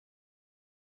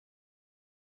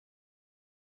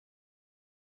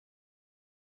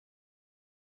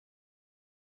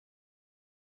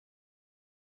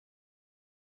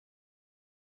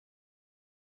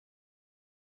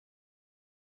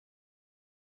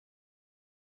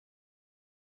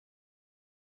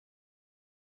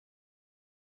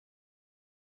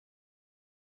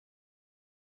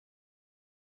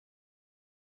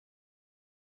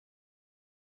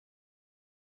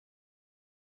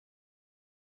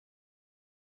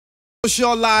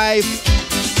Social life,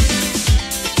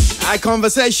 a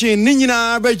conversation,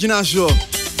 Nina Regina show.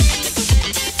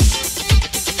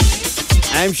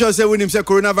 I'm sure say when him say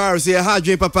coronavirus here, hard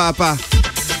drink papa.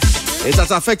 It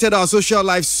has affected our social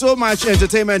life so much.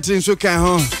 Entertainment in so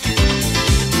can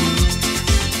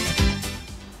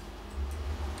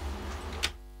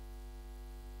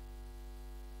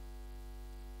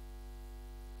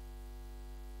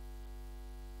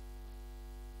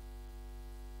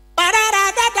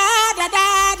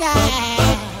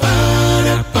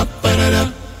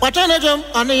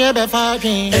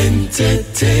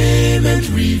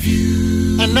Entertainment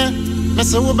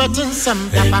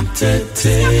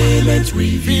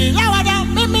review.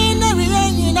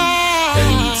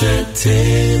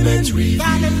 Entertainment review. Entertainment review.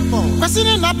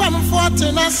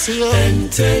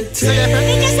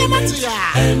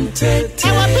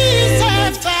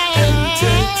 Entertainment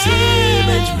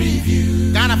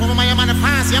review.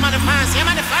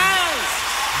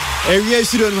 Area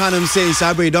student Hanum saying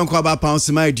Sabre don't call about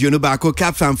pounds my do no back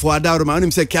cap farm for Adaro man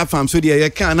say cap farm so there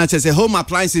you can say home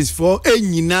appliances for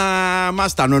enyina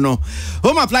master no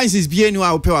home appliances be any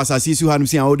wa pay asase su Hanum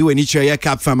say I do any chair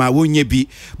cap farm I wonye bi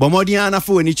but modiana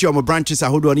for any chair branches I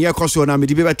hold on here cost na me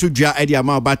be to dua e dia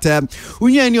ma but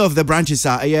unya any of the branches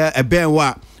are a ben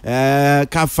wa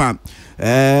cap farm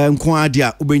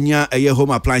Nkwadia ubenya home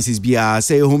appliances bia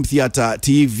say home theater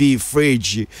TV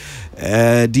fridge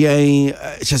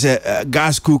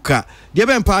gas cooker dia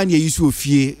ben pa na yisu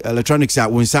ofie electronics a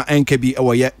wonsa enkabi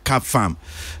e cap farm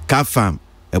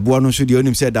ebo no so dia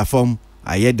onim say da form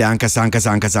aye da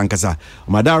ankasa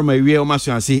madam ma wie o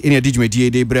maso ase in adigmedie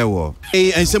de brewo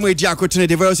and some way dia akotene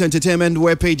the various entertainment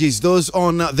web pages those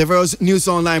on the various news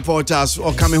online portals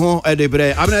or coming home at the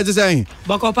bre abena to say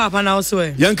bako papa na also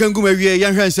yankan gu ma wie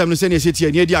yan hwansam no se ne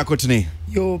setie ne dia akotene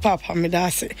yo papa me da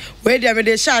se we dia me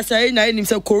de sha say na enim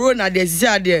say corona de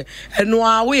zia de eno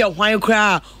a we ye hwan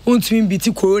kra untumi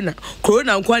biti corona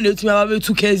nkwa na etumi aba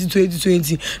betu case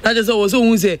 2020 na just was so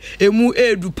hu say emu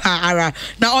edu para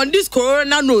na on this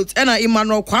corona note ena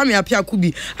Emmanuel Kwame Apia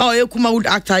Kubi how ye kuma wood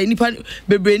actor nipa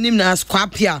bebre nim na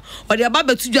squapia or the aba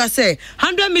betu just say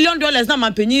 $100 million na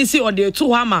mampanyi si or the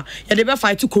two hama ye de be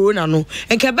fight to corona no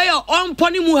enke be your on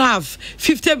pony mu have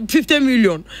 50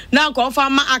 million na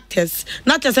confirm actors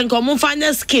not just common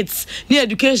finance skits near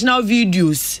educational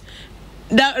videos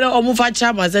that omufa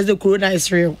chama says the corona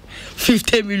is real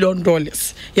 $50 million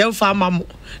ye farmer mo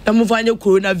na mu fanya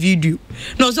corona video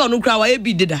no so no kra wa e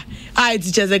bi dida ai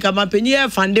teachers e ka mampanyi e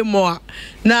fande mo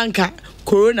na nka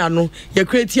corona no ye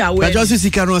create aware just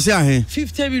sika no say ahe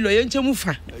 50 million ye nchemu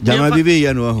fa jama bibi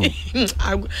ye no ho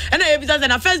ena ye bisa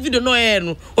na first video no ye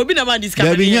no obi na man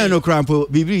discover bibi ye no krampo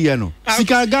bibi ye no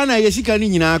sika Ghana ye sika ni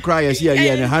nyina kra ye see ye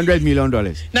 $100 million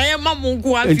na ye ma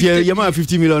mungu wa ye ma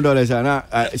 $50 million na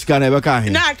sika na be ka ahe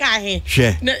na ka ahe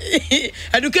she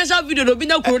education video no bi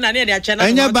na corona na dey ache na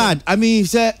enya bad I mean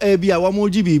say bia wa mo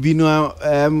bibi no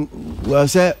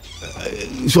say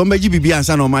so meji bibi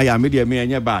ansa no ma ya me dey me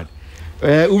enya bad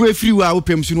we free wa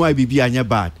opem su no I bibi anya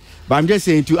bad but I'm just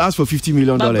saying to ask for $50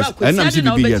 million and I'm see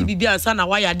bibi ansa na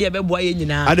wa ya de be boa ye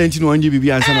nyina I don't know onji bibi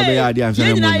ansa na be ya de ansa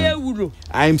na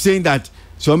I'm saying that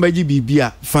somebody bibi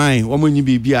fine woman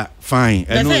bibi fine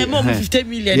and no $50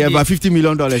 million yeah but $50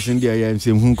 million in there yeah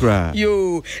same hu kra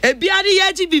yo e bia de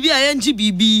ya ji bibi a nji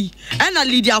bibi and na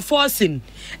Lydia Forcing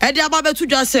e de ababetu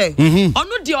just say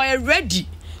onu de o ready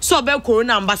so be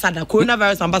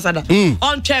coronavirus ambassador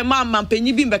on chair man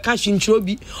penyi bi mbeka shinchiro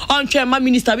bi on chair man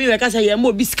minister bi mbeka say ye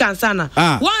mo bi scan sana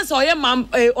once oye man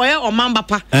oye omamba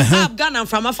pa Afghan and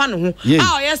from afa no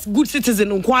ho yes good citizen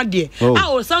nko ade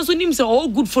o sanso nim say all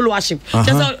good followership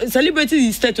just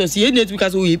celebrity status ye net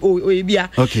because we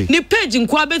bia ni page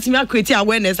nko abetimi create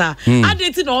awareness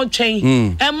adeti no on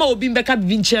chain e ma obi mbeka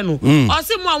bi nche no o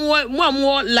se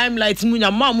mo limelight mu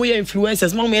nya mo ye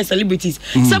influencers mo ye celebrities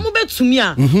se mo betumi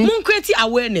a mun create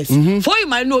awareness for you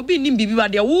might know be nim bibi ba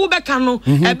there wo be kan no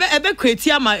ebe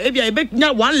create ama ebe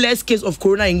one less case of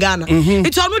corona in Ghana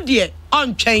it's all no there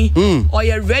on chain or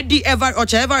you ready ever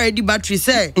ready battery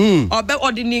say or be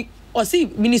ordinary or see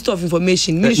Minister of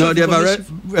Information. No, they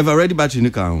ever ready battery in the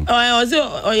car. And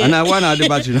I want the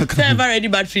battery in the car. Ever ready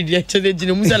battery there to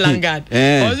the Musa Langard.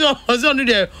 Also no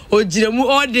there or Jiremu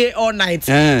all day all night.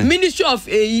 Ministry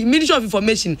of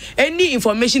Information. Any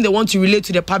information they want to relate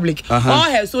to the public, all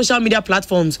her social media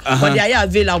platforms, but they are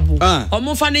available.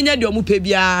 Omo fanenya de omo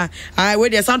pebia. Where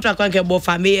the soundtrack can get more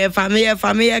family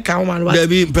can one. There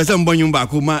be person bonyum back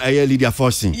who ma Lydia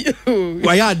Forcing.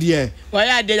 Why are there?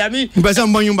 I mean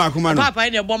person bonyum back. Papa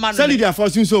in the bomber. Sell Lydia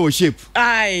Forcing so shape.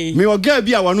 Aye. Me o girl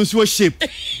be a one so shape.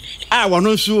 I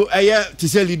want so to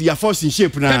sell Lydia Forcing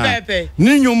shape na.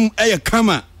 Ninyum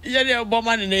kama. Yeah,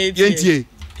 Boman in 80.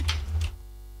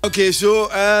 Okay, so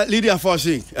Lydia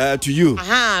Forcing to you.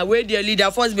 Where the leader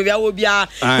force baby, I will be we are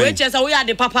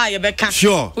the papa, you better.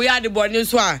 Sure. We are the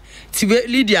bonus one.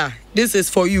 Lydia, this is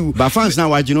for you. But fans now,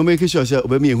 what you know, making sure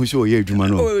me who show you,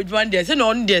 Jumano. Oh, one day, send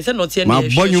on there, send not here. My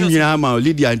bonum yama,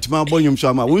 Lydia, and my bonum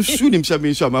summer, won't shoot himself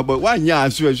in summer, but 1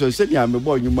 year, so send I'm a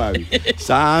boy you marry.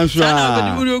 Sounds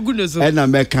goodness. And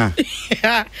I'm Mecca.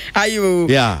 Are you?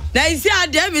 Yeah. Now, you see, I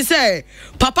dare me say,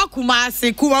 Papa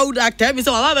Kumasi, Kuma would act, me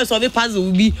so I solve a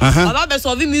puzzle be. I will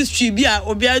solve mystery be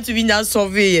or be to be now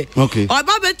survey. Okay. Or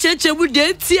Baba Church would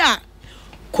date here.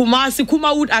 Kumasi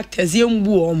Kuma would act as young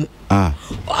warm.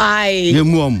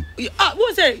 Young warm.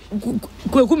 What's it?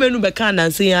 Kumenu Bekan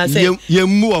and say, I say,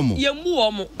 young warm. Young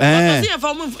warm.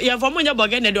 You're from your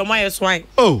bargain and your my swine.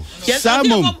 Oh, yes,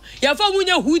 Simon. You're from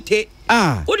your hoote.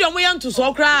 Would your way to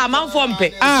Socra, a man from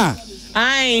pay.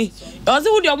 Aye.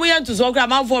 Also, would your way to Socra, a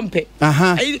man from pay.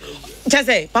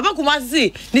 Say, Papa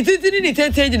Kumasi, ni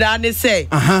and they say,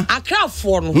 a crowd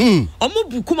for no.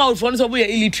 Omu come out from somewhere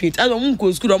illiterate. I don't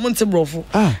go school. I'm on Tibrofo.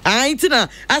 I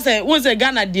say, was a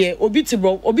Ghana dear,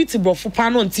 obitibro for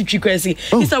Pano and Tichi Cressy.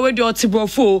 It's a way to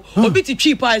Tibrofo, obiti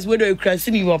cheap eyes whether you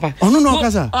crassy. Oh, no,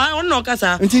 Casa. I don't know,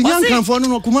 Casa. Until young come for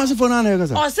no Kumasi for none.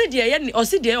 Or said, or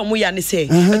said, or Muyani say,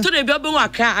 I told a baby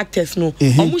car actors no,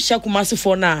 Omusha Kumasi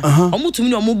for now, Omutu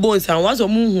no boys and was a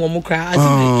moon or Mukra. As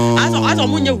a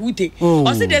Munya Hoote.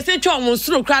 Or say they say Chong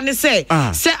through cranny say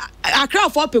a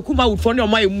crowd for Pekuma would find on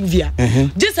my movie.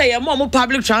 Just say a more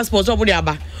public transport over the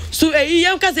Abba. So a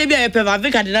young Casabia Peva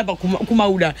Vicar de Naba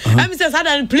Kumauda. I'm says I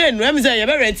don't play, I'm saying a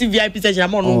very VIP station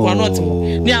among one or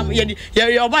two.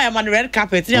 You're by a man red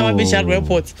carpet, you have a bishop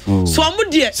report. So I'm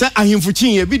dear. I am for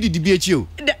Chin, a bit debate you.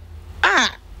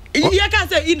 You can't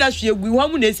say industry, we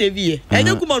want to say, I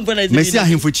don't come on for a Messia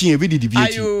him for Chin, a bit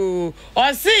debate you.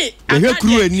 Or see, I hear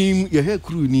crew and name, your hair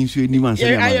crew needs to anyone.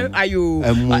 Are you?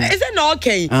 Is it not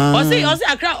okay? Or say,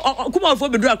 I come on for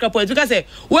the drug point because say,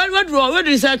 what do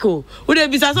you circle? Would there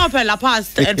be some La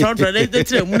Paz and front related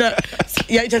to them?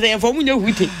 Yeah, for me,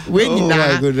 witty. When you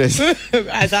know, goodness.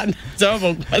 I thought,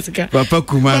 Papa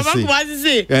Kumasi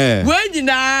say, when you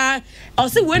know, I'll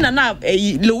say when I'm not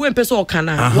a low person can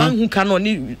one who cannot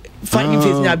need finding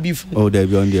face near beef. Oh, they're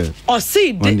beyond there. Or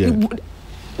see,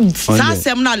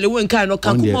 Sassam na Lewin kind of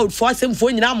come out for some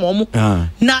for you mom.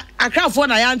 Now, I can't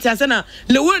phone I answer Sena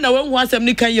Lewin, I won't want some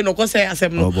Nikan, you know, because I say,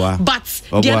 but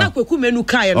they are not Kumenu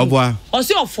Kaya or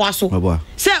see of Faso.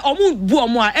 Say, Omu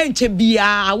Bomoa, and Bia,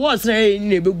 I was saying,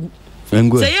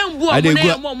 say,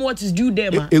 what is due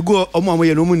them? A go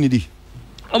Omama, no money.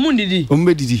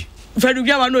 Omunidi.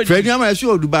 Freddy, I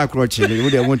sure do back watching.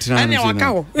 They want to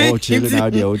know. Oh, children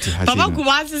out there. Papa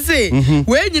Kumasi say,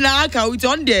 when you know, it's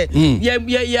on there.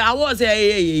 Yeah, I was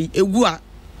a gua.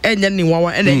 And then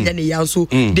and then also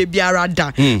the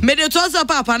Biarada. Made it also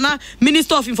Papa na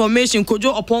Minister of Information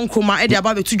Kojo upon Kroma Eddie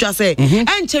Ababe to just say,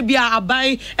 and Chebia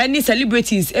buy any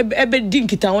celebrities, Ebe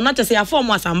Dinkita, or not to say a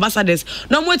former ambassadors.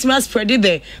 No more to spread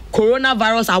the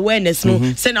coronavirus awareness.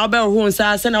 No, send our bell homes,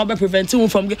 send our preventing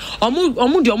from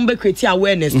Omudi create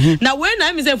awareness. Now, when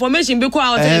I'm information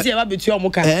because I say about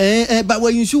Moka. But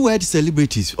when you should word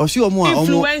celebrities or show more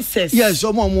influencers, yes,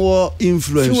 some more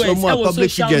influence, some more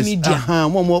public figures.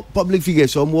 More public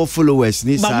figures or more followers.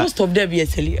 But most of them,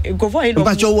 yes, go for it.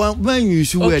 But you want when you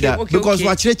should wear that because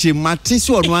what church Matis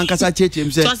or one casa church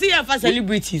himself. So see for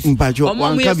celebrities. But you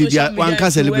one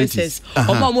can celebrities.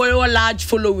 More large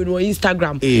following on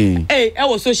Instagram. Hey, I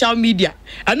was social media.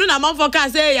 I know I'm for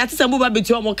say I some move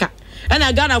between Moka. And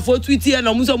I got for Twitter and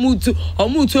almost moved to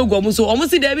almost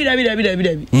Debbie. Yeah,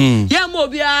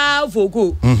 Mobia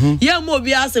Foko. Yeah,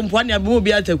 Mobia Sempania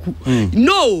Mobia Teku.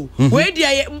 No, where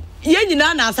the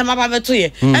Yenina na sama baba to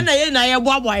ye and na ye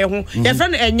boaboa ye ho ye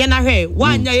friend enye na hwe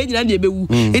wanya ye nyina na ebewu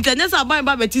international buy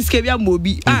baba tiske bia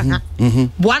mobi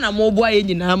boa na mo boa ye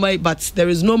nyina mai but there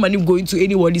is no money going to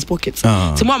anybody's pockets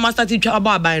so mo master to twa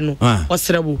baba no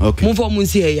osrebo mo fo mo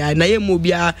nsi ya na ye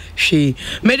mobia hwe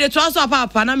me de to so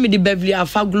papa na me de Beverly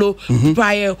Afaglo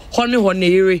prior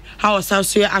honey ere how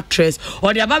so actress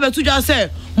or the baba to just say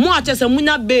mo achese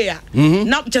munya beya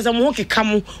na chese mo keka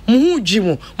mo hu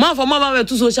djimo ma fo baba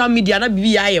to social media na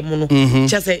bibi ya ye mo no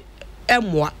chese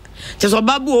emwa chese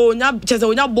babu o nya chese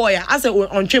onya boy as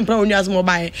on twempra onu as mo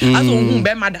bae as on hu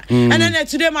be mada and then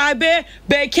today my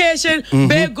vacation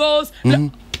goes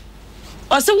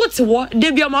I say what's what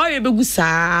they be ma be gu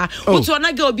saa what's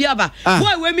na girl bi aba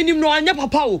boy we minim no anya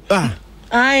papa o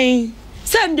ai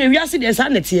send the wiase de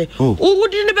sanete o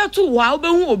wodi ne beto wa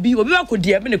obehu obi ba ko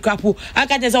die me ne krapo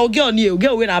aka tese o girl ni o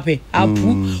girl we na pe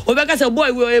apu o be ka say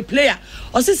boy we a player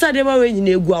osisa de ma we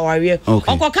nyina egu aware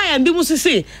okoka ya mbi musu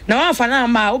se na wa fa na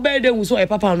ma obede hu so e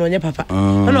papa no nye papa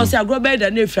na o se agro beda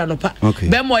na efra no pa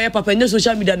be mo ye papa nye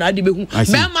social media na ade behu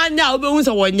be ma nya obehu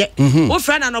so wonye o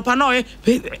fra na no pa na o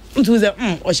utu ze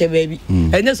o she baby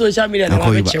enye social media na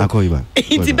wa beche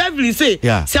it Beverly say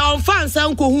se on fans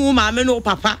anko hu ma me no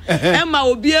papa e ma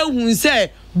obi ehun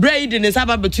se braid in the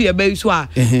sabba to your baby.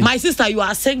 My sister, you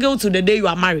are single to the day you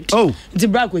are married. Oh, the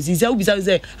brag was he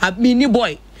said, a mini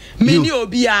boy, mini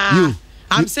obia.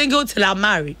 I'm single till I'm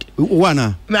married.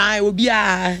 Wana, my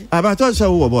obia. I thought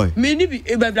so, boy. Mini,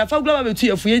 but I found to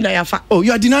your friend. Oh,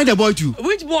 you are denying the boy too.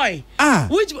 Which boy?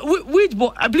 Which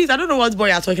boy? Please, I don't know what boy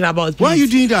you are talking about. Please. Why are you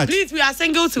doing that? Please, we are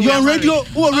single till you're on radio.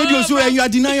 Who radio? So and you are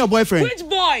denying your boyfriend. Which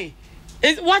boy?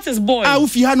 What is boy?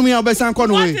 If you had me, I'll be saying,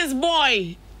 what is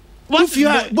boy? If you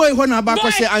are boy, when I'm back,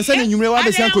 I'm sending you what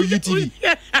the Sanko UTV.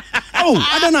 Oh,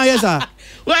 I don't know, yes, sir.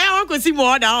 Well, I want to see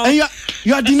more now. And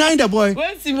you are denying the boy.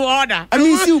 Where's the order? I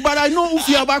mean, see, but I know if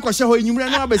you are back or so, you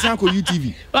know about Sanko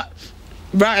UTV.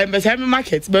 Right, but I'm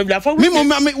market, but we are from so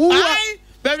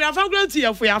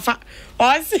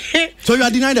you are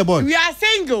denying the boy. We are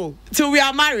single till we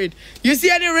are married. You see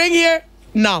any ring here?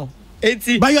 No.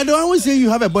 But you're the one who say you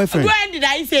have a boyfriend. When did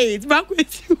I say it? Back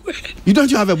with you. You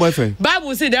don't have a boyfriend.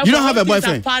 Bible said that you don't have a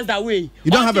boyfriend. Passed away. You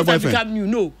don't have a boyfriend. Become new.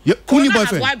 No. Only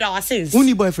boyfriend. Wiped our sins.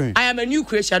 Only boyfriend. I am a new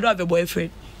creation. I don't have a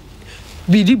boyfriend.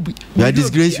 You are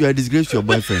disgraced. You are disgraced to your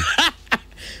boyfriend.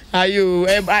 Are you?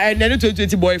 I never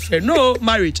 2020 boyfriend. No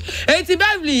marriage. It's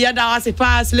Beverly. Yeah, that was a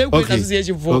pass.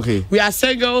 Association for. Okay. We are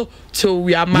single till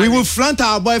we are married. We will flaunt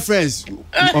our boyfriends.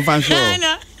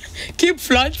 Keep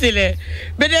flaunting it.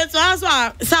 But that's also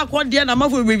what the end of my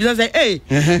say, hey,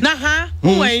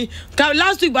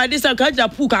 last week by this time, I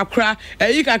puka cry,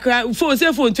 and you can cry for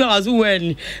 2 hours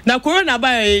when now Corona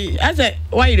by I said,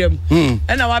 why them?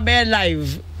 And our bed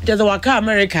live. Just a waka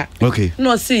America. Okay.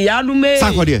 No, see, I do me.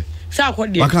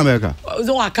 Waka America.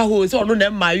 So I can't hold so no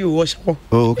my you wash. Oh,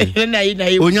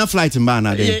 okay. On your flight in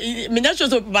Bana.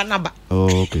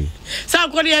 Oh, okay.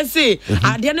 South Korea say,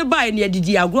 I didn't buy near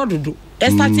the Agro. Say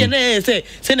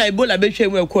na Ebola be hwe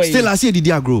we ko. Still I say did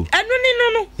you grow?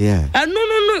 No. Yeah. No.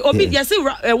 Obi dey say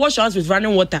wash house with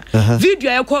running water.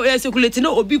 Video e ko circulate na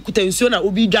obi kuta nsuo na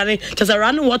obi dwane just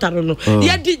running water no.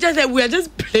 Yeah, just we are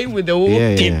just playing with the whole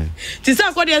thing. Ti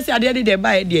say ko dey say ade dey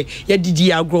buy there. Yeah, did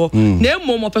you grow? Na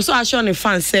emo person assure ne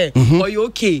fan say or you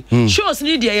okay. Shows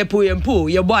ni dey ye ye boy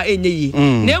enye yi.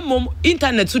 Na emo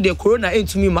internet to the corona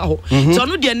entumi ma ho. So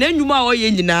no dey na enwuma o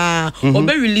ye nyina.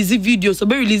 Obe release videos,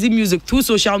 obe release music through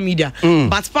social media.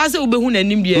 But pass ube hu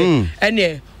nanim there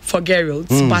and for girls.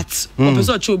 But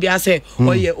person chobi I say,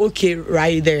 oh yeah, okay,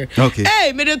 right there. Okay.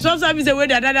 Hey, me the 12 times say where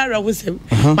the other was him.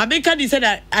 My big candy said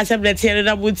that I said let's hear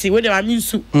that booty where they are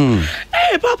misu.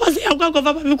 Hey, Papa say I'm going to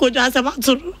Papa because I said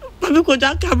to Papa because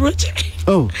I can't broach.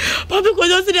 Oh. Papa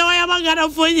because I said I am going to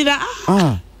phone you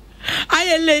that. I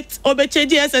am late or be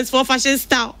change DSS for fashion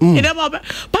style. In the moment,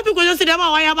 Papa because you say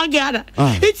I am gada.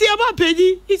 It's about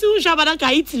penny. It's who shabada ka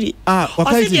Italy.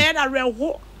 What is the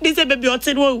real? This is baby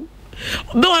hotel.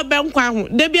 No, I been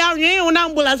quite. They be out here on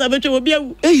ambulance. I bet you will be.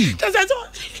 That's all.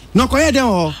 No, quiet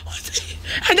down.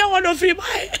 I don't want to free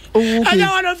buy. I don't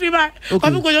want to free buy. Papa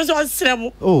because you say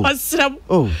sremo.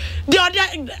 Oh. The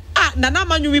other na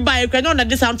man you buy. You know that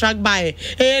this soundtrack buy.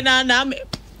 Hey na.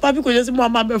 Papi ko just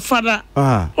mama be father.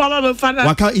 Mama be father.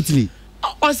 Waka Italy.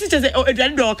 O sister say o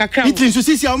edwani do kakra. Italy so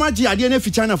sisi o ma ji ade na fi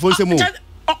China for say mo.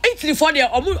 Italy for there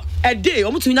a day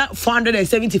o to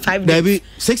 475 days. Maybe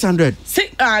 600.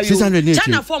 600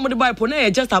 China for mo the buy na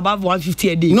just above 150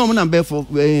 a day. No mo na be for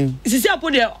sisi apo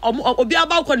there obi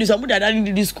aba ko ni so mo da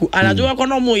di school and I do ko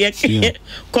no mo ye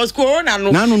cause corona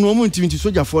no. Na no mo ntimi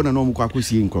soldier for na no mo kwa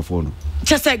akosie nkrofo no.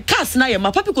 Just say cast na ye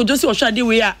ma papi ko just o sha dey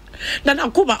we a na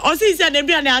Kuba o si say na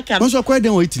bia na aka no so kwa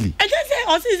den o Italy I just say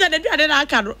o si say na bia na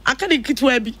aka no aka dey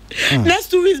kitwa bi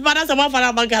next 2 weeks bana sama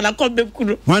fara banka na come be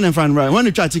kuno one and fan right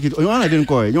one try ticket you want didn't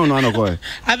call you no call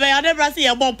I be I never see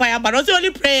your bomb fire but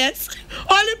only prayers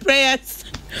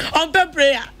on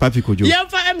prayer papi kojo yeah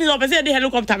for me no be say the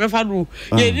helicopter me fa ru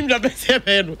ye nim do be say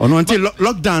me no on until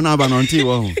lockdown aba no until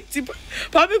wo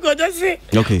papi kojo say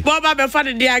okay baba be fa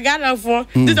the Ghana for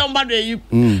this on bad you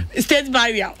state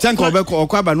barrier thank you be ko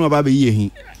aba no aba be ye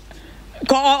hin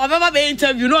ko aba be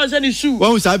interview no say the shoe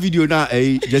one say video na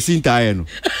Jacinta no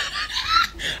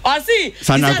o see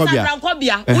Sandra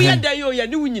Kobia we ye dey yo ye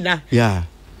ni wunyina yeah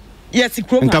yes,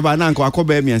 Nkaba na nko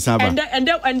akoba miensa ba.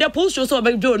 And the post shows so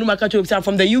do no maka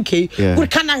from the UK. Good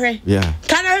Canary. Yeah.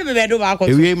 Canary be do ba ko.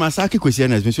 Ewe masaki kwesi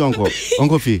na me so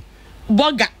onko fi.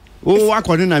 Boga. Oh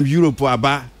akone na Europe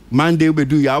aba Monday we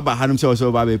do ya oba hanum say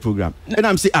so ba program. And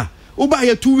I'm say Over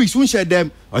here 2 weeks, we share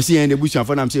them. I see any bush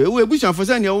for them say, oh, bush for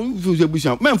saying you bush.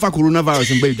 Man, for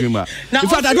coronavirus and baby dreamer. In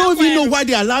fact, I don't even know why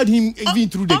they allowed him even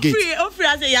through the gate.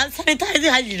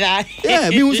 Yeah,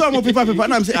 me was some people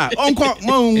and I'm saying,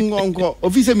 uncle,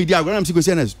 officer media, I'm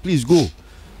saying, please go.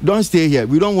 Don't stay here.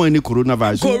 We don't want any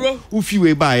coronavirus. If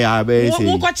you buy our base,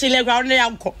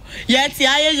 uncle, yes,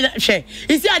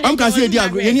 I say, dear,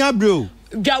 bro.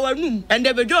 Gawanum and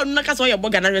they don't knock us on your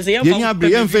book and I say,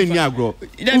 Niagro.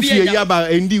 If you about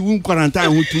and the wound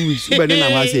quarantine with 2 weeks, but then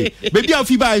I say, baby, I'll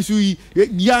buy you,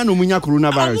 Yano Munya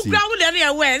coronavirus.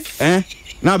 Eh?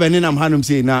 Now, Ben, I'm Hanum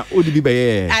saying, now, would be by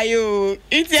air. Are you?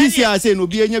 It's I say, no,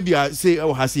 be any say,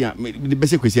 oh, Hasia, the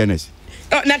best questioners.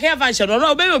 Na care fashion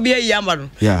no be a yamano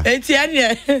enti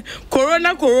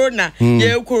corona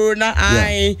ye corona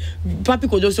ai papi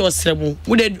ko jo so sremu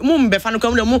wo de mum be fa no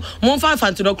kam de mum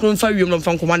fa to no krum fa wiem no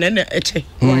fa nkoma na eche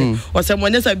o se mo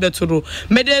nyesa beto do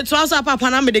me de to asa papa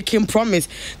na me de King Promise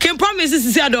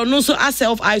is say do no so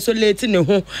self isolate ne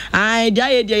ho ai dia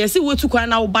ye se wotu kwan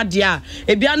na wo ba dia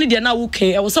e bia no de na wo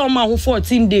ken e wo se wo ma ho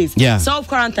 14 days self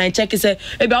quarantine check say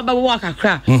e bia wo ba wo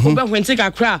kakra wo be hwenti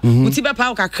kakra wo ti be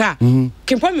pa kakra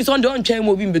King Promise on the on chain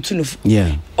will be between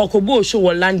yeah. Okobo show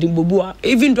or landing bobua,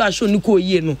 even though I show Nico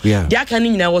ye no. Yeah. They can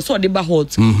in was so the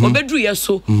bahot. Or bedru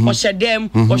yeso, or shed them,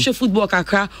 or show football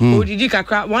kakra, or didi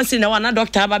kakra, once in a one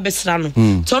doctor besrano.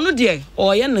 Tono dear,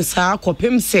 or yen sa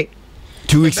copim say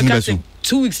 2 weeks in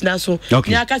 2 weeks now so.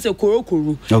 Nyaka se koro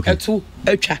etu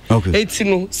etwa. Eti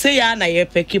no say ya na ye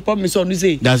pe King Promise on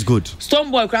say. That's good.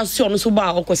 Storm boy cross on so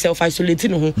ba o self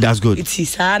isolating no. That's good. It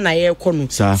is na ye kono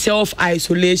self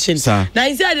isolation. Now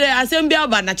he said assembly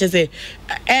about na chese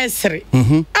esre.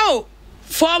 Oh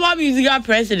former musical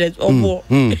president obo.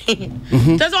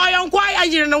 That's why you kwai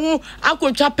agire no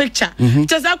akotwa picture.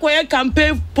 Just akoye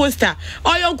campaign poster.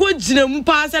 Or you go jina mu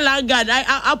pass la god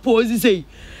I pose say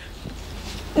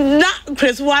na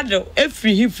Chris Wado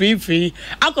free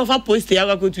akofa post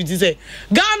ya go to say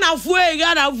Ghana fue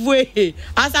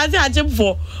asase achim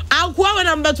for akwa we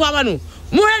na mbeto aba no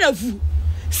mu he na fu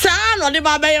sa no de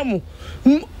ba ba yemu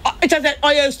it is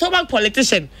or your stomach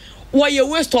politician or your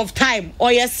waste of time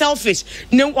or you're selfish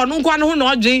ne onu kwa no ho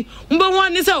na odwen mbe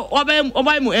won ni say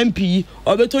obai mu MP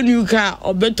obeto new car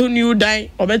obeto new dan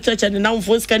obeto che na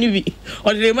mfo ska ni bi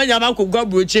o de manya ba ko gwa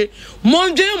broche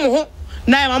mondwen mu ho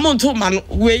na ma mo nto ma no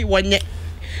we wonye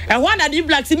e ho na di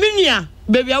black minia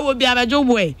baby awo bi abajo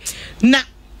boy na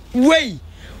we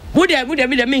wo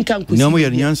de me nkan kosi no mo ye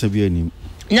nyansa bi anim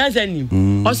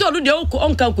o so do de o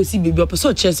nkan kosi baby o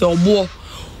so che se obo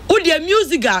wo de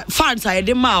music fans I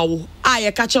de ma wo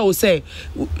a ka che wo say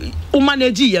o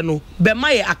manage ye no be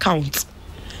my account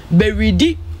be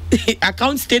ready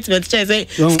account statement che say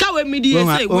ska we media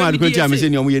say we media say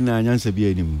ni o mo ye na nyansa bi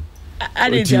anim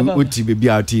Uti baby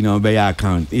out in our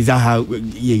account. Is that how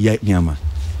ye nyama?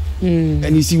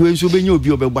 And you see when so be you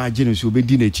be oba gene so be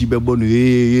dinner chi be bonu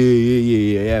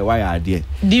why are there?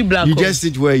 You just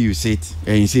sit where you sit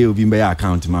and you say you be my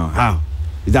account man. How?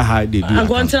 Is that how they do? I'm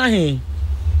going to him.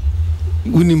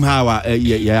 Unim how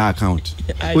your account.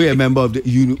 We a member of the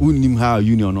unim how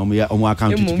union on my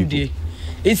account to people.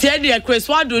 He said the Chris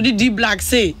what do the D Black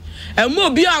say? And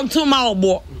mo be am to my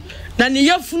obo. Na ne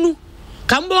yafunu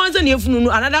Kambo wanza ni efunu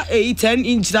another 10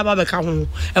 inches above ka ho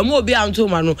e mo obi anto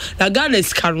ma no na Ghana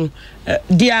ska no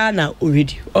dia na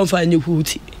already ofa nye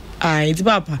huti it's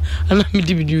papa and me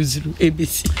di zero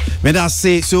ABC. May I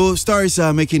say so stories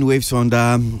are making waves on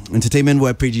the entertainment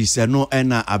web pages no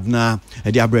ena abna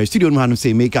the abra studio no hanu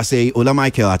say make I say Ola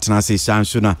Michael atna say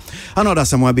sansuna another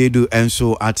someone be do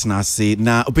enso atna say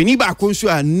na opini ba konso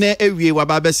a na ewie wa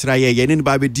ba besra ye ne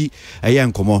ba be di eye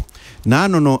nkomo na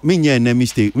no menye na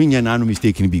mistake menye na no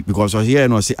mistake ni bi because was here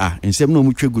no say ensem no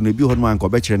mu twegu na bi ho no an ko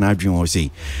be kire na adwen ho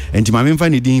say enti ma memfa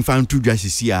ne din fan to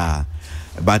dwasisi a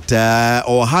but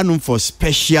or hanum for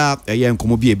special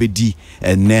nkomo bi ebedi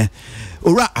enne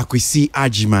ora akwesi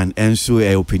agiman enso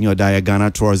opinion da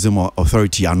Ghana Tourism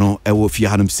Authority ano wo fi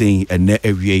hanum saying enne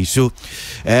awie so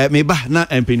me ba na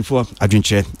empenfo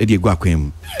adwenche e de egu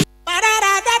akwam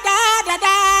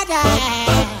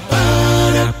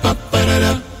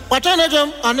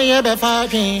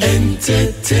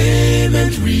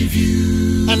Entertainment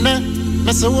review.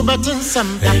 Entertainment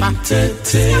review.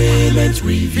 Entertainment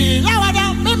review.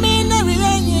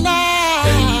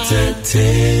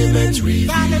 Entertainment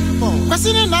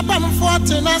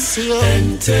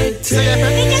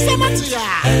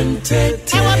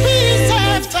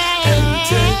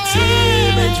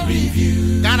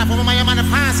review.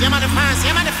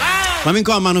 Mami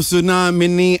ko amano so na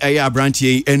meni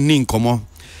abrantie eni nkomo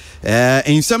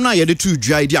in some now you the two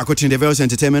dry the according the various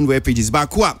entertainment web pages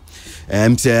back what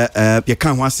you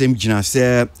can't want same gina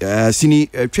say sini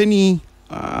training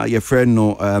your friend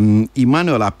no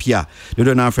Emmanuel Apia they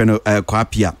don't have friend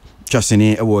Kwapia just in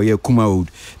a kuma wood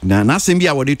na same be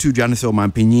our two dry so man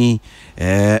pinyi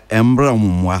embra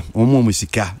mwa omo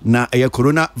musika na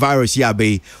coronavirus ya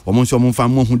be omo so mo fa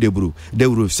mo hu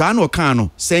debru sa na oka no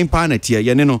same panel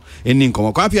ye ne no eni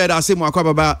nkomo Kwapia da se mo akwa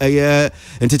baba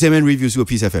entertainment reviews go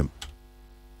Peace FM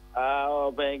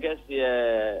Bengasi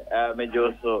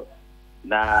mejoso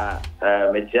na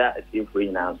metia sifu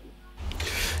ina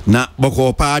na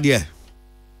boko pa de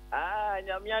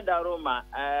nyamia daroma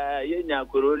yenya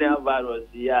coronavirus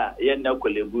ya yenda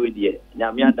kolebudie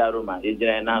nyamia daroma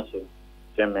ejira na so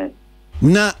teme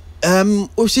na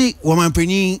osi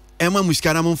womanpanyin ema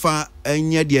muskana momfa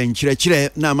enya de nkyerɛkyerɛ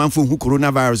na amanfo hu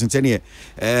coronavirus ntene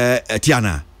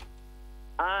tiana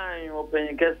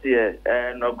open kase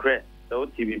nokre so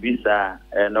TVB sa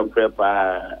nokre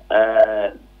pa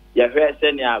ya hwe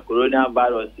senia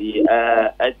coronavirus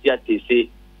atia tese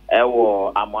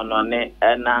ewo amonone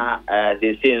na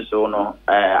tese nso no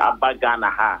abaga na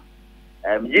ha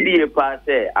gidi pa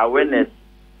se awareness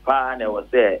pa na wo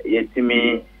se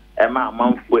yetimi ema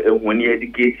amanfo ehuni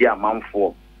educate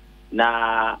amanfo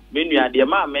na menu ade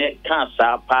ma me kan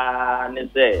sa pa ne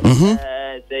se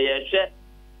se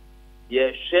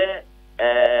yehwe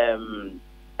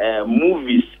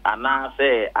movies ana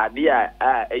say adia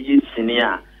eye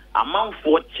sinia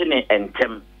amanfo chine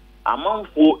entem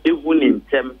amanfo ehuni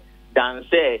entem dan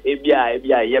say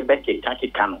ebia ye beke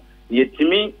kakeka no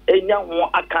yetimi enya ho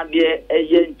akade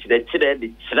eye nkyerɛkyerɛ de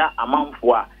kyerɛ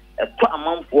amanfo a eto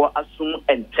amanfo asum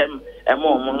entem ema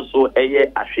omo nso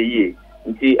eye ahweye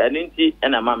nti aninti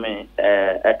ena mame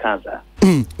kansa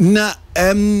na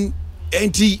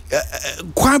enti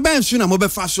kwa ban so na mo be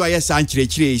fa so aye sa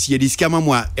nkyerɛkyerɛ esi de sika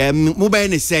mamu a mo be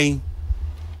ne sen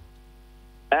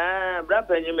bra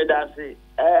panyi me da se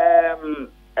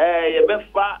ye be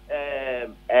fa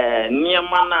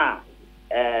niema na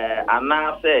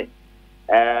ana se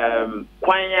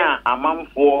kwan a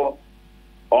amanfo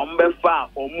ombefa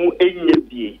omu enye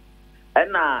bie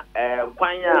na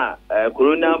kwan a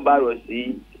coronavirus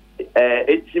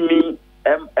etimi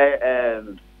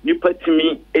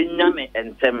nipatimi enyane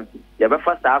entem ye be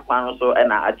fa sa kwan so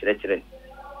na akyerɛkyerɛ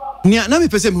nia na me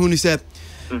pese me hu ni se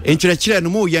enkyerɛkyerɛ no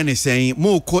mo ye ne sen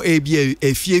mo kɔ ebi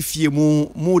efiefie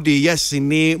mo de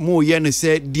yesene mo ye ne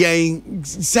se dean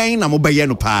sen na mo be ye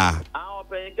no pa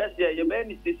open kase ye be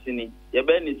ni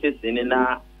sesini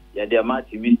na ye de ma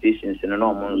TV stations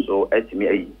no mo nso atimi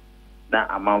ayi na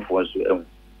amanfo so ehu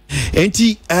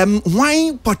enti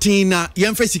why potina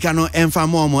yemfa sika no emfa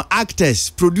mo actors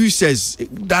producers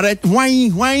direct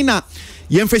why na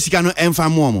yemfa sika no emfa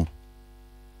mo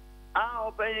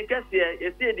open kase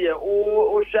ye say de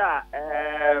o sha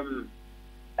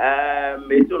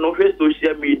meto no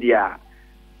social media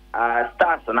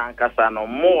stars na nkasa no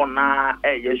mo na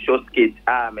ye short skit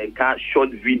me can short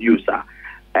videos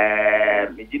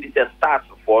me did the stars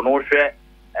for no share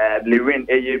Lewin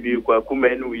eyebi kwa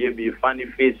kumenu yebi funny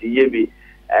face yebi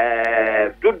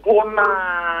dodona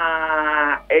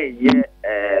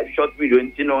short video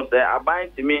ntino say aban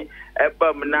timi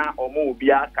ebam na omo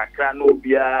obia kakra na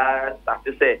obia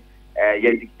start say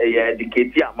ye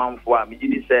diketi amanfo a me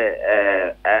did say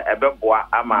ebeboa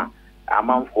ama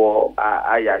amanfo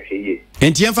ayahweye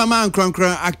enti emfa man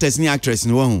kronkron actors ni actress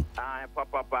ni wo hu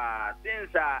papa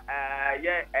since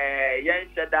ye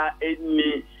sheda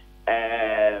eni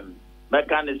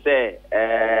mekane say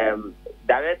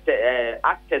director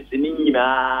actors ni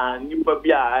nyina nipa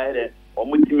bia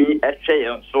omutimi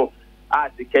ehwe so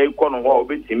asikai kono ho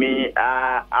obetimi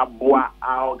aboa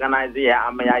organize ya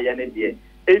amaya ye ne de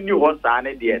eni ho sa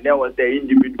ne de na wo say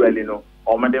individually no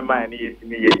omade man ni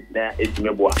yesimi ye na etimi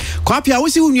boa Kwapia wo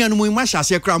si hunuanu mu ma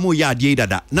hyase kra mo ya ade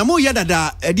dada na mo ya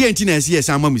dada ade enti na esi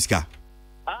esa mamuska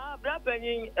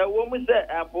Penyin wo mu se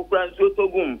apokra nso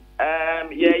togum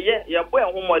ye boy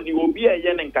homodi obi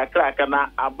ye ne nkakra aka na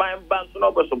aban ban so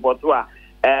no go support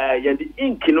a ye di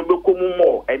ink no be komu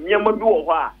mo eniema bi wo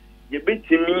ho a ye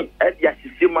betimi ya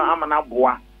sisima amana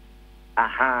boa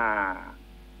aha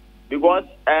because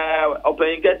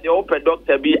open get the open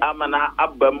doctor bi amana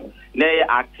abam na ye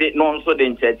acte no nso de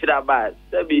nchechira ba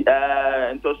sabi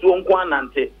ntoso nko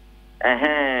anante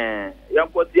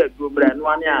yakoti adubra no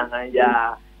ane ahan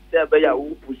ya say be ya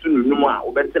wo pusu nunu a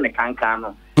wo bete ne kankan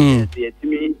no se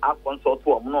yetimi akonsult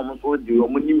wo mo no so di wo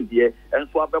nim de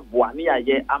enso abeboa ne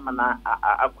yaye amana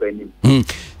akwanim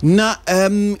na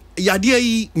yade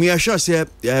yi me assure say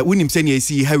wonim se ne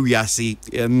esi ha wiase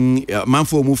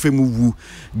manfo mu femu wu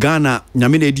Ghana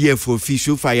nyame na die for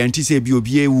official fire anti say bi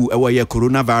obi ewu e wo ye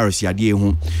coronavirus yade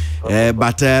hu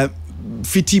but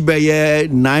fiti be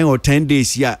 9 or 10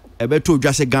 days ya ebeto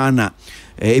dwase Ghana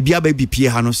ebia ba bipie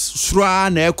ha no sura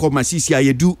na ekoma sisi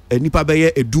ayedu nipa be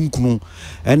ye edunkunu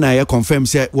na ye confirm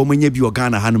say wo manya bi o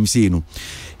Ghana hanom sei no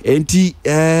enti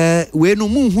we no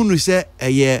munhunu se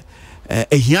ye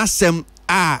ehiasem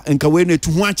nka we no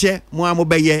etu ho ache mo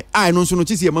amobeye no nso no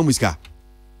tisi e mamuska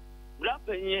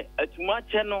blapenye etu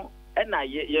ache no na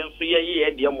ye nso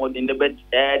ye de modin de bet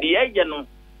de ye no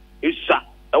isa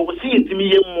wo si etimi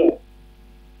ye mo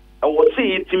wo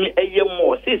say etimi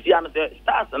eyemo sisi an say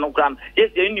stars no kran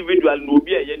yes the individual no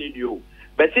bi eye ni dio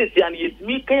but sisi an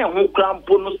yetimi kan ho kran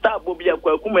po no star bo bi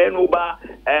akwa kuma enu ba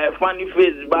funny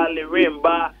face ba le rim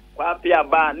ba kwa pia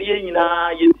ba ni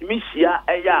nyina yetimi hia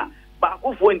eya ba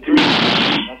ko fo ntimi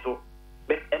so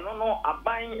be eno no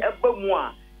aban eba mu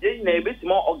a ye nyina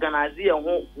ebetimo organize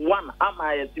ho one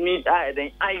ama yetimi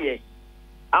eden aye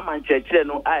ama nchekire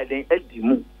no eden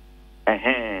adimu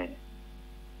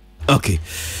okay.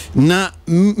 Na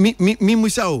mi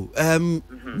musao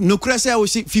no krasa o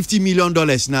 $50 million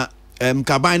na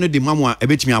kaban no de mamwa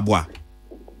ebetimi aboa.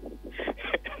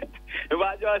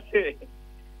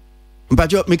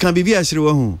 Mpajo me kan bibia asire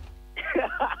wo hu.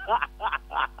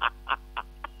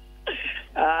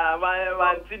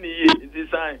 My tini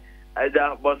design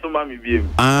aja bosoma mi biem.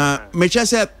 Me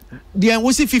chese dia wo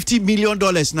 $50 million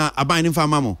na aban no fa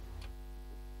mamo.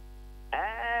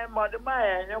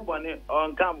 Odemaya nyobone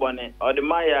on kan bone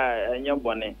odemaya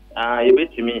nyobone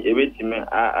ebetimi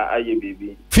aye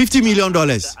bibi $50 million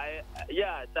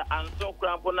yeah the anso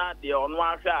krampo na de onu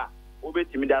ahwa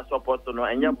obetimi da support no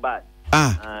enye bad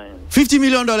 $50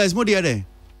 million mo de ade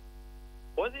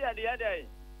ozi ade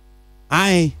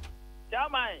ai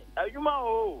chairman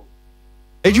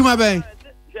ejuma ben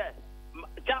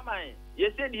chairman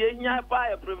you said the enya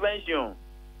fire prevention.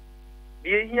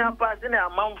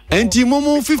 Enti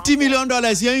mumu $50 million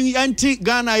anti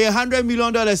Ghana ye $100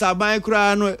 million aban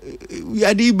kura no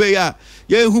yadi be ya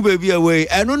ye hu baby away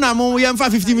eno na mumu ye mfa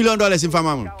 $50 million in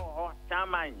fama mu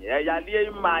chairman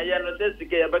yadi ma ye no se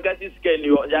sike ye begati sike ni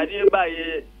yadi ba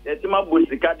ye etima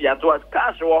busika dia to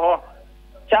cash wo ho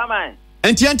chairman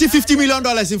enti $50 million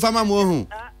in fama mu hu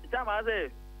chairman say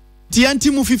ti anti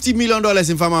mu $50 million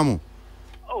in fama mu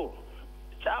oh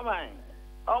chairman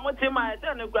omotima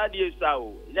ete no kwadi esa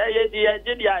o ye di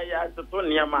ya to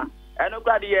niama eno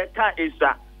kwadi ye ka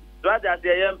esa so that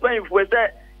ye mpan fu se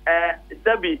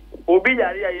sabi obi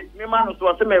yare ya mi ma no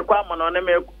so se me kwa amono ne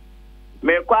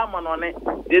me kwa amono ne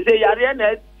ye se yare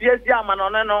na tiesi amono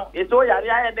ne no ye so yare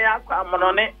ya de akwa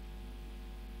amono ne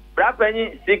bra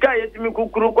panyi sika ye timi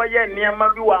kukuru kwa ye niama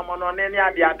bi wa amono ne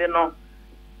ade no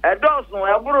edosun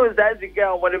eburu za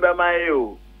sika o de be ma ye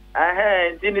o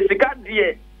nti ni sika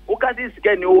die ukati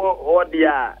skeni wo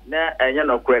dia na enye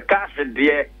no kure cash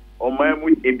de omamu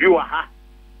ebi wa ha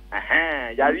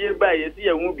yari ba yesi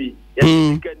ye hu bi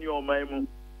yesi skeni omamu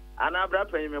anabra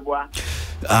panyi meboa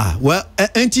well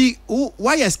enti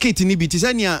why is skate ni bi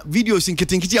tisania videos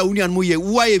nketinkiti a union mu ye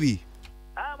why bi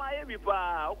ma ye bi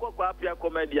pa okokwa apia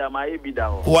comedy ma ye bi da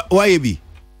ho why bi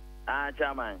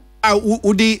chairman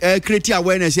udi create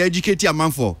awareness educate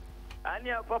amanfo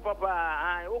ania papa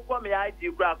ukwa me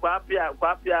ID kwa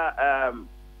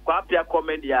apia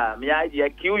comedy me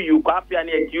ID QU kwa apia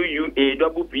ne QU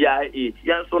APPIA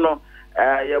yanso no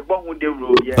ye bohu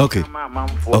devro ye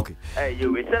mamfo ye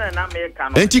we tena na me ka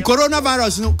no enti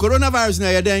coronavirus na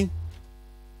ye den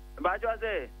ba jo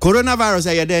say coronavirus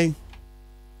ye den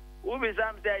ubi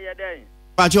sam say ye den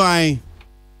ba jo ai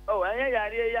oh anya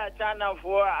yare ya chana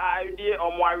for ID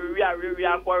omo awewi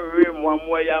akwa wewe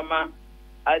mo ya ma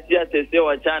ati atese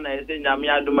wa China ese nyame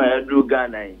aduma edu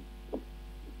Ghana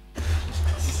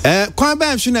kwa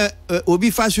ba mshuna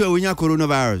obi faso onya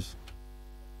coronavirus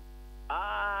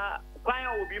kwa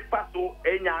obi faso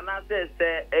enya na se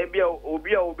ebia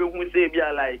obi a obehu se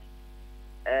ebia like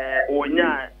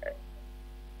onya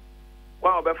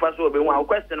kwa obi faso obehu a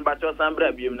question ba to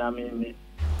sambra biem na me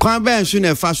kwa ba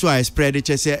mshuna faso a spread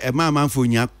chese e manfo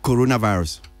nya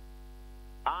coronavirus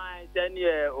then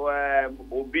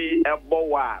obi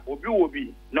ebowa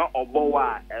obi no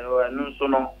obowa nso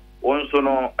no wonso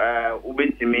no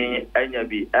ubetimi anya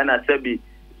bi ana sabi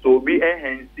so obi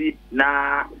ehensi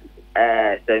na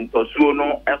sentosuo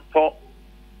no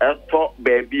eto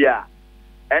baby a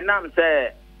enam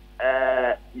se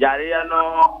yare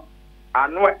no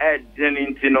ano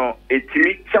edinintino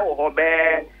etimi chewo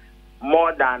hobe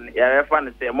more than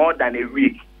say more than a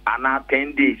week and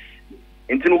 10 days.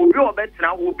 Intino obi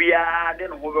obetina wo bia de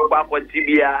no ho be kwati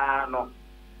bia no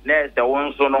na se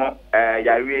won so no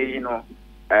yare yi no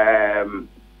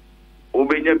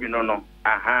obenya bi no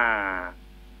aha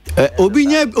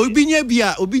obinya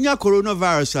bia obinya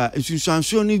coronavirus a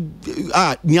nsusanso ni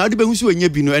ni ade behu se onya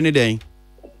bi no ene den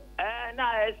na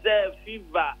ese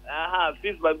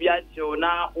fever bia cho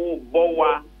na o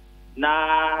bowa na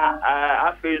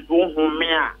afezu home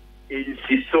a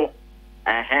ensiso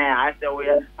ase we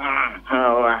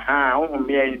home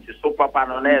a ensiso papa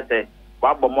no na ese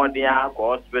wa bomodin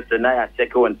akọ hospital na ya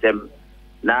check on tem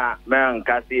na men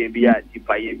ka se bia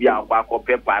tipa ye bia akọ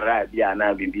pepara bia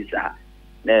na bibisa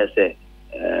na ese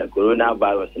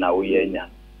coronavirus na wo yenya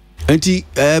anti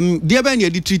dia ben ye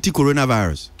di treat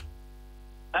coronavirus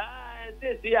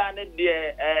see and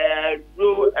the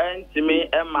do antimi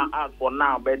Emma out for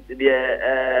now, but the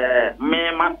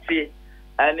me mati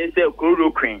and it's a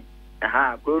chloroquine.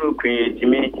 Chloroquine to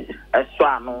me a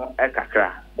swano a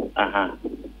kakra.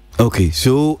 Okay,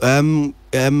 so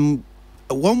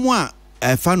one more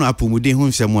fan up within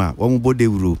whom somewhere one body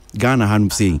rule Ghana han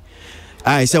saying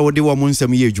I said what they want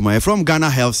some year from Ghana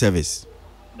Health Service.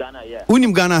 Ghana, yeah.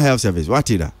 Unim Ghana Health Service, what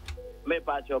is that?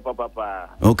 Papa.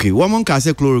 Okay, woman can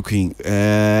say chloroquine.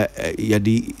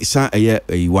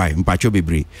 Yadi why mpacho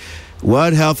bebre.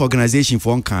 World Health Organization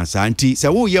for cancer. Anti say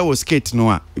wo ye was skate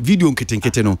no video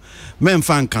nkete no. Men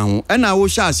fan kan ho. E na wo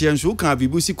sha ase nso kan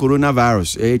bibusi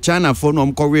coronavirus. China for no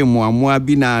mkɔwe mo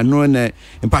bi na no na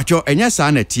mpacho enya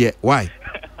sa na tie. Why?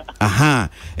 Aha,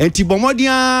 enti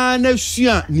bomodia na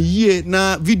sua ni yie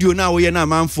na video na wo ye na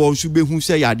manfo so behu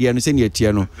se yade no se ne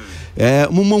atie no.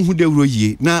 Mummo de wuro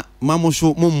yie na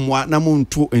mamoso mummoa na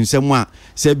monto ensem a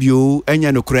se bio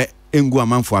enya no kore engu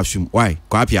amanfo asum. Why?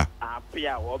 Kwa apia.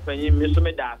 Apia wo panyi mi so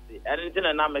me dase.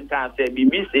 Enti na me kan se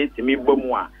bibi se timi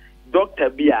bomu a doctor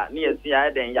bia na ye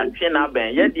sia den ya twe na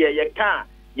ben ye de ye kan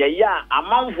ye ya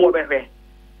amanfo behwe.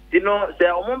 Tino se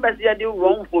omombesi ya di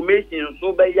wrong information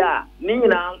so be ya ni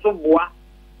nyina nso boa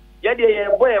ya de ye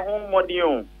boy ho modin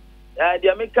o de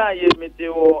ameka ye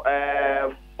meteo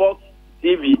Fox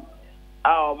TV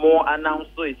mo announce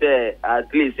so say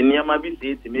at least niama bi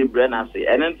se timi brand say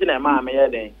enenti na ma me ye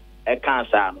den e kan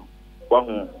sa no wo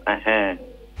ho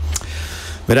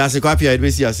but as kwapia it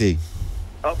be see say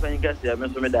open gasi ya me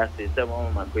so me da say se mo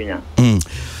makwenya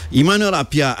Emmanuel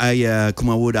Apia I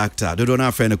Kumawood actor do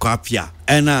na friend ko Apia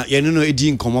ena ye no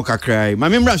edi nkomo kakrai ma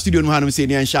memra studio no hanom say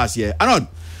ne anhas ye anod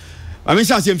I mean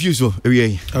shas enfuse so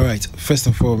ewie. All right, first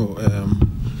of all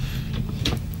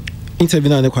interview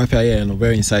na ko Apia here no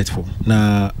very insightful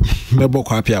na mebo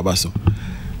ko Apia baso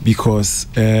because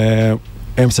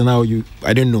so now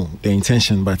I don't know the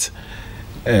intention but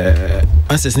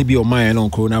answers ni be on my on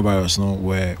coronavirus no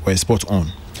were spot on.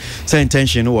 So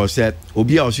intention was that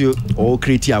obi also all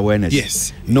create awareness.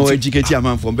 Yes. No educate a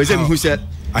man from. But who said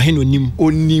I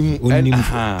onim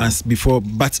as before,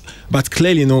 but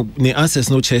clearly no the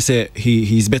answers no say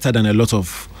he's better than a lot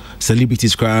of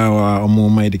celebrities cry or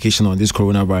more education on this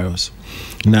coronavirus.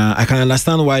 Now I can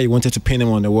understand why he wanted to pin him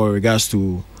on the wall regards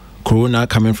to corona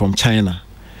coming from China,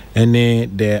 and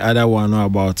then the other one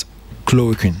about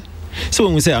chloroquine. So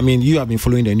when we say, I mean, you have been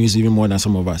following the news even more than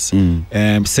some of us.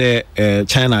 Say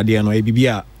China, they are no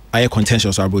ABB, I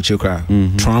contentious about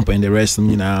Trump and the rest.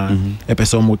 You know,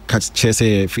 episode more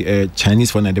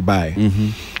Chinese for the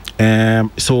buy.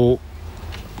 So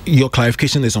your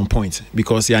clarification is on point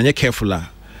because you're not careful.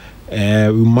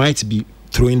 We might be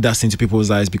throwing dust into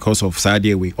people's eyes because of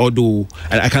Saudi way. Although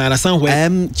I can understand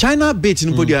where China bait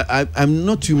nobody. I'm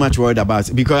not too much worried about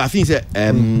it because I think that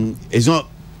it's not.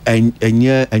 And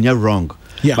you're wrong.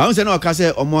 Yeah. But I say no, I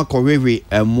say more korewe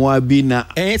more bina.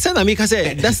 It's not me.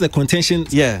 Say that's the contention.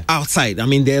 Yeah. Outside, I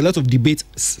mean, there are a lot of debates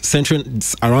centering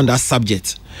around that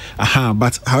subject.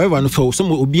 But however, for some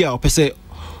obia or say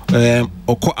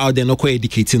or call out there no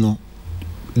educating no.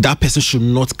 That person should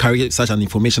not carry such an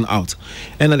information out.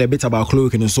 And a bit about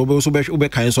chloroquine.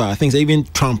 So I think even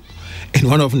Trump, in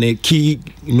one of the key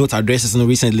note addresses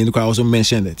recently, I also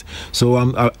mentioned it. So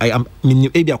I'm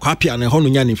maybe a copy and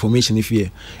a information. If you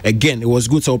again, it was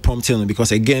good to prompt him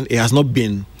because again, it has not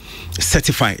been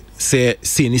certified. Say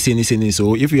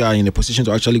so if you are in a position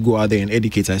to actually go out there and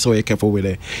educate, I saw you careful with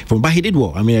it. But he did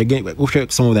well. I mean, again, we'll share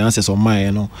some of the answers on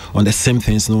mine, on the same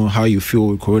things, how you feel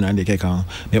with corona and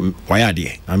the why are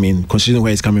they? I mean, considering where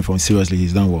he's coming from, seriously,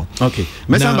 he's done well. Okay.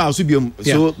 Now,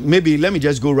 so maybe let me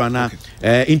just go run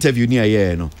interview near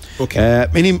here, Okay.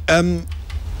 Meaning,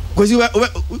 because you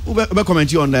were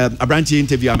commenting on a branch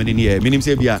interview, I mean, here, meaning,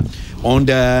 say, on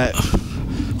the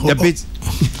The bit.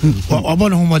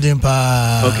 About whom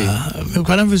pa. Okay. Me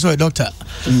kwala mfiso doctor.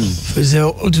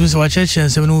 Fiso utumise wa church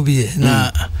and seven will be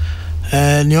na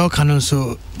New Canon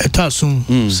so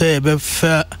etasum say be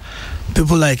fair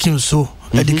people like him so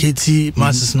educate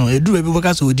masses no edu be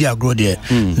because we dey agro there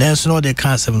then so no they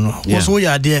can't say no also we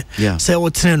are there say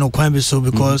what train no kwan be so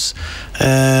because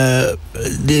the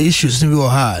issues we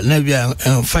have na be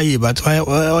fire but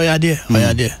we are there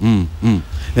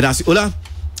that's Ola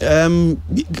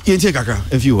yente kaka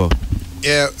if you will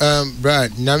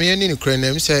Brad na me ni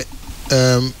kran say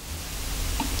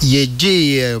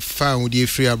ye found with the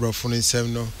free abrofo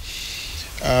nsem no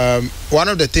one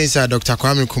of the things that Dr.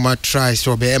 Kwame Nkrumah tries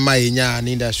to be MIA in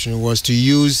industry was to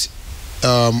use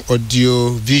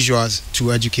audio visuals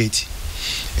to educate.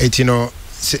 It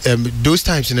those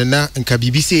times in the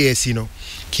BBC you know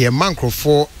ke manko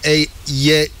for a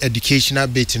year educational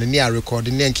bit in near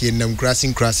recording and nam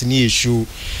grassing ni issue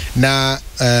na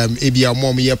ebia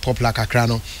mom ye popular kakra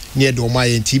no near do my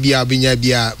tibia binya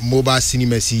bia mobile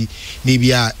cinema si ni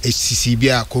bia HCC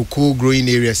bia cocoa growing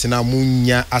areas na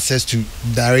munya access to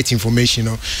direct information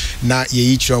no na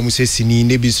ye ichro mu se sini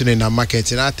ne bi so na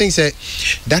market and I think say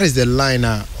that is the line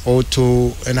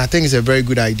auto and I think it's a very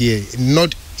good idea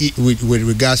not with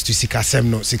regards to sikasem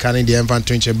no sikane the infant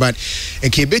trench but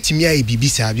okay betimi a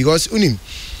bibisa because unim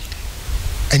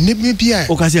and maybe I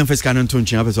occasion first canon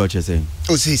tunchi abeso what you saying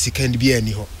o say sikane bi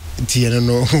ani ho nti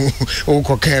no o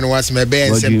ko kan was me be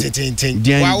ensem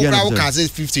tetin wa ka say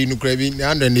 50 no krabi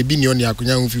and na bi ni on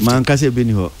yakonya 50 man ka say bi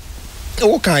ni ho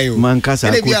o kan yo man ka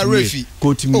say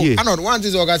kotumie I don't want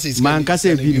this organization man ka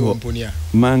say bi ni ho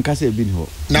man ka say bi ni ho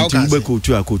na o ka be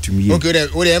kotumie okay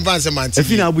o de emfa say man ti e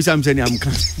fi na abusa am say ni am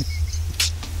kan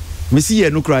me see ye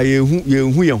no kra ye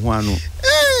hu ye ho ano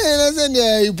na say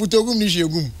ni iputogum ni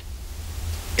hwegum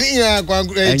yeah,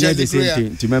 the same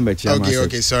thing to remember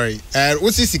okay, sorry.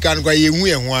 What's this can go ye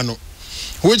hu ano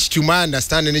which to my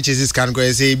understanding it is can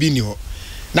go say bi ni ho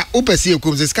na opese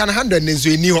ekum this can 100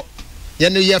 nso ni ho ye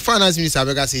no ye finance minister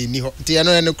be ka say ni ho nti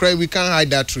ye no cry we can't hide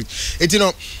that truth it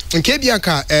no nke bia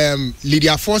ka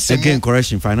Lydia Force again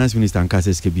correction finance minister and ka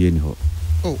say ske bi ni ho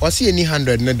oh o see any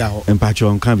 100 ne da ho empacho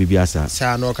on kan bibia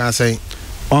sa no kan say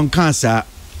on kan sa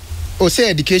o say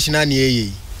education na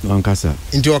ye on kasa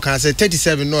into can say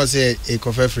 37 no say a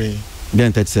coffee free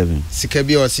then 37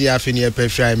 sikabi o see afini e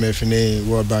pefra MF ne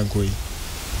World Bank we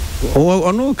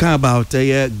no can about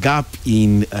a gap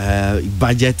in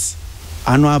budget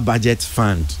annual budget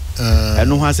fund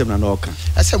no has na no kan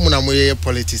asem na mo ye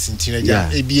politics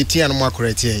ntineja e bi eti an mo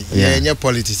correct ye nye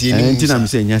politics ye ni ntina me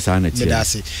say nya sa na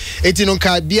tie eti no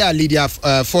ka bia Lydia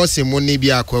Force mo ne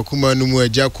bia akwa no mu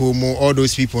ajako mo all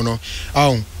those people no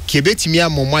kebetimi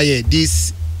amomaye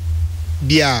this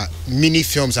bia mini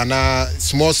films and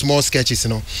small sketches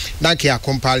no na ke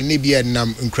compile ne bia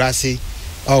nam nkrase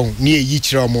ni eyi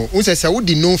kire mo unse say wo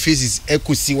di known faces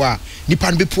ekusi wa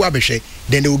nipa be pu abehwe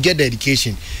then they will get the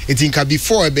education it think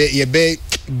before be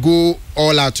go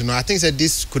all out no I think that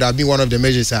this could have been one of the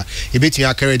measures e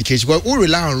betimi carry education because we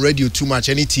rely on radio too much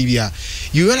any TV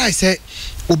you realize say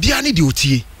obi ani di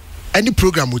otie any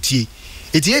program otie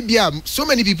it so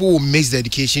many people will miss the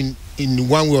education in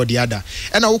one way or the other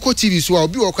and I will go TV so I'll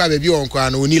be okay baby on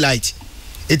and only light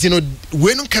it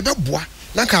we no kabeboa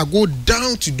na ka go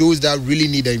down to those that really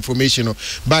need the information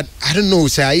but I don't know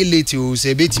say I late you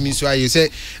say betimi so you say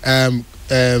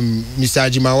Mr.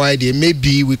 Ajimawaide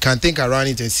maybe we can think around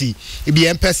it and see it be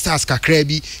empestars kakra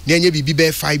bi na nye bibi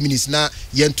be 5 minutes na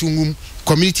yentungum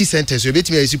community centers we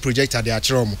betimi esi project at the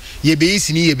atrom ye be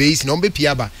isi no be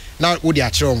piaba now wo the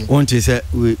atrom want to say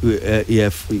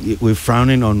we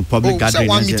frowning on public gatherings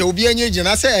so one meter obi enye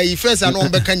gina say first and on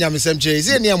be kanya mesem che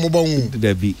say ne amobon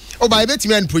there be by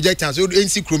betimi and projectors so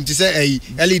NC chrome to say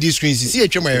LED screens see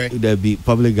etwema there be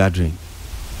public gathering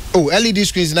LED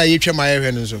screens na yetwema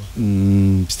area no so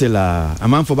still a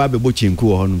man for babe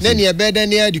bochinku ho no then you better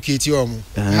near educate you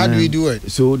how do we do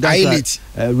it so that's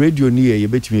radio near you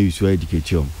betimi use to educate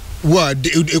you well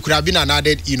it could have been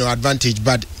another advantage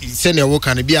but senior work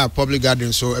can be a public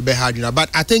gathering so a bit hard but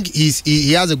I think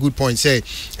he has a good point say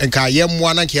and ka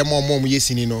yemwa na ke mom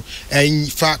yesini no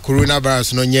and for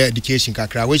coronavirus no near education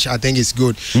kakra which I think is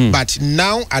good but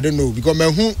now I don't know because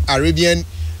me Arabian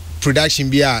production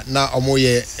bia na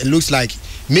omoye it looks like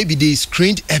maybe they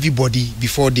screened everybody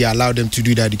before they allowed them to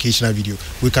do the educational video.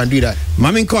 We can do that.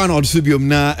 Mamin ko anod subium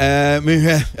na me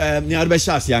ni adbe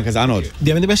shasi anka anod.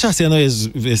 The adbe shasi no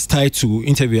is tied to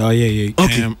interview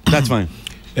okay, that's fine.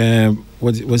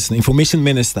 Was the information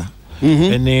minister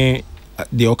and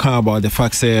they all come about the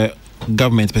fact say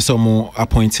government person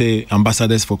appointed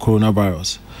ambassadors for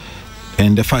coronavirus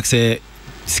and the fact say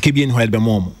skibian held be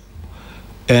mom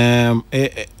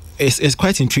it's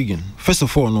quite intriguing. First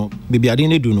of all, no, baby, I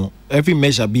didn't do no. Every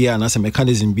measure be and as a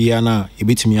mechanism be na a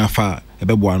bit me afar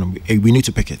we need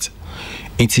to pick it.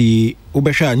 Into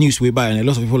Ubesha news we buy and a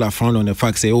lot of people are frowned on the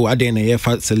fact say, oh, I didn't hear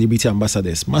celebrity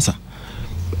ambassadors. Massa.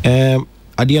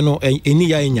 I didn't know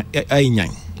any.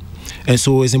 And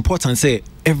so it's important say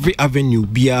every avenue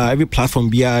be every platform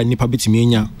be nipa bit me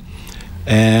now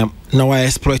I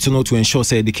exploit to ensure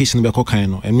say education be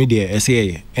kind and media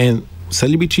say and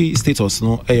celebrity status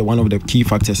no one of the key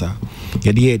factors are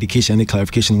the education and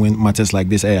clarification when matters like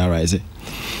this arise.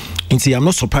 And see, I'm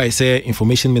not surprised say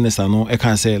information minister no I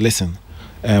can say listen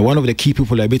one of the key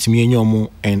people I bet me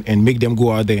and make them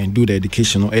go out there and do the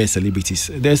education or celebrities.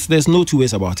 There's no two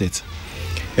ways about it.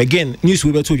 Again, news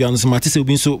we were told you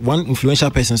so one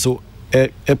influential person so a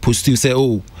post to say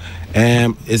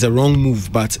it's a wrong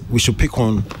move but we should pick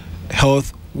on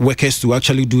health workers to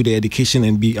actually do the education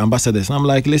and be ambassadors. And I'm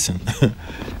like, listen,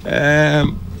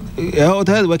 health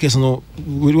workers, no,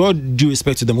 with all due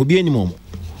respect to them, will be any more.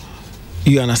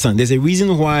 You understand? There's a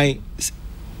reason why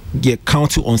you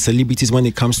count on celebrities when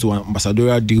it comes to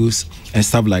ambassadorial deals and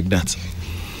stuff like that.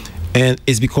 And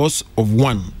it's because of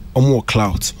one, or more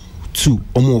clout, two,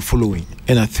 or more following,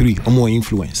 and three, or more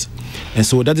influence. And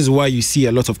so that is why you see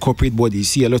a lot of corporate bodies, you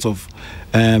see a lot of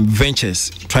ventures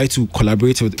try to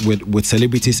collaborate with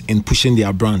celebrities in pushing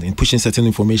their brand, in pushing certain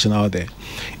information out there.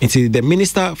 And so the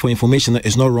Minister for Information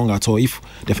is not wrong at all if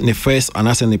the first and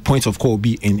the point of call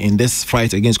be in this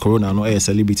fight against corona and all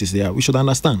celebrities there. We should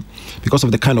understand because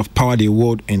of the kind of power they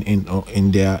hold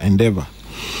in their endeavor.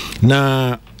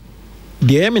 Now,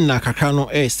 the aim in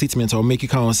Nakakano statement or make it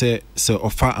count say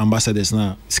offer ambassadors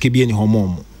now skibi any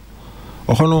hormone.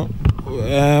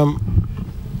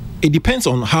 It depends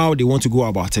on how they want to go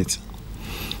about it.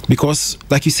 Because,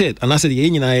 like you said, and I said, I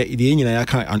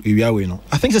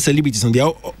think the celebrities in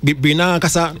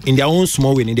their own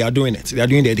small way, they are doing it. They are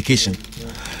doing the education.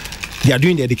 They are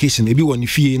doing the education. Maybe when you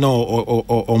feel,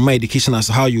 or my education as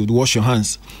to how you would wash your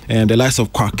hands, and the likes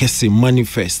of Kwakese,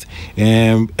 Manifest,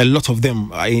 a lot of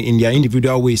them in their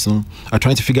individual ways are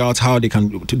trying to figure out how they can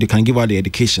give out the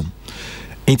education.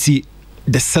 And see,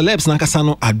 the celebs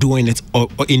Nakasano are doing it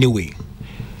anyway.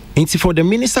 And for the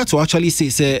minister to actually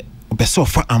say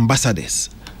for ambassadors,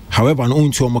 however, no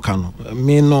into Omokano,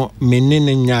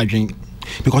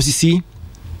 because you see,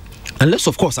 unless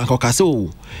of course Uncle Kaso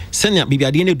send maybe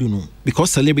I didn't do no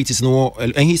because celebrities know,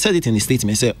 and he said it in his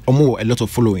statement, say a lot of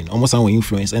following, almost our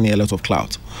influence and a lot of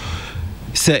clout.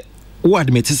 Say what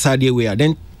admit way,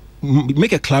 then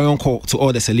make a clarion call to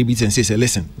all the celebrities and say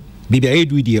listen. Baby, I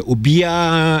do the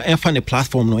Obia and find a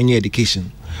platform no any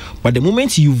education. But the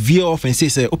moment you veer off and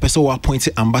say person will appoint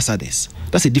ambassadors,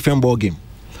 that's a different ball game.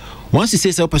 Once you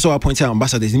say person will appoint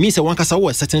ambassadors, it means one can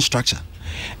a certain structure.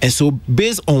 And so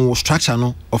based on structure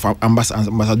of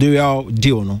ambassadorial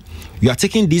deal, you are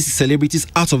taking these celebrities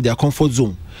out of their comfort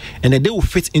zone and then they will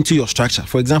fit into your structure.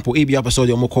 For example, ABI episode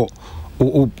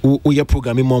your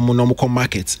programming more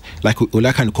markets like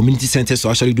community centers to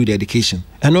actually do the education.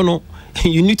 And no,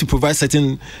 you need to provide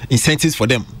certain incentives for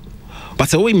them. But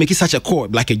the way make it such a core,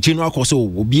 like a general course, so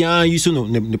beyond using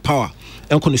the power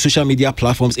and on the social media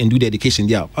platforms and do the education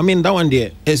there. I mean, that one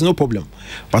there's no problem.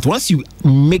 But once you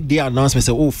make the announcement,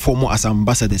 say, former as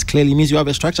ambassadors, clearly means you have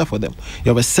a structure for them. You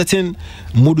have a certain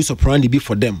modus operandi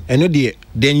for them. And then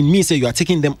it means that you are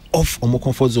taking them off a more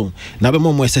comfort zone. Now,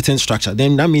 more a certain structure.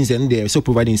 Then that means then they are still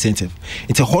providing incentive.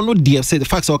 It's a whole lot of say the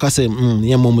facts I say,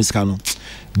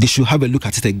 they should have a look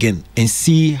at it again and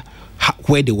see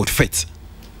where they would fit.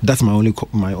 That's my only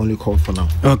call for now.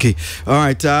 Okay, all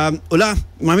right. Ola,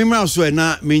 my memory also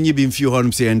na many been few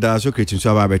homes and so creating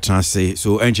so about translate.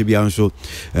 So NGB also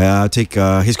take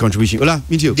his contribution. Ola,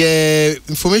 meet you. The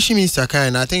information minister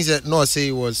kind. I think that no say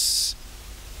it was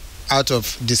out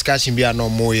of discussion be no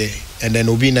more and then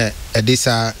Obina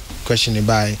a question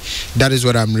by. That is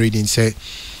what I'm reading. Say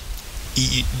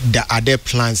the other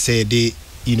plans say they.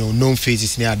 Known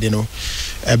faces near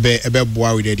about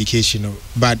boy with education.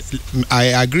 But I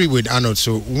agree with Arnold.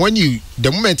 So when the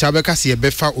moment Abeka see a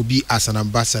befa will be as an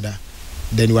ambassador,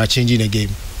 then you are changing the game.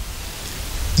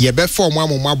 Your before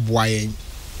mama boy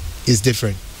is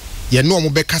different. You know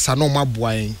Mubeka no ma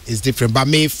boy is different. But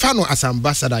me fan as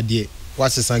ambassador there,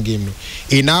 what's the same game?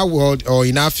 In our world or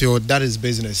in our field, that is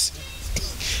business.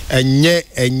 And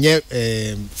yet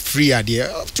free idea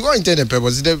to go intended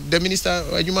purpose. The minister,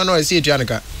 you man, I see it,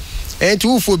 Janica, and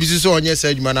two for business on yes,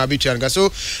 you man, be Janica. So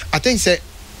I think say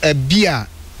a beer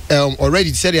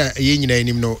already said a yen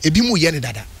no a bimu yen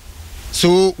dada.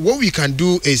 So what we can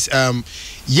do is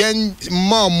yen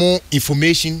more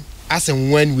information as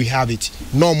and when we have it,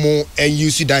 no more, and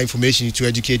use that information to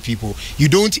educate people. You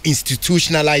don't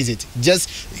institutionalize it. Just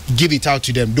give it out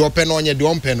to them. Do open on your do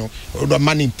open or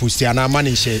money post and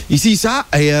money share. You see, sir,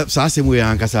 same way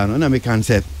Ankasano, and I can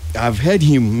say I've heard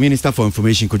him, Minister for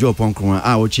Information, Kojo Ponkroma,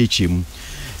 I will teach him.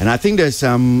 And I think there's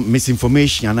some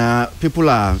misinformation, and people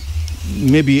are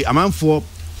maybe a man for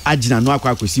Ajina no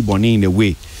akwa kwesi boni in the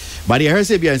way. But the heard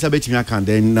say be answer betimi akan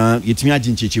then yetimi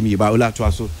agin chichimi ba ola to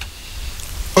aso.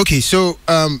 Okay, so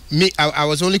I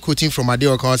was only quoting from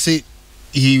Adeokan. I say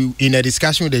he in a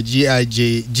discussion with the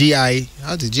GI,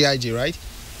 how's the GIJ, right?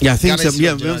 Yeah, I think so.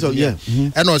 Yeah.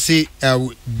 Mm-hmm. And I'll say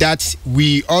that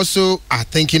we also are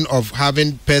thinking of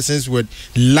having persons with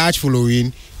large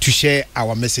following to share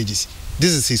our messages.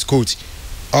 This is his quote.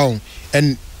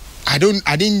 And I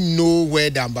didn't know where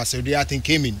the ambassador thing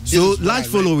came in. So large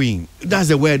following, that's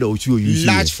the word that you use.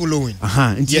 Large following.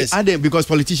 Yes. Because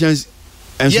politicians.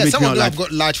 Yes, some of them have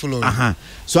got large following.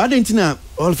 So I didn't know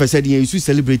all of a sudden you see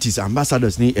celebrities,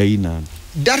 ambassadors.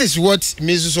 That is what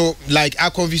makes so like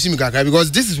I confuse me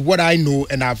because this is what I know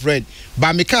and I've read.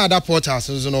 But me can't other portals,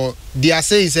 you know, they are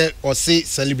saying say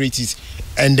celebrities,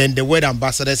 and then the word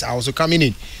ambassadors are also coming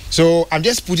in. So I'm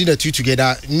just putting the two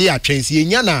together. Near trains,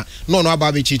 no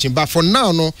about teaching. But for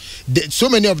now, so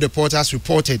many of the portals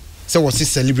reported. So what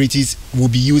celebrities will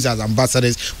be used as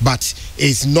ambassadors, but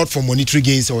it's not for monetary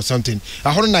gains or something.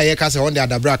 I heard na yeka say on the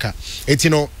adabraka. It's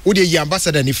udi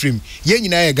ambassador ni frame. Ye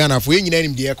nyina ye Ghana for ye nyina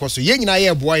nim de ekoso. Ye nyina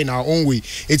ye boy in our own way.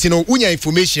 It's unya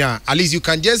information. At least you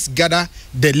can just gather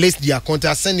the list, their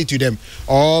contact, send it to them,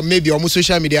 or maybe on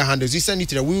social media handles. You send it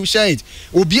to them. We will share it.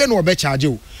 Obi no be charge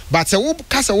you. But say wo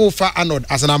kasa wo fa anod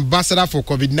as an ambassador for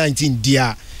COVID-19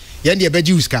 dia. Ye ndi be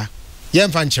juska. Ye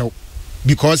mfanchew.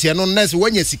 Because you're not nice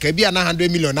when you see be an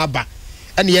 100 million aba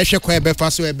and you share quite be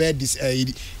fast so this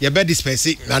you bet this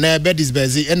person and I bet this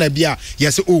busy and yes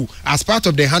as part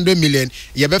of the 100 million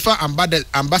you better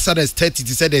ambassadors 30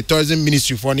 to say the tourism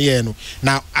ministry for year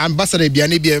now ambassador be a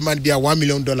 $1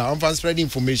 million on spreading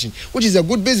information, which is a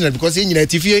good business because in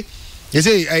TV you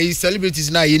say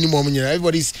celebrities now anymore.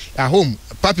 Everybody's at home.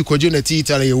 Papi Kojo na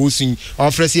Italy you using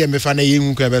offers here me fana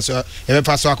yin ku ebeso e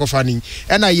paso akofani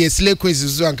and I slay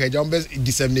quiz so anka jombe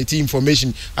disseminate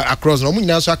information across no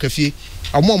nyina so akafie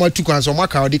omo tu kwan so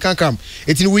maka they can come.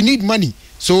 We need money.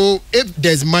 So if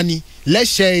there's money, let's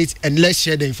share it and let's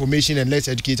share the information and let's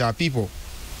educate our people.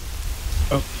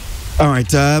 All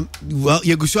right. Well,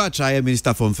 you go so try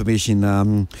Minister for Information.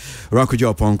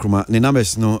 Rakujo Ponkroma. The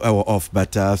numbers no off,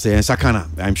 but say Sakana.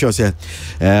 I'm sure say.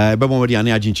 But more than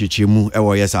any agent chichimu.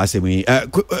 Yes, I say me.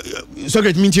 So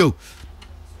great meet you.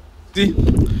 See,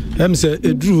 say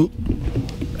Drew.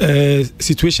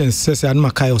 Situations says I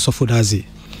makai osofodazi.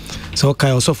 So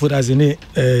kai osofodazi ne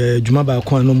jumaba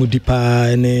kwa no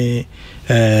mudipa ne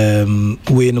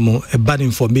we no bad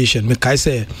information. Me kai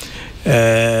say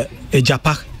a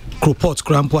Japan. Report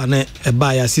crampo and a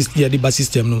buyer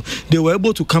system no. They were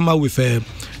able to come out with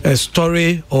a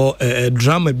story or a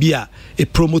drama beer a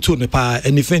promoter nepa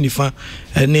anything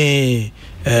any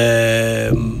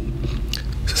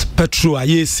petrol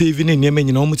aye saving in yemen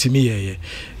you know mutimi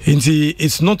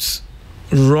it's not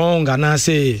wrong and I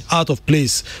say out of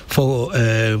place for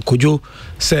Kojo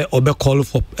say obe call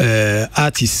for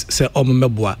artists say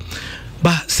omemeboa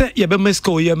but say ye be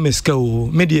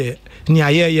mesko media ni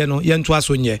aye no ye nto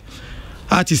aso nye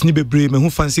artist ni bebre me hu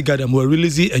fancy gather mo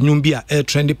release enwum bi a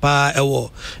trendy pa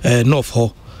ewo north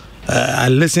ho. I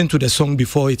listened to the song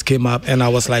before it came up and I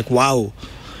was like wow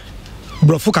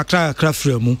bro fu kakra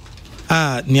fremu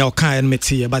ni o kan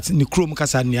meti but ni krom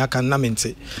kasa ni aka na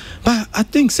mente but I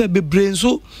think say bebre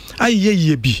so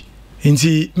aye bi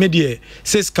inti media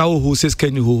says kawo who says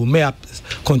can you may I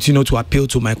continue to appeal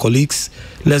to my colleagues.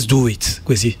 Let's do it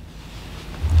kwesi.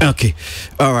 Okay,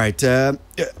 all right.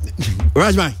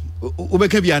 Rajman,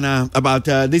 Ubekebiana about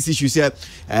this issue. Said,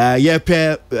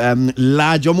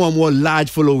 large or more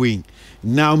large following.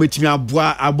 Now, me about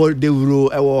the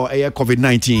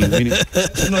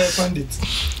COVID-19. No, I found it.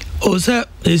 Oh, sir,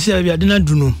 you see, I didn't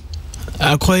do.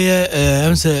 I call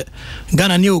I'm say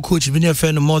Ghana new coach been your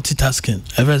friend multitasking.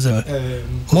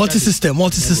 Multi-system.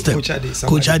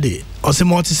 Coach Ade. I say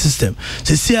multi-system.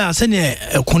 So see I send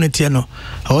a quantity no.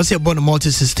 I was about the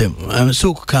multi-system. I'm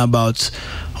so talking about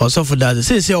also for that.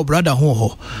 Say our brother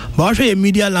ho. But I show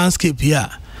media landscape here.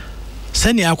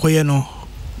 Send ya koye no.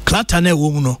 Klatane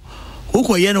wo mu no.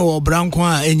 Ukoye no branko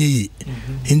a enyi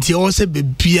nti o se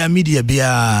bebia media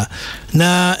bia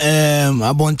na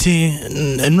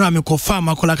abonten enura me ko fa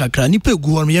makola kakra ni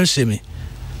pegu ho me yehye me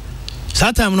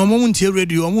that time no mo ntie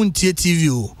radio mo ntie TV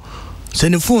o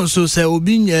Send the phone so say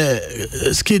obi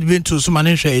skate been to some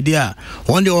man share idea.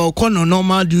 One day or kono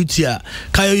normal duty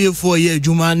kayo ye 4 year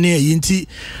juma ne yinti.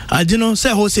 I didn't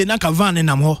say ho say naka van in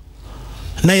am ho.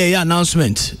 Na ye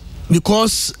announcement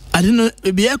because I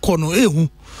didn't be a kono ehu.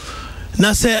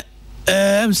 Na say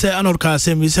say another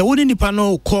say me say wouldn't the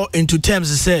panel call into terms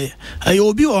say I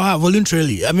obi or have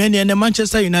voluntarily. I mean in the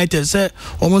Manchester United say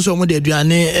almost almost the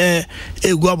aduane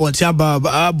go about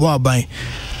abo.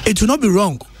 It will not be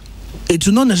wrong. It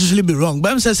will not necessarily be wrong.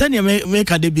 But I'm saying you make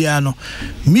a debiano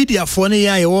media for ne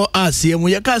ya or us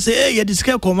you can say hey you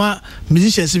discuss koma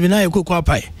musicians even na you kwa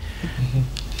pai.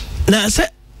 Na say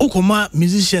okoma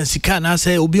musicians sika na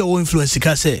say obi o influence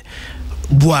sika say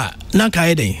boa na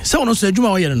kai den. Say ono so adwuma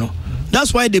wo ye no.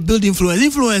 That's why they build influence.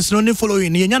 Influence no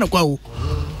following you nya kwa wo.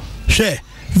 Share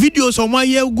videos on my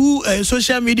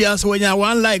social media so when you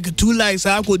 1 like 2 likes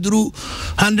I could do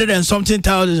 100 and something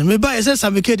thousand. Maybe I say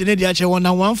some kid in the actually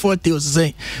 140 or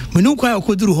say me no kwa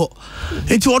could do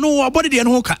it ono about the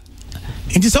hoka.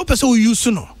 It is person who use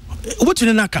no. What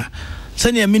in naka?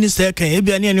 Senior minister can e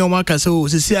bia ne ne o maka so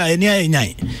sisi a ene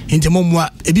anyan nti momwa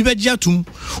e bi begia tum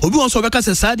obi won so beka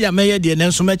se sadia meye de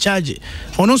ne so me charge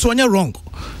ono so onye wrong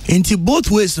nti both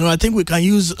ways no I think we can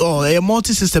use a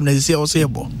multi system na say also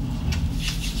ebo.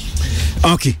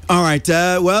 Okay, all right.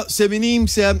 Well, Sebinim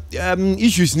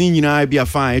issues ni na be a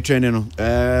fine training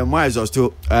no. My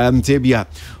exhausted tebia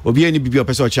obi any bibi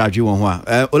person charge you one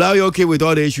ho. Ola you okay with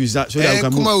all the issues that so that we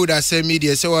can Kuma would say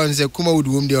media so one say Kuma would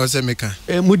wom dey o say meka.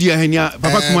 Mudia henia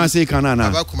papa Kuma say kana na.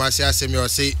 Papa Kuma say asemi o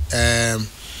say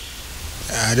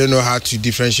I don't know how to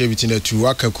differentiate between the two.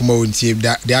 Waka Kuma would say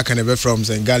that they can be from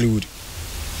Gallywood.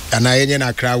 And I yen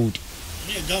na crowd.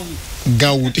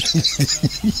 Ganwood.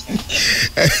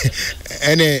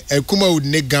 And Kuma would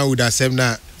ne Ganwood asem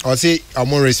na or say I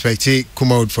more respect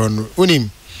Kuma would for unim.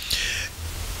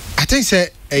 I think say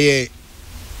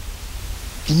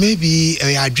maybe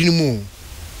a dream mo.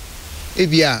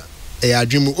 Maybe a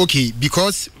dream okay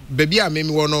because baby I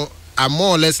maybe wanna I'm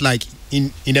more or less like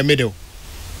in the middle.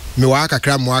 Me wa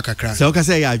kakra mo kakra. So ka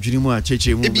say a dream mo a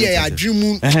cheche mo. Maybe a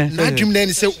dream na dream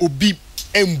then say obi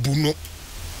embu no.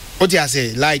 What you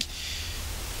say like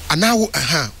and now your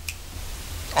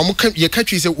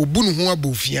country say obunu ho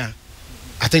abofia.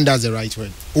 I think that's the right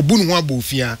word. Obunu ho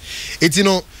abofia. It's you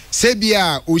know say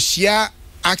bia oshia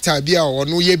actor bia or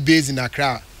no ye based in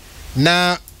Accra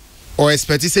na or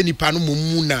expect say nipa no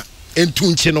mumu na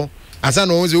entunche no asa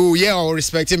no say oh yeah or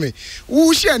respect me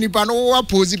wo share nipa no wo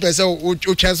oppose person o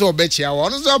chance o be chia wo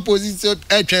no so oppose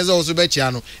chance also be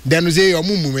chia no then say your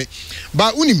mumu me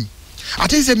but unim I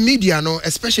think the media no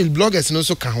especially bloggers no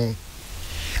so ka ho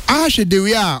should the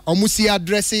way omusi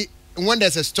address when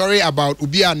there's a story about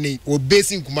Ubiani or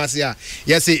based in Kumasi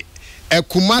yes a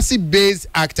Kumasi based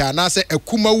actor now say a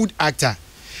Kumawood actor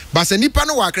but se nipa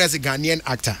no wa krese Ghanaian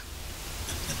actor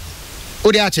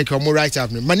o dey check your right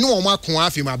up man no o ma kon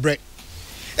afi my bread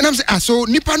and I'm say so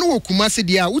nipa no Kumasi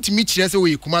dia utimi kire say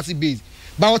we Kumasi based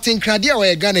but what in Kradia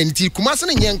or Ghana nti Kumasi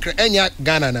no nya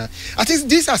Ghana na I think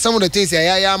these are some of the things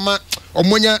ya ma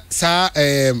omonya sa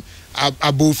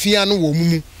abofia no wo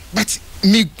mumu but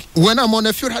me when I'm on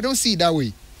the field I don't see it that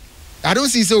way. I don't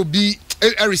see so be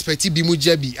irrespective be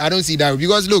mujabi. I don't see that way.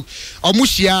 Because look,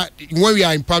 omushia when we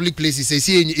are in public places say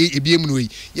see ebiem way.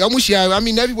 Omushia I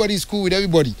mean everybody is cool with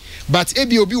everybody. But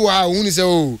ebi obi wa hu say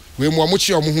oh we mo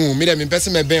omuchi omo hu me dem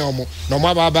person me ben omo no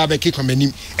ma ba be kick on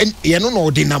anim. And you no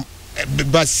know dey nam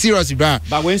but seriously bra.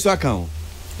 But when so account.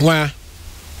 Why?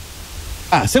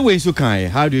 Say when so kan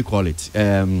how do you call it?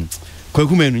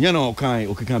 Kwakumenu nya na okan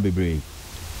okeka bebre.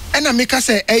 And I make us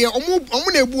say,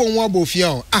 omu na ebu onwa abofia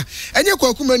o. Enye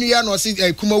kwakumenu ya no say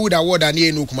Kumawood award and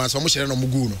ye no kuma so mo shere no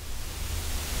mugu no.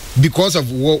 Because of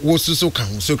what so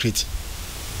kan so create.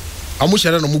 Omu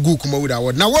shere no mugu Kumawood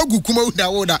award. Na wagu Kumawood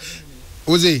award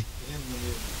oze.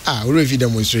 We review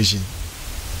demonstration.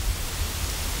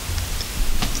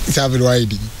 It's having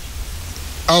riding.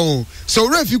 So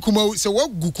review Kumawood so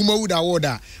what Kumawood award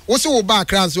also wo back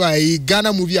crown so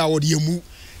Ghana movie award yemu.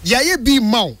 Yeah, be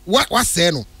mau. What say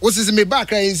no? What is me back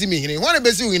crying see me here? One be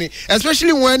see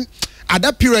especially when at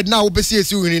that period now we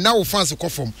see you now fans come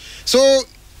from. So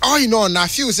all you know na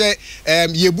feel say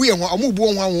yebu ye ho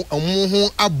amubu ho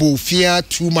abofia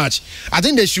too much. I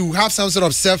think they should have some sort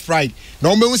of self pride.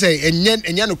 No me say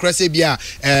enya no krase bia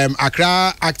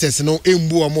Accra actors no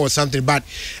embu or something but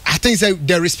I think say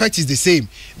the respect is the same.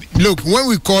 Look, when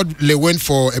we called Lewen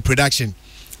for a production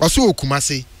also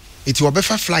Kumasi it will be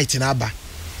for flight in Aba.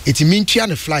 It mean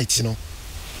 2 flights, you know.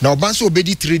 Now, Banso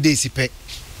obedi 3 days,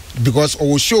 because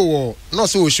our show not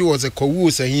so show was a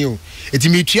co-worker saying it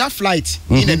me tria flight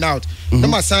in and out no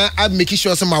matter I'm making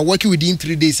sure some are working within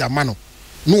 3 days a man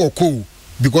no ko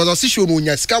because I see show no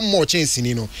nya scam more chance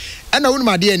you know and I wouldn't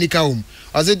my dear nika home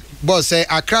I said boss say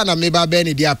Accra na meba be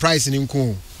ni their price in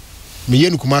nko me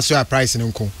yen Kumasi a price in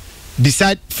nko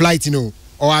decide flight you know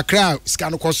or Accra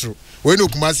scan cost when no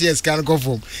Kumasi scan go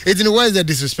from it in where is the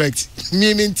disrespect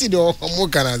me minti do mo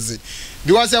can say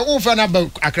because I offer na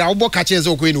Accra obo catches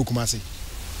o no Kumasi.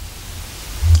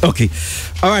 Okay,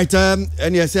 all right.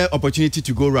 And yes, opportunity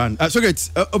to go round. So great.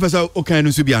 Officer, okay,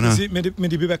 no subiana. Me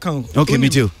di be count. Okay, me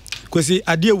too. Kwesi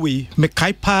adie we me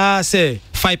kai pa say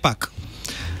 5-pack.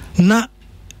 Na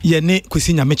ye ne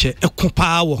kwesi nyameche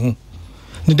ekopa wo ho.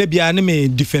 Ne da bia ne me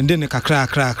defend ne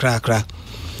kakra.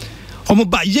 Omo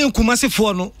ba ye Kumasi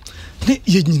fo no ne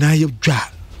ye nyina ye dwa.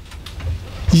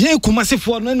 Ye Kumasi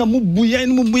fo no na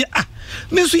mubu ah.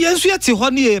 Me so yensu yete ho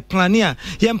ne ye plan a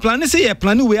ye plan say ye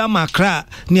plan we am Accra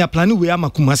ne plan we am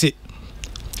Kumasi.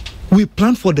 We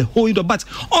plan for the whole year, but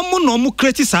no mu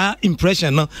create sa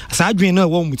impression no sa adwen na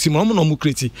wo mutim no mu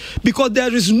create because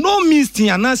there is no means thing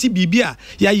anasi bibia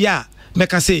ya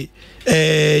make say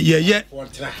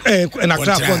na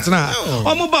Accra fontana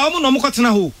omo no mu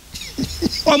kotena ho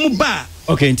omo ba.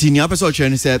 Okay, nti ni apeso che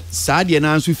ne say sa de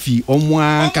na anso fi omo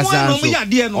akasa so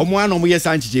omo an omo ye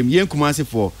sanchijem yen Kumasi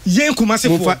for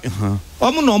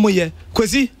omo no omo ye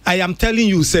kwesi I am telling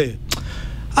you say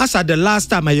as at the last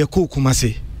time I call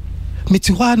Kumasi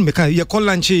meti one me can ye call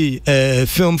lanchi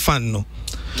film fan no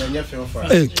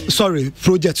sorry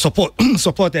project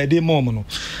support a day more no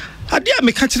adia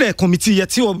me catch the committee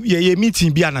ye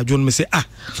meeting bi anadwo no me say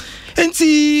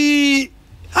enti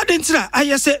adentira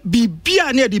aye say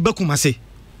bibia na de ba Kumasi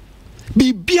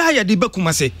bibia ya de ba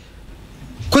Kumasi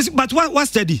but what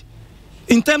steady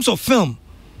in terms of film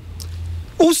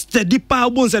who steady pa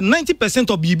bones 90%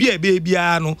 of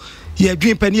bibia no ye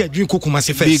dream penny ye dream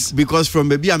Kumasi first because from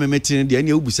baby am meeting the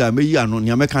any obusa me yi ano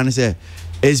nya me kan say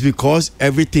it's because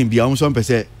everything be almost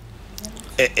 1%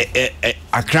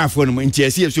 Accra for no nti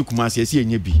ese yesu Kumasi ese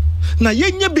enye bi na ye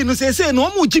nya bi no say no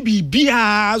mo gi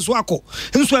bibia so akọ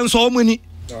nso o mani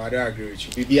no I don't agree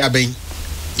with you bibia ben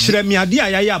chere me ade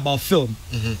ayaya about film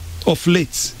of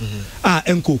late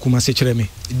enko Kumasi chere me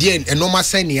die enoma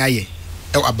sani aye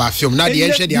about film na the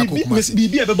enche dia Kumasi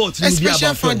bibia be about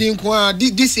special funding kwa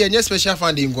this year nye special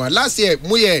funding kwa last year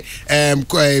mo ye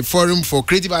forum for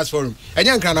creative arts forum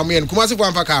enya nkra na mo ye Kumasi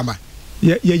kwa mfa kamba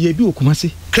ye bi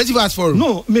Kumasi creative arts forum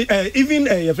no me, even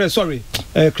your friend sorry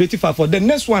creative arts for the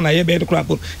next one I be the crap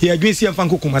ye adwen si mfa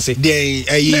Kumasi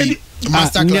the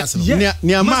master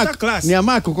class ni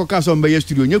mark koka so mbe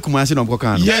studio nye Kumasi na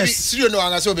mkoka no yes studio no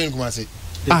anga so be Kumasi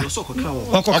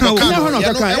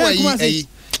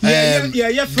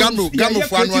Gamu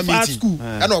for annual meeting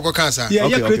and oko cancer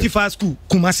creative arts school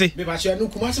Kumasi me ba sure no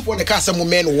Kumasi for the cancer mo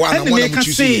men one and one am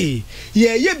choose ye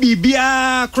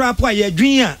bibia crap ye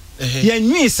adwen a ye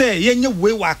nwi say ye nye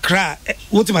we wa Accra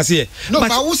what you say no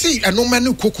but we see no man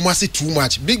no Kumasi too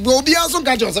much big obi also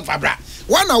got Joseph Abra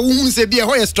one na who say be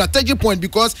a strategic point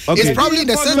because it's probably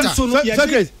the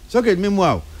center so okay me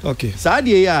wow okay sa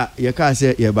de ya ye ka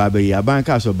say ye ba be ya ban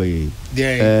ka so be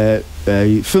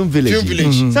film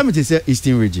village something say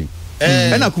Eastern region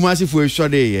and Kumasi for sure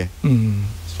dey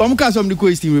Om ka som ni ko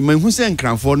Eastern region man hu say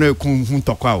nkranfo no ekun hu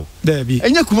tokwa o there be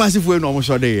enya Kumasi for no omo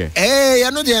sure dey ya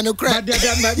no dey no cry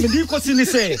me di ko si ni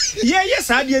say ye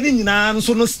sa de ni nyina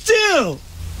so no still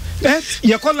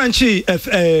you call lanchi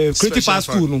creative arts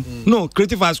school no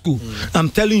creative arts school I'm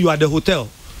telling you at the hotel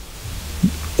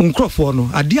Uncrofo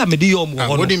no ade a me de yom wo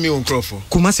what do you mean Uncrofo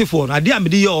Kumasi for no ade a me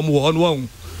de yom wo no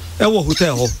e wo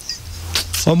hotel ho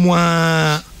omo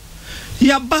a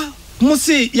yaba mo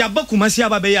se yaba Kumasi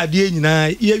aba be ya ade nyina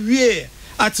ye wie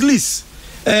at least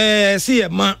see ye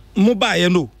ma mo ba ye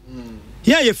no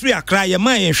ya ye free Accra ye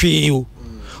ma ye hwe o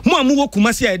mo amu wo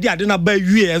Kumasi a de ade na ba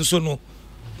wie enso no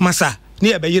masa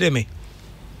ni e be yire me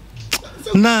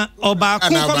na oba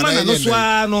kokoma na no so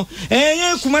ano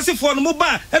Kumasi for no mo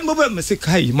ba en mo ba me se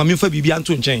kai ma me fa bibia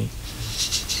nto nchen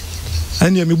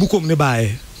ani me bukom ne ba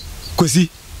e kosi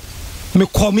me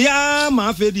kom ya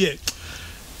ma fa de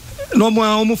no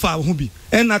mo fa ho bi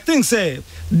and I think say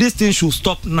this thing should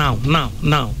stop now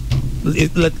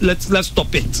let's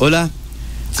stop it Ola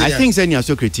I think say you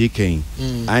so critiquing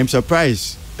I'm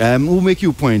surprised who make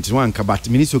you point one about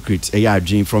mini Socrates a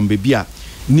dream from Bibia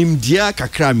Nimdia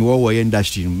kakra mi wo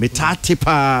industry metate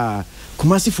pa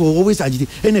Kumasi for always agite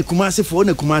ene Kumasi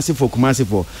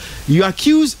for you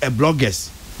accuse a bloggers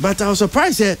but I was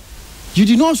surprised that you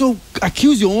did not also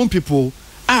accuse your own people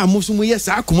musumu yes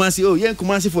Kumasi oh yen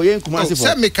Kumasi for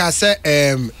say me ka say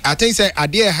I think say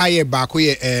ade higher back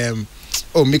we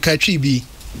Mika Chibi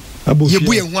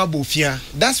Yebu ye hu abofia.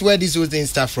 That's where this whole thing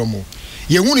start from.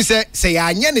 Ye hu ni say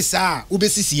anya ni saa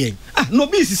ubesisi yen. No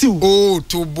be sisi o. Oh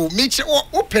to bo meche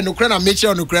open no kra na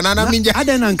meche no kra na minja.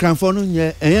 Aden na nkranfo no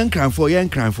ye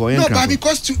nkranfo. No, but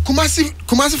because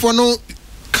Kumasi for no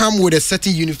come with a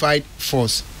certain unified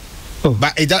force. Oh.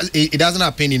 But it doesn't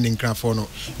happen in nkranfo no.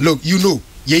 Look, you know,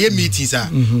 ye meetings are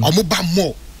omo ba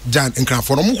more than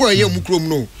nkranfo no. Mo kro ye mu krom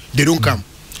no, they don't come.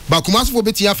 But Kumasi for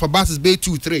betia for buses bay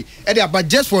 2-3. But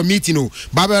just for meeting no,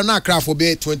 Baba na craft for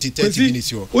bay 20-30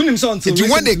 minutes yo. If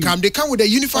when they come with a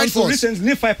unified force.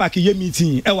 Recently 5 pack ye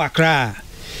meeting e wakra.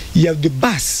 You have the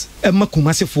bus e ma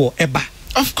Kumasi for eba.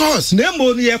 Of course.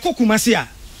 Nemo ni ye ko Kumasi a.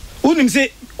 Unim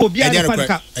say obi a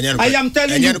panika. I am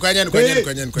telling you.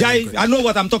 I know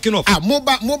what I'm talking of.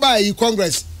 Mobile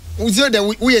Congress. We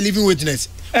are living witness.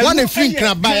 One a free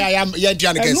crab by I am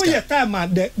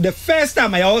the first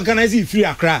time I organized Free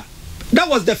Accra. That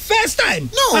was the first time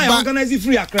I organized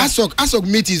Free Accra. Asok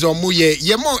meetings on Muye,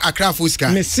 ye more Accra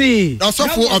Fuska. Me see. Also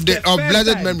full of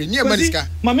blessed memory. Near Maniska.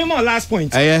 My memo last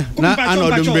point. Yeah.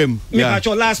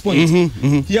 Last point.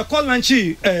 You call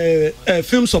Nanchi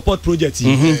film support project.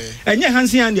 And your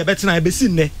hands here and your better I be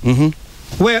seen there.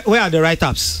 Where are the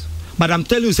write-ups? But I'm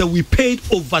telling you, sir, we paid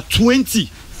over 20.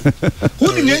 Who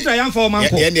did you enter for man?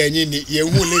 You listen.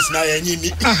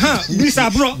 This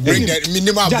bro. Bring that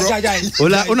minimum bro.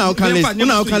 Una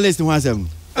can listen one seven.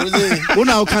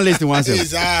 Una can listen one seven.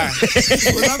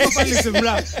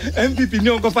 MPP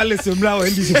no go for listen bra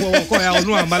when this for work or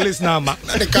no am listen na ma.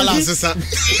 The colors sir.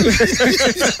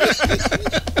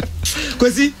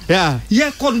 Kwesi? Yeah,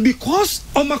 because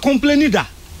Oma complaining that.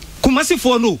 Kumasi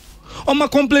for no. Oma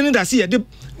complaining that see the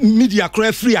media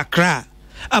cry Free Accra.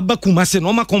 Aba Kumasi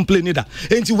no ma complaining that.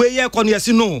 And we here kon yes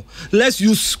no. Let's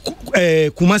use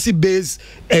Kumasi based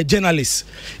journalists.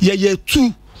 Yeah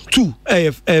two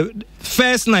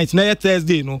first night na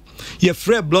Thursday no. Yeah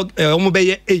free blog omo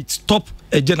be 8 top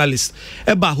journalists.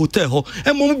 Eba hotel ho.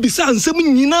 E mo bisa nsem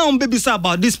nyina on be bisa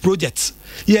about this project.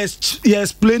 Yes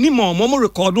explaining more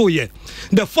record o here.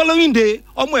 The following day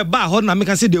omo eba ho na me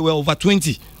can say they were over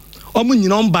 20. Omo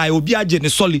nyina on buy obi age ne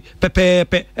soli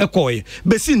pepepe ekoye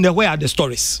besi ne where are the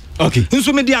stories. Okay,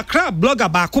 nso me dia crab blogger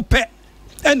ba ko pe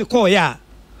ene ko ya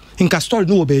inka story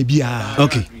no baby ah.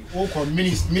 Okay,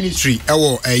 ministry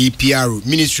ewo PR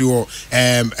ministry or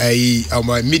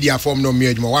media form no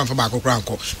me one for back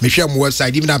kranko me share my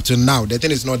website even up to now the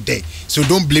thing is not there, so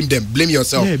don't blame them, blame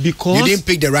yourself. Yeah, because you didn't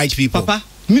pick the right people. Papa,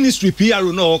 ministry PR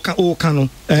no canon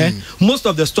most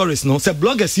of the stories no say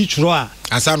bloggers each row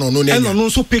asa no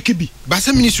so pick bi but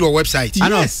say ministry or website.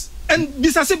 Yes, and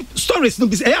this stories no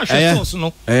be say source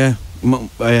no I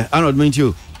not mean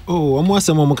you. Oh, I'm was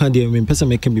some can dey me person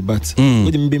make me but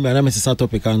we dey be me na me say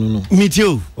topic anu no me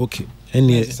too. Okay, and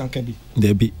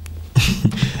there be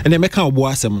and then make an obo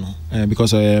asem no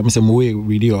because me say mo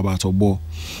read about obo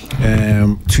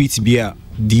tweet bia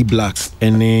D Black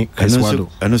and Creswado.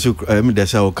 And also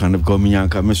that's how kind of coming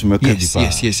and yes.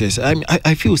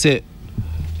 I feel say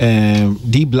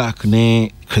D Black ne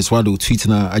Creswado tweet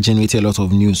na I generated a lot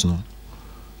of news no.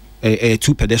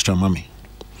 Two pedestrian mommy.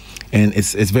 And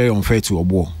it's very unfair to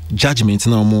Obo. Judgment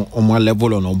na on one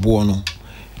level on Obo no.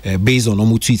 Based on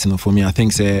omu tweets no, for me I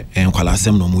think say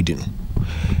kwalasem no mudi no.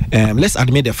 Let's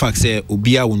admit the fact say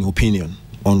obia one opinion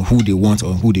on who they want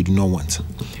or who they do not want.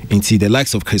 Into the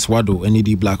likes of Chris Wado and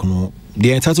D Black no,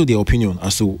 they entitled their opinion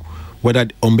as to whether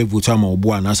ombe vote or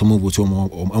Obo and as vote or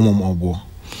Obo.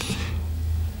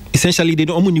 Essentially they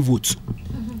don't only vote.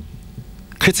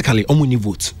 Critically only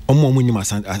vote. But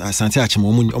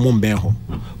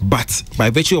by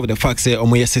virtue of the fact say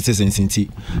omo citizens inti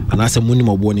and as a money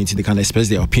Obo inti they can express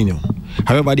their opinion.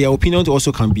 However, their opinion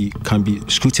also can be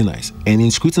scrutinized. And in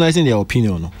scrutinizing their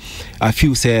opinion, I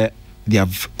feel say they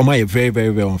have very, very,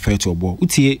 very unfair to Obo.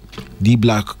 Utie D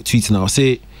Black tweet now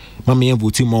say Mami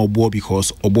voting more Obo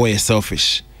because Obo is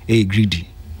selfish, greedy.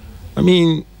 I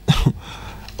mean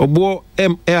Obo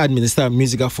administer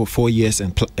music for 4 years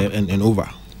and over.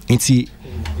 Inti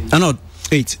not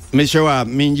 8. Mr.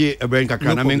 Minji Brain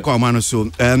Kakana Menko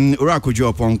Manoso, Urako Joe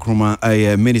upon Kroma,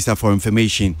 a Minister for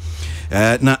Information.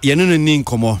 Na Yanun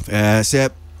Ninkomo, say,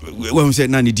 when we said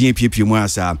Nani DMPP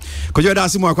Moasa. Could you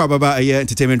ask more about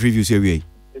entertainment reviews here?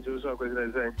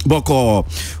 Boko.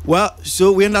 Well,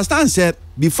 so we understand, sir,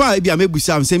 before I be a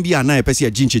mebusa nsem bi ana e pese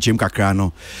agin chechem kakra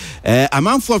no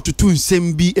amanfo to tu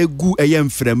nsem bi egu eyem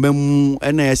fremam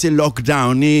na ye say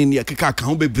lockdown ni keka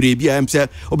kan bebre bi am say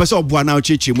obese oboa na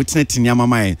chechem tenetene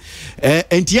amaman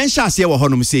enti yen hya ase wo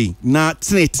honom sei na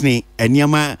tenetene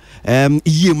eniama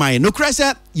yie man no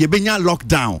krese ye benya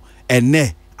lockdown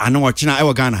enne ana wo china e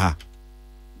wo Ghana ha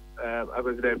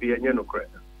abegre bi enye no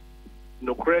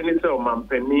kre ni se o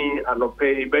mampani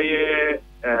anope beye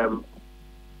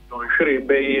don hwere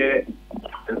beye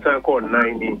nsan ko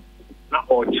 9 na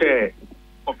o chair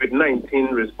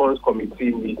COVID-19 response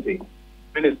committee meeting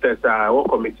ministers are what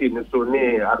committee ni so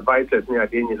ni advisors ni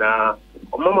ade nyina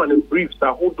o mama ni briefs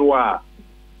ahodo a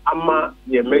ama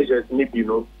ye measures ni bi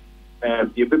no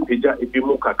ye be peja ebi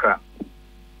mu kakra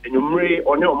enyumre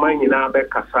one o man nyina be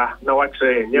kasa na wa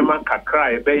kire nyema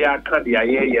kakra e be ya aka de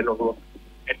ayeye no ho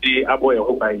e de aboye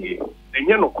ho baye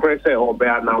enye no kure se o be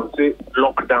announce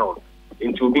lockdown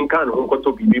into being kan ho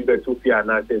koto bibi be to fia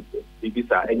na se bibi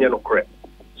sa enye no kure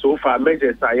so far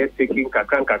measures are taking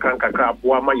kakra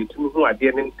abo ma yitumi hu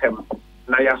ade ne ntem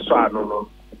na ya so ano no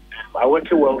I work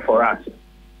well for us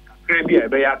maybe I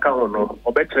be ya ka ho no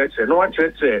obe kire no wa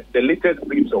kire the latest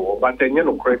briefs o but enye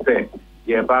no kure se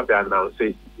ye ba be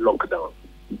announce lockdown.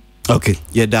 Okay,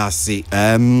 yeah, that's it.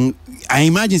 I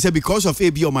imagine say because of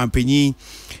AB or Mampenyi,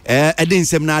 didn't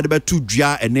seem not about to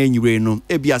dra and then you know,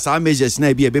 AB as our measures,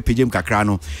 maybe a bit pijam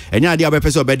kakrano, and yeah, the other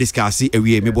person be discuss it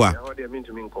away, me boy.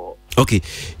 Okay,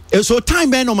 so time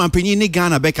ben on Mampenyi, ni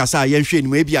Ghana, Becasa, Yanshin,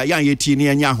 maybe a young 18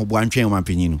 and Yahu, one train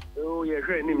Mampenyi. Oh,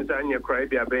 yeah, name is Anya cry,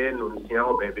 be a ben,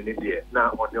 no, baby, now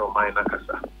on your mind,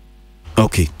 Nakasa.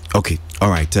 Okay. All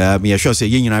right. Me sure say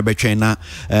yin na be twen na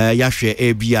ya hwe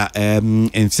e bia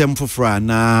ensem foforo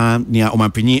na nia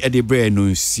omanpanyi e de bre no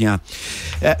nsia.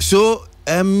 So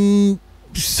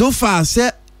far say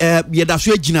ye da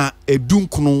so agina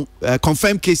edunkuno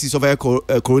confirmed cases of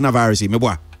coronavirus me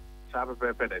boa. Sabe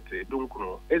pepedete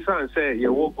edunkuno. Esan say ye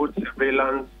wo good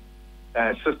surveillance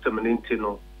system in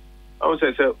intino. I was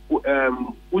say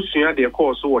usua de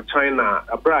course so China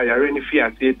abra yare ni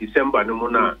fiate December no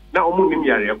na omu nim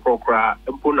yare krokra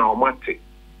mpo na omate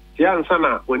ti ansa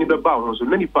na woni be ba ho so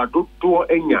na nipa do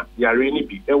enya yare ni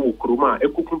bi e wo kroma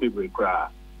ekukun bebre kra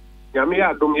nyame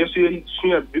ya dom yesu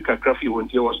sua bi kakra fi won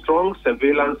ti was strong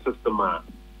surveillance system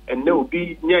and no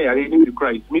bi nya yare ni bi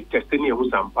kra it me test ni ho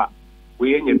sampa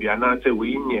we enya bi ana say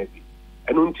we nya bi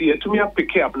eno nti etumi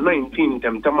pick up 19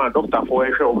 temtama doctor for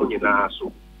ehwe omu nyina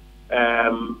so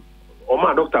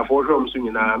my doctor for home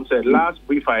soon I'm said last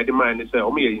brief I demand is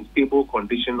in stable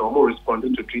condition or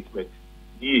responding to treatment.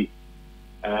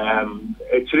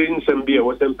 A train some beer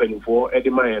was empty for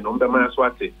Edima and on the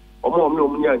Maswati. Or more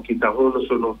no Yankee Tahono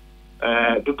Sono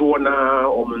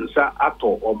Duduana or Munsa Ato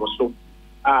or Moso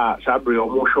Sabri or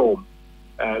Mosho.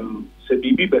 Said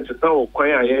Bibi better now quite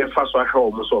a fast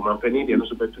home so my penny and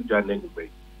super to Jan anyway.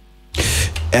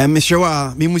 Mr.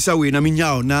 Wa, mi musa we na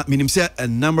minyao na minim say a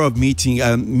number of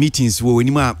meetings wo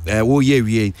nima wo ye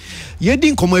wie. Ye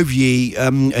din komo wie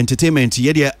entertainment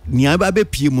ye de nia ba be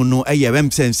pie mu no eye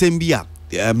wem sensem bia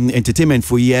entertainment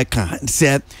for ye kan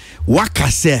say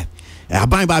waka say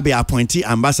aban ba be appointee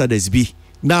ambassadors bi.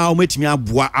 Now metimi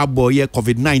aboa abo ye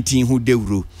COVID-19 hu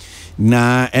dewuro.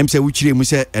 Na say wuchire mu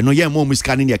say eno ye mo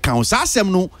musika ne account. Sa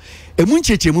asem no emu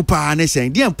nchechemu pa na say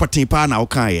de important pa na wo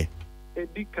kan ye.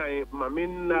 Edikai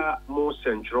mamina mo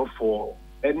central for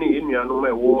any inuano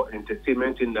me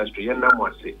entertainment industry na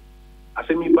mwase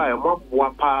asemi ba e mo boa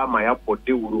pa ma ya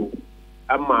pode wuro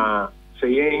ama say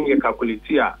ye calculate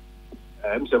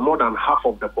say more than half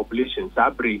of the population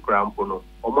sabri krampo no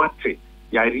omate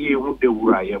yari hu de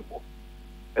wuro ayebo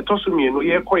etoso mi no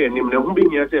ye koye nim na hu be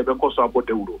nya say be koso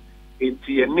abode wuro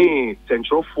enti ene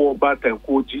central for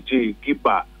batanko GJ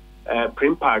giba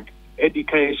primpag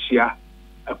edikai hia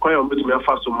akwan on betumi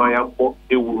afa so man yakọ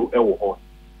ewuru ewo ho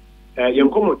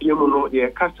yenkomodie mu no ye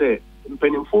ka se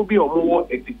mpanimfo bi omo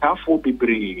etitafo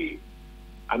bebre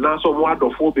anaso omo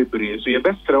adofo bebre so ye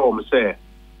bestre om se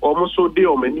omo so de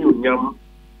omani unyam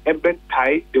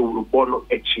ebetai ewuru bo no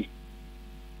echi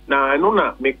na no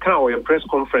na me ka o press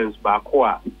conference ba ko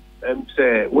a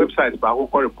say website ba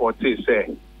ko report say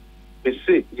be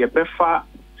say ye befa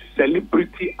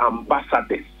celebrity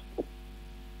ambassadors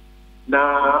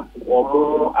na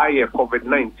omo aye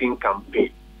COVID-19 campaign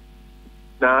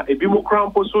na ebi mu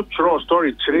krampo so true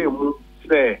story kire mu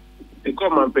say the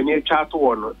government penye chat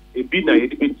one ebi na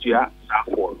yedi betia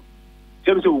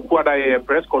safojem se ukwada ye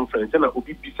press conference na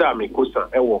obi bisa me kosa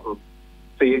ewo ho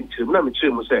say ye kire na me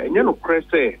kire mu say enye no press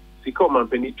say the government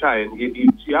penye try and yedi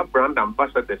tia brand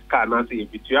ambassadors ka na say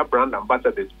ebi tia brand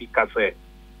ambassadors speaker say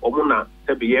omo na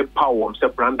say be ye power say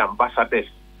brand ambassadors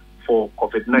for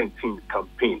COVID-19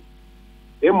 campaign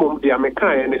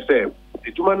meka any say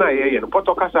the juma na ye no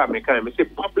potokasa meka me say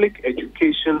public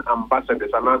education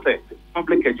ambassadors and I say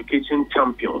public education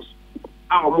champions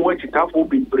omo wachitafo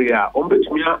bebre a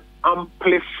ombetumi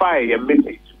amplify your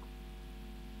message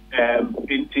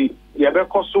inti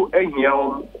yebekọ so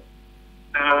ehia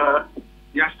na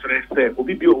ya stress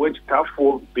obi bi o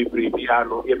wachitafo bebre bia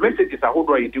no your messages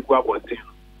ahodo ye digu abonte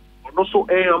no so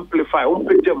amplify on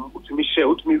pedem utumi share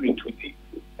utumi retweet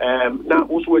na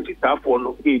also wachitafo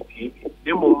no eti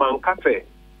demo man cafe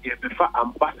ye befa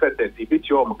ambassadors e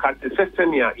beti o mkate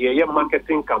sesenia ye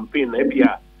marketing campaign na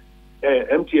bia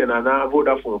MTN and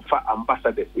Vodafone fa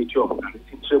ambassadors each of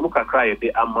so muka cry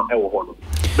de ama e wo ho no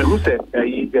me mu se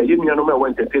ye nuano me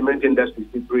entertainment industry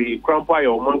free crampa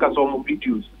your manka so mo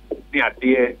videos ni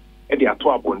ade e de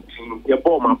ato abontin ye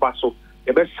ball ma pa so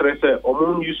ye be stress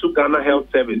omo use Ghana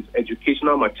Health Service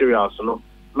educational materials no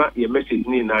na ye message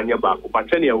ni na anya ba ko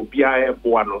patene ya obi a e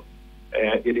boa no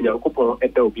ye de yankopon e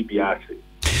da obi bia ase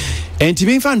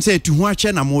enti fan say to ho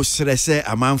ache na mo stress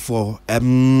amanfo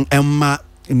emma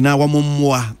na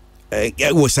wamomwa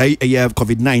was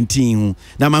COVID-19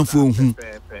 na manfu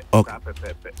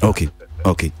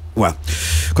okay well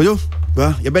kojo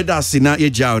you better see na ye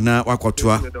jaw na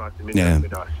wakotoa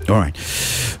all right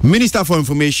Minister for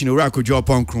Information Kojo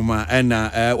upon Kruma and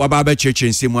wababa church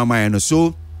nsemu amaye no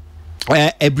so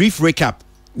a brief recap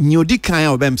nyodi kan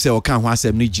obem say o kan ho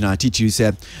asem ni gina teach you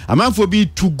say amanfo bi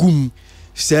tugum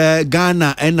say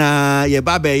Ghana na ye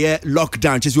baba ye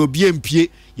lockdown che so obi empie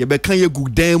ye be kan ye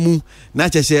gudan na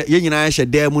che se ye nyina ye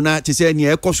hye mu na che se ne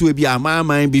ekoso bi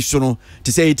amaman bi so no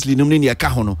che se Italy num ne ka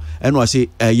ho no eno o se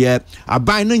ye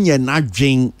aban no nye na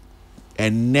dwen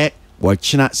enne wo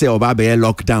china se obaba ye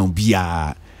lockdown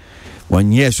bia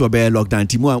wonye so be lockdown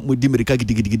ti mu di America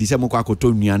gidigidi se mu kwa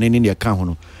akoto nuane ne ka ho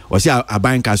no o se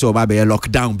aban ka se obaba ye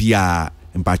lockdown bia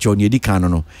mpacho ne di kan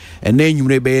no enne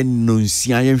enwumre be no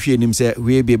nsia ye hwe nim se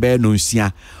we be no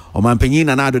nsia o mampanyin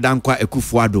na ado dankwa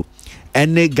ekufuado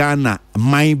ene Ghana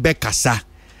man be kasa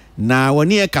na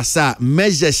woni e kasa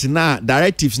measures na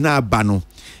directives na bano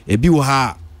ebi wo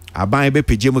ha aban be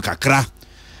pejemu kakra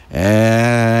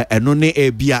eno ne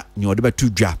ebia ne ode betu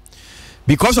dwa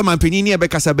because o mampanyin ne be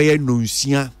kasa be no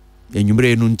nsia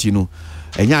enwumre no ntino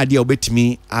enya ade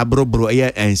obetimi abrobro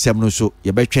ensem no so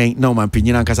ye betwen na o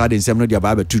mampanyin ankasa de ensem no de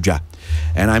aba betu dwa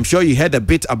and I'm sure you heard a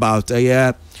bit about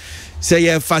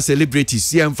say fast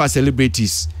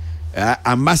celebrities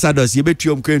ambassadors ye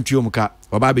betuom kwentuom ka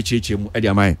oba be chechemu e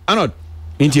dia man Arnold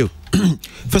into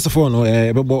first of all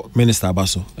no minister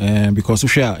abaso because we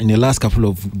share in the last couple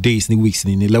of days and weeks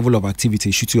in the level of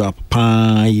activity shoot you up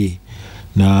pan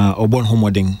na obon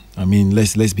homoding I mean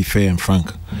let's be fair and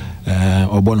frank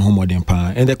obon homoding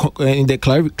pan and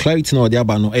the clarity no dia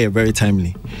ba no very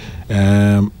timely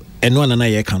and no na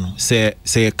ye kan say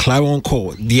clarity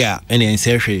call dia and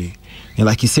ensehwe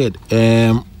like you said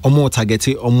more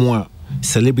targeted more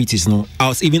celebrities no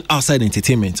even outside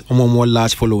entertainment more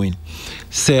large following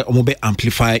say be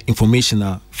amplify information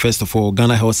first of all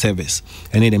Ghana Health Service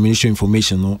and then the Ministry of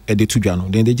Information no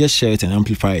then they just share it and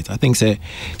amplify it. I think say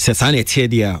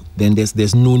then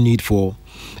there's no need for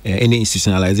any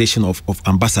institutionalization of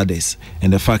ambassadors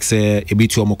and the fact say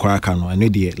ebitu omokoraka no I know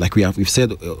like we've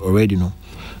said already no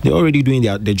they're already doing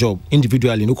their job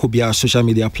individually. No could be a social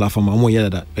media platform. I'm more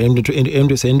that.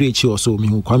 MDH or so. Me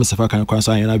who Kwame Safa can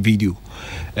a video,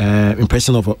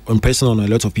 impression on a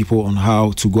lot of people on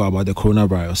how to go about the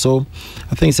coronavirus. So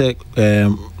I think it's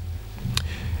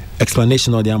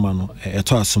explanation of the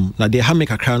amano. Now they have make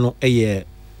a crano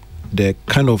the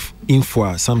kind of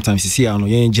info sometimes you see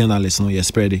on journalists no you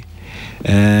spread it.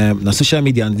 Now social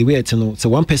media and the way to know so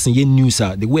one person news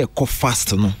the way go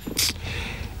fast no.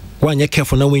 When you're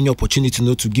careful now when your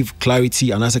opportunity to give clarity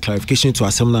and answer clarification to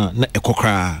us na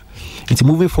ekokra. It's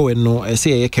moving forward no I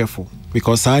say you're careful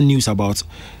because our news about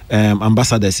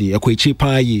ambassadors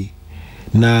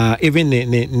na even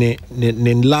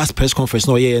the last press conference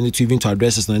no yeah need to even to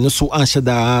address us no so answer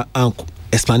that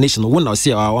explanation when I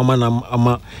see our man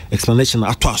explanation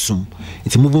atwasum.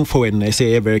 It's moving forward and I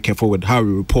say you're very careful with how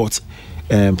we report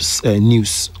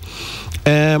news.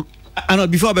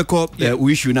 And before I call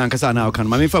we issue na nkasa na kan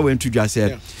ma fa went to just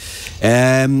say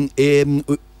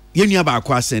yenu aba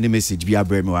kwa send message bi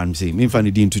abrem one say me fa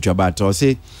ne din to about or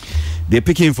say they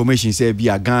pick information say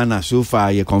bi Ghana so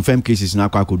far you confirm cases na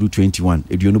kwa do 21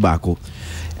 eduonu ba ko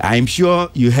I'm sure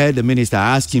you heard the minister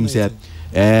ask him said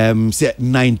said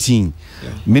 19.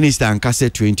 Minister and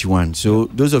said 21. So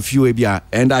those of you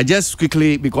and I just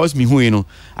quickly, because me who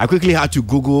I quickly had to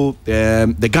Google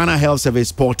the Ghana Health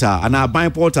Service portal, and our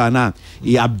buying portal now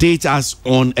he updates us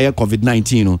on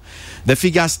COVID-19. The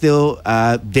figure still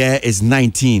there is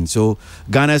 19. So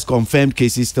Ghana's confirmed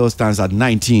cases still stands at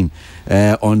 19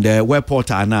 on the web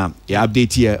portal now. He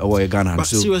update here over Ghana. But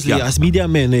so, seriously, as media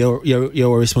men,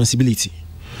 your responsibility.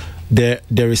 The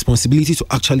responsibility to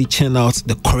actually churn out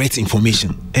the correct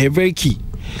information very key,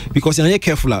 because you're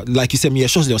careful, like you said, you're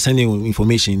sure they're sending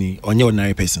information on your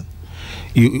ordinary person.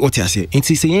 What you say?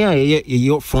 It's saying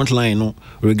your front line, no,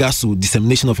 regards to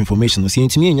dissemination of information. See,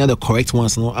 to me, the correct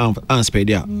ones, no, and spread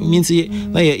there. Means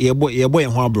your boy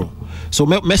and bro. So,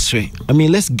 I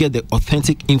mean, let's get the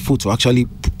authentic info to actually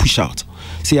push out.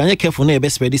 See, I'm careful now.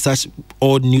 Best spread such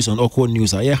odd news and awkward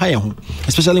news.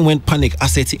 Especially when panic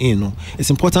assets in. No? It's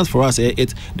important for us.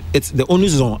 It's the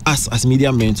onus is on us as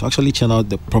media men to actually churn out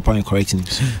the proper and correct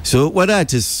news. So whether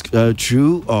it is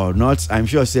true or not, I'm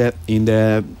sure in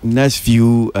the next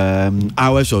few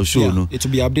hours or so, no, it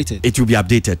will be updated. It will be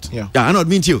updated. Yeah, I not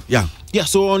mean you. Yeah.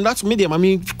 So on that medium, I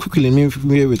mean, quickly, me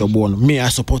with Obo. Me, I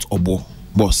support Obo,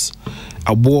 boss.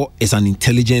 Obo is an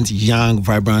intelligent, young,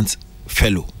 vibrant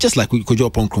fellow, just like we could do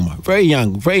upon Kruma. Very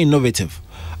young, very innovative.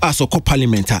 As a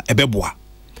co-parliamentar, ebeboa.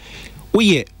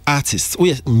 We are artists,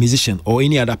 we are musician, or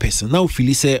any other person. Now,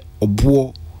 Philly say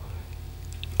Obo,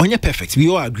 on your perfect. We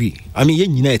all agree. I mean,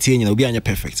 you be on your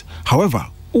perfect. However,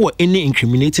 or any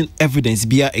incriminating evidence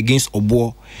be against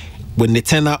Obo when they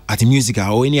turn out at the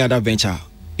musical or any other venture,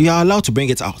 you are allowed to bring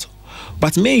it out.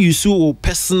 But may you sue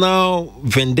personal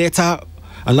vendetta.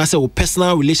 And I say,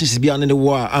 personal relationships be under the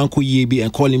war, Uncle Yebi,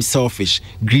 and call him selfish,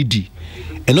 greedy,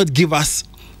 and not give us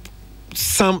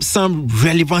some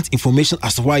relevant information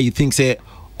as to why you think say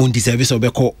on the service of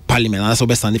call parliament, and that's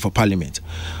what standing for parliament.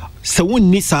 So we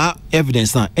need our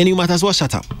evidence now. And you might as well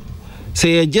shut up.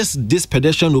 Say just this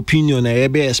pedestrian opinion,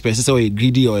 expresses or a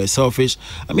greedy or a selfish.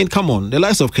 I mean, come on, the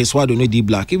likes of Chris Wado, no D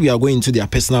Black. If we are going into their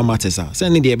personal matters,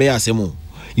 sending the Ebea,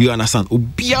 you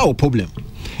understand? Be our problem.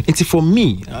 And for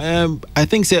me, I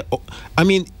think say, I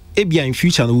mean, ABI in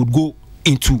future would go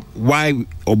into why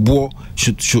Obo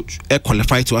should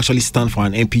qualify to actually stand for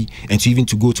an MP and to even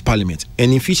to go to Parliament.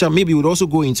 And in future, maybe would also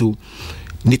go into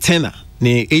the tenor,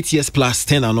 the 8 years plus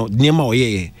tenor, no,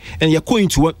 and you're going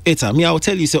to work it. I mean, I will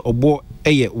tell you, say Obo,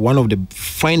 one of the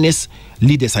finest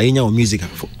leaders I know music.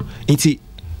 Into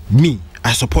me,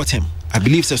 I support him. I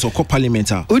believe so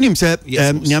co-parliamentar. Unim said,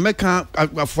 Nyameka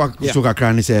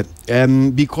Sokakran said,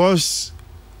 because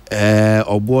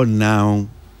Obo now,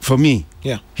 for me,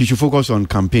 he should focus on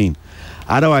campaign.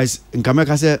 Otherwise,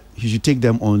 Nkameka said he should take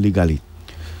them on legally.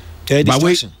 But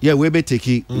we be take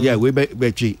it, we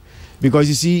be because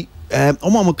you see,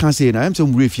 Omo can say, I am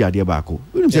some refia dear Bako.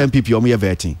 Unim say MPP, Omo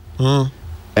vetting.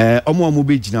 Omo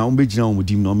Bejina,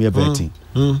 Omudim, no mere vetting.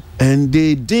 And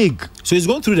they dig. So it's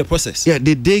going through the process. Yeah,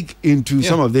 they dig into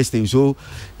some of these things. So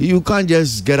you can't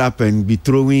just get up and be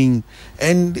throwing.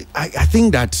 And I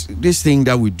think that this thing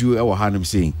that we do, our Hanum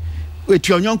saying,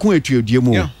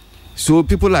 so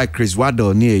people like Chris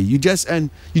Waddle, you just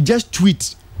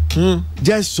tweet.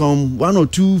 Just some one or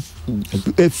two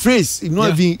a phrase,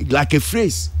 not even like a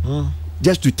phrase.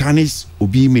 Just to tarnish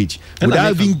Obi image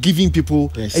without even giving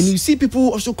people, and you see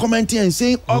people also commenting and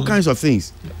saying all kinds of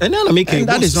things. And then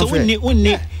that is not fair. We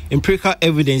need empirical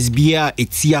evidence be a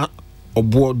tia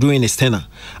or doing a tenor,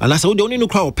 and that's all the only no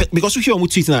crowd because we hear on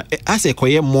tweet now. I say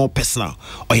more personal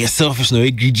or you're selfish, no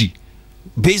greedy,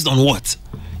 based on what?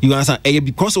 You understand?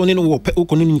 Because only know what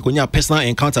personal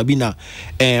encounter be now.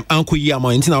 Uncle Yama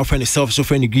and our friend is selfish, so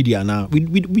friend greedy. Now we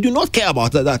do not care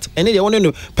about that. And then they want to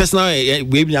know personal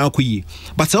way Uncle Ye.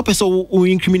 But some person who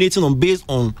incriminating on based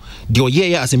on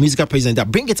the as a musical president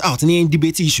that bring it out in the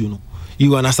debate issue. No?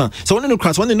 You understand? So one of the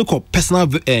crowds, one of the personal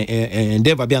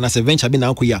endeavor be an as a venture be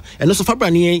Uncle Ya, and also Fabra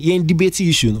in debate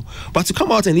issue. No? But to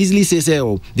come out and easily say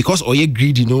oh because you're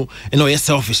greedy, no, and you're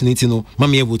selfish, you know,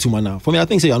 mommy able to man now. For me, I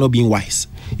think you're not being wise.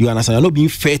 You understand? You're not being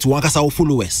fair to one our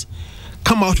followers.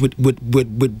 Come out with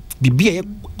be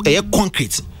a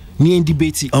concrete. Me in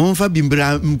debate. I'll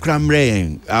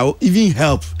even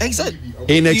help. Exactly.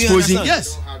 In exposing.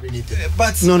 Yes.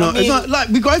 But no, it's not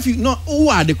like because if you know who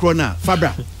are the corner,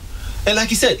 Fabra. And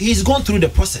like you said, he's gone through the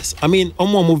process. I mean,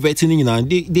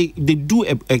 they do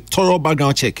a thorough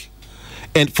background check.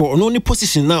 And for an only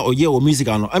position now or music,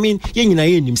 I mean,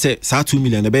 him say 2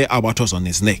 million albatross on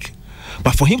his neck.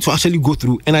 But for him to actually go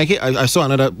through, and I saw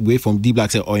another way from D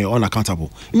Black say, "Oh, you're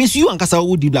unaccountable." It means you and Kasa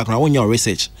who D Black when you're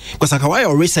research, because like why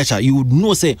you're a researcher, you would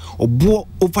know say,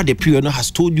 over the period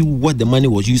has told you what the money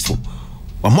was used for.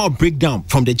 a more breakdown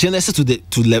from the Genesis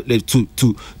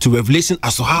to Revelation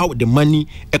as to how the money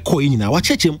in now. Watch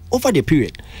him over the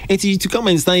period. And to come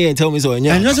and stand here and tell me so. And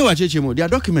you also watch him. There are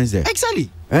documents there. Exactly.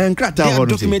 And there are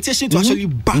documentation to actually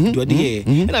back to the year.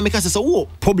 And I make us say, oh,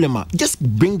 problem. Just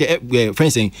bring the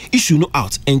friends saying issue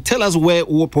out and tell us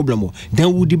what problem.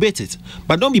 Then we'll debate it.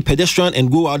 But don't be pedestrian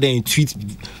and go out there and tweet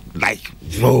like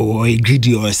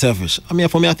greedy or selfish. I mean,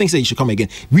 for me, I think he should come again.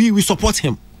 We support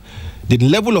him. The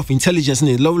level of intelligence and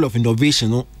the level of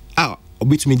innovation,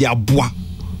 obit me their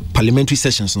parliamentary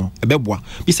sessions, no.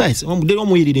 Besides, they don't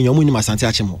want you in your money, Asante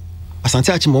Achimo,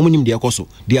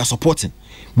 they are supporting.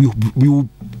 We will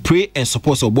pray and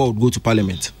support so board go to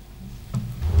parliament.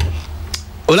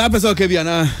 Ola person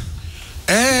Keviana.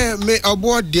 Me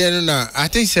aboard there na. I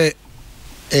think say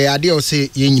ade o say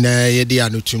yina ye dey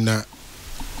anotum na.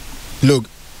 Look,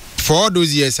 for all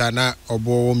those years na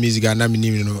obo music na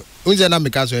minim no. Unze na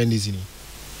make us anything.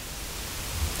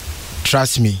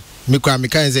 Trust me. Me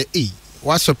can say, hey,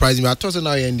 what surprised me? I thought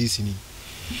now you end this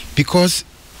because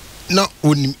no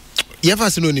you ever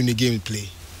seen him in the game play.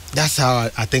 That's how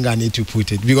I think I need to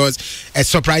put it because it's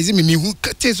surprising me who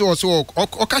takes also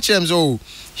or catch him so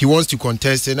he wants to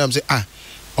contest and I'm saying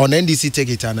on NDC take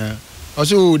it and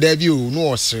also debut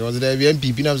no sir or the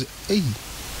MPP and I'm saying hey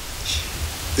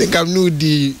think I'm new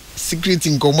the secret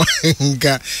in command think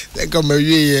I'm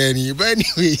a but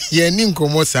anyway yeah nim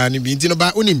komo sani bi ntino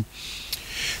ba unim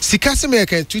sikase me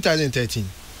 2013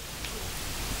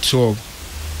 so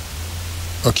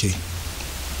okay.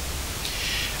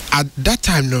 At that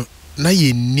time, no, na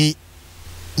ye ni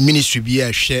ministry be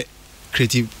a share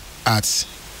creative arts.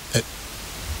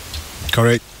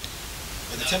 Correct.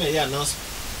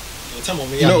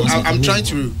 No, I'm trying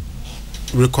to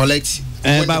recollect.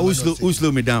 But who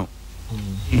slow me down?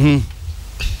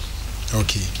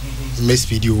 Okay, may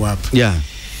speed you up. Yeah.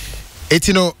 It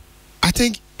I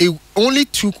think it only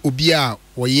took Obia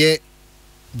or ye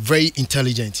very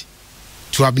intelligent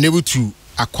to have been able to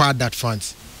acquire that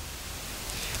funds.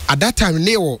 At that time,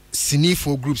 there were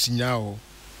cinefo groups now,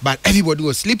 but everybody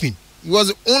was sleeping. He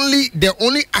was the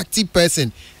only active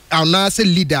person, and now say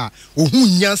leader, or who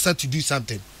knows to do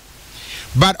something.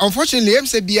 But unfortunately,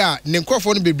 MCBA,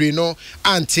 Nemcrophone Bebre no,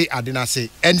 Ante Adenase,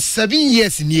 and 7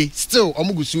 years in ye, still,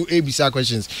 Omugusu ABC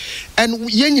questions. And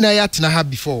Yenina have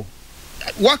before.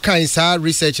 What kind of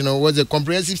research, was a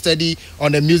comprehensive study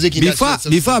on the music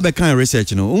industry? Before I began research,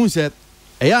 who said,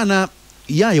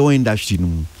 your industry,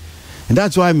 and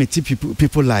that's why I meet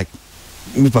people like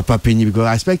me, Papa Penny, because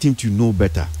I expect him to know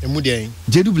better.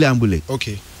 Jedu Blambule.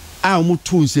 Okay. I almost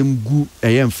told him go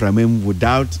from him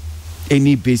without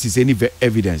any basis, any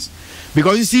evidence.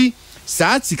 Because you see,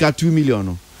 Satsika 2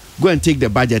 million. Go and take the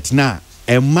budget now.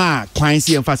 And ma,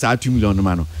 Quincy and Fasa 2 million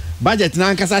man. Budget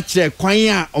now, Casa check,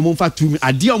 Quanya, Omonfa 2 million,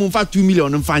 a dear Omonfa 2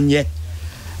 million and Fanye.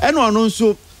 And one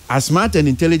also, as smart and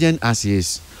intelligent as he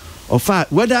is, of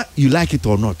whether you like it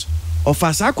or not. Of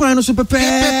us, I can't super pepe.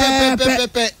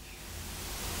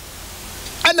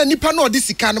 And the Nippon or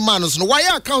this kind of man, no why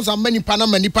accounts are many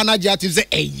Panama Nippana Jatim say,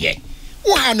 eh, yeah.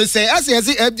 Who say, as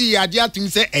FD Adiatim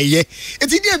say, eh, yeah.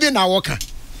 It's in the now walker.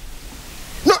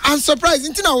 No, I'm surprised.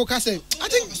 Into now walker say, I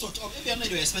think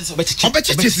I bet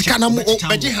you this kind of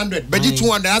 100, bet you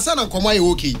 200. I said, I'm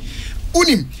okay.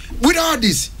 Unim, with all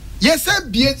this, yes,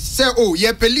 say, oh,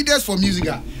 yeah, leaders for music.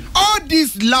 All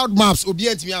these loud maps,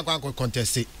 obedient me, I'm going to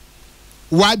contest it.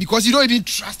 Why? Because you don't even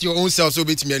trust your own self. So,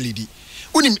 lady.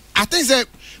 I think that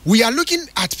we are looking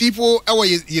at people, our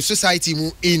society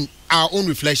in our own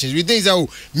reflections. We think that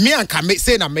me and Kame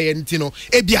say na me anything.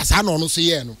 Ebias I no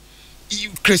say no.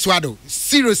 Chris Wado,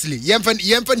 seriously,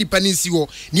 yemfa ni panisi wo.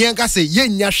 Niyanka say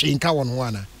yenya shenka won ho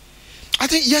ana. I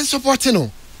think yen supporting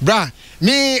no, bra.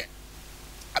 Me.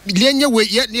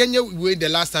 The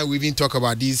last time we even talk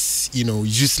about this,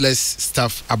 useless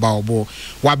stuff about Bo.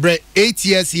 Wabre 8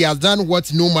 years he has done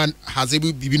what no man has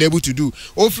been able to do.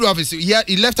 All through office,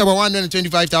 he left about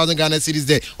 125,000 Ghana cedis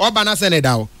there. All Bana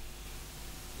Senegal.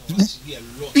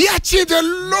 He achieved a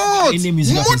lot,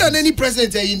 more than any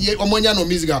president in Omoniano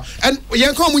Musical. And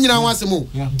Yanko Munina wants more.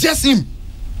 Just him.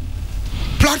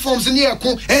 Platforms in here,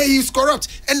 hey, he's corrupt.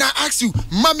 And I ask you,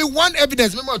 mommy, one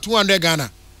evidence, remember 200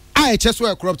 Ghana. I just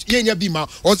were corrupt. Yenya Bima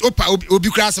was Obi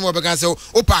Krasim Obegan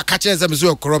Opa catches them as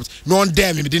well corrupt. No one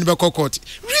damn him didn't court.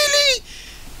 Really?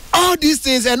 All these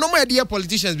things and no my dear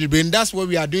politicians be bring. That's what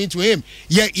we are doing to him.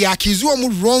 Yeah,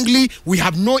 Kizuamu wrongly. We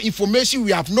have no information,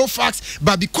 we have no facts,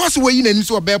 but because we're in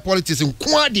into a bad politics and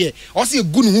quadie, or say a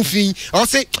good hoofing, or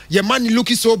say your money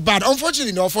looking so bad.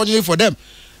 Unfortunately for them.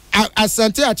 As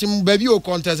Sante Achim baby or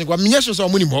contest and Minyasho so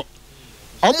money more.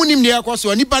 Omunim near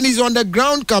Koso, Nipan is on the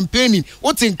ground campaigning.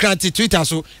 What's in Cranty Twitter?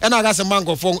 So, and I got some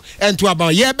mango phone and to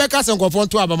Abaman. Yeah, Becca's and go phone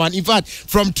to Abaman. In fact,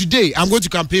 from today, I'm going to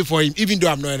campaign for him, even though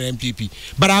I'm not an MPP.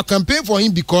 But I'll campaign for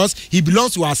him because he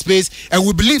belongs to our space, and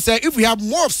we believe that if we have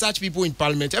more of such people in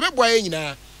Parliament,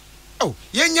 oh,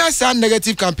 yeah,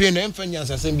 negative campaign, and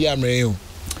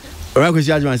Right, because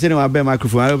judgment, sitting on a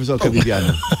microphone, I was okay with you.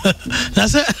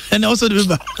 That's it, and also the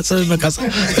member. So, Macassa,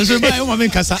 so my woman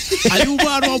Cassa, I do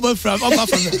want over from my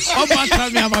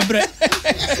bread.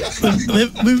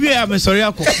 Maybe I'm sorry.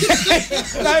 Okay,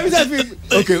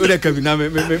 what can now?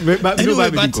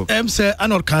 But I'm say, I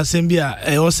know Cassambia,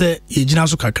 I also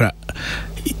Ejinasu Kakra.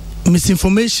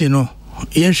 Misinformation, no,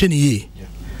 Yensheni,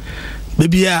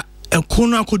 baby, a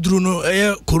corner could do no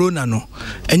corona, no,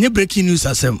 and you're breaking news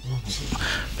as him.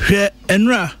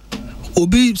 Enra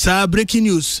Obi sa breaking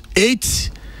news 8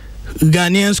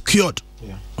 Ghanaians cured.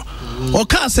 O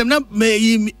ka asem na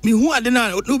me hu ade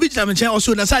na Obi jam chen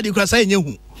also na side kura say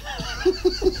nyehu.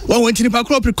 One went nipa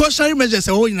crop precautionary measures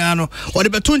e ho nyina no o de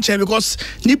beto nchen because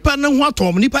nipa na hu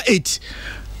atom nipa 8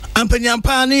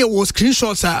 ampanyampa na was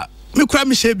screenshots a me kura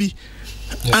me shebi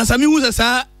ansa me hu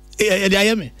sa e de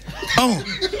ayeme oh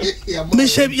me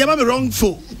shebi ya ba me wrong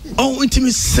for oh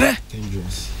intimi sre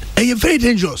and very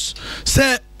dangerous.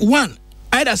 Say one,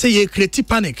 either say you create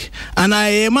panic, and I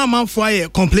am a man for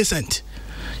complacent.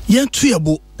 They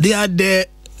are the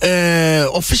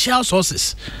official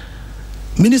sources.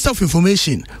 Minister of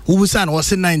Information, who was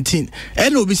 19,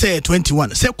 and will be say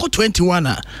 21. Say 21.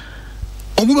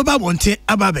 Omubaba wonte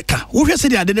ababeka. Wo hwese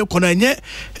de ade ne kono enye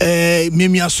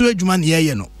memiaso adwuma ne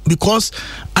ye no because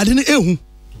ade ne ehu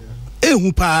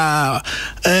pa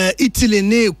Italy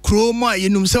ne chroma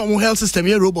yenum se omo health system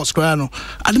ye robots kra no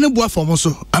ade ne bua for mo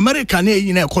so America ne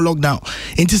yin na e lockdown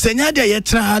enti senya de ye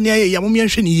tra ha ne ye yamom ye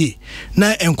hwe ne ye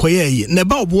na enkoye ye ne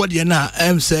ba obo de na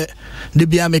say de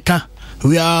bia meka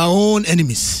we are our own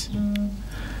enemies.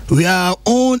 We are our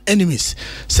own enemies.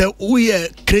 So we are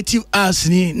creative as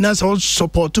ni na so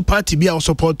support to party be our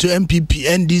support to MPP,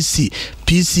 NDC,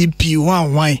 PCP,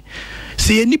 one.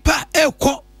 Say nipa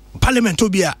eko parliament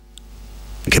obia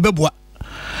kebeboa.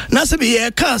 Na se be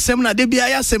ye ka asem na de bia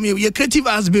ya asem ye creative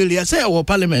as bill ya say our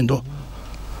parliament do.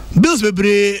 Bills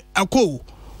bebre akọ.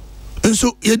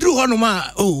 Nso ye duru ho no ma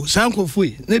oh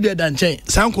sankofui na bia danchen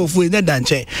sankofui na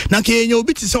danchen na ke enya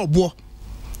obi ti se obo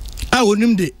a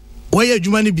onim de why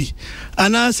adwuma ne bi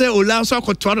ana say ola so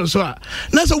akoto so a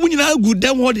na so wunyina agu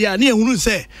dem ho de a na ehunu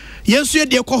say yenso ye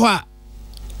de kɔ hɔ a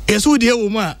yeso de wo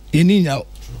ma eni nya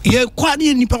ye kwa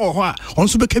ne nipa wɔ hɔ a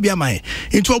onso beka bi amae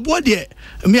nti obo de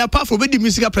me apart from the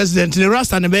musical president ne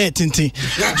rasta ne be tintin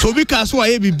so bi ka so a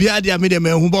ye bibia de a me de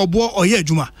ma hu ba obo ɔyɛ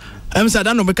adwuma em say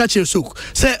da no beka che sok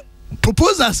say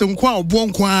proposals nkwa obo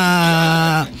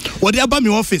nkwa wo de aba me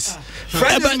office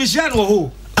Friday Michelle wo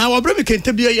ho our brother can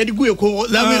tell you the good call.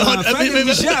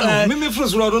 Let me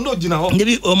first road no dina ho.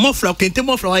 Maybe mofra can tell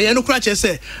mofra I no crash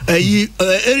say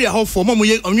area how for mom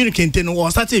ye communicate no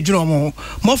start adwuma mo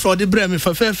mofra de bra me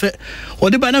fa o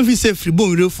de ba na fi say free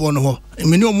bone refo no ho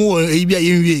me no mo e bia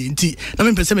ye wie nti na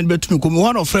me pese me betumi ko me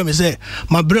one of friend me say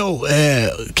my bro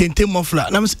can tell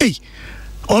mofra na me say hey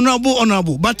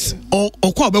honorable but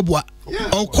okwa beboa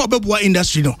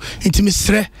industry no nti me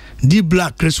sre di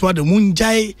black criswa de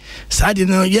munjai sade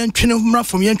no yentwene mra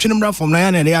from na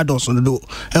ya na ya doso do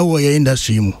e wo ye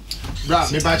industry mu bra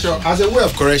me bacho as a way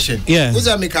of correction yeah who's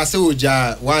make us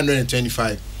oja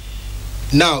 125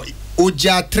 now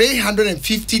oja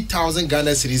 350,000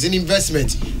 Ghana cedis in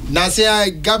investment na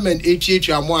say government HH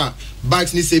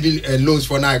banks need saving loans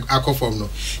for now akofom no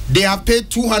they have paid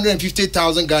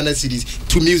 250,000 Ghana cedis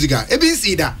to musica e bin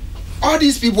see that all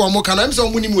these people are more can I'm so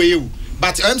money way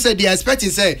but I'm said they are expecting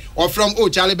say or from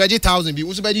Charlie Beji 1,000 be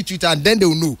also Beji 2,000 and then they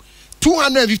will know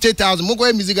 250,000 mo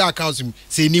go music accounts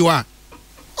say niwa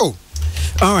oh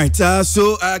all right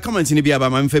so comment in the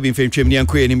about my fabin fame trim and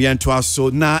queen in so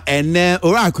na and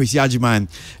ora kwesi ajiman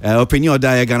opinion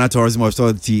da Ghana Tourism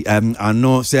Authority I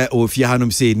know say ofia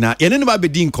hanum say na ye no ba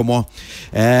bedin komo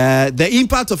the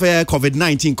impact of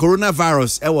COVID-19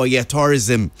 coronavirus e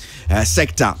tourism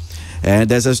sector. And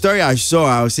there's a story I saw.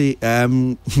 I'll say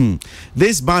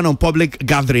this ban on public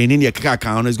gathering in your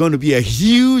account is going to be a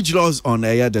huge loss on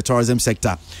the tourism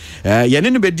sector. The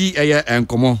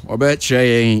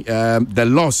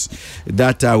loss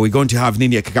that we're going to have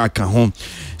in your account.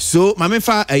 So, my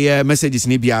message is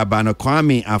Nibia Bano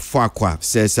Kwame Afakwa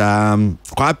says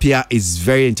Kwapia is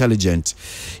very intelligent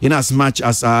in as much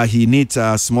as he needs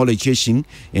small education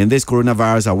in this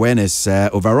coronavirus awareness.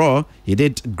 Overall, he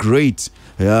did great.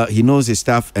 He knows his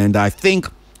stuff, and I think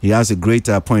he has a great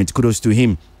point. Kudos to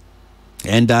him.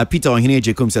 And Peter Ohine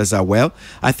Jacob says, well,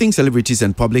 I think celebrities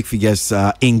and public figures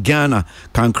in Ghana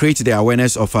can create the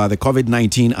awareness of the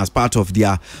COVID-19 as part of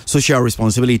their social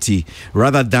responsibility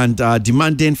rather than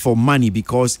demanding for money,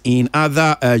 because in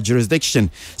other jurisdictions,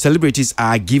 celebrities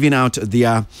are giving out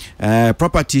their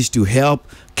properties to help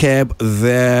curb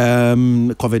the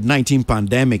COVID-19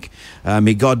 pandemic.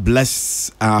 May God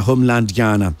bless our homeland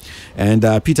Ghana.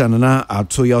 And Peter Nana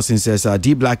Atoyosin says,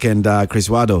 D Black and Chris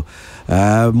Wado,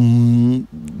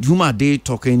 whom are they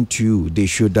talking to? They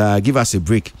should give us a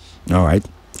break. All right.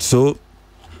 So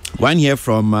one here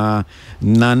from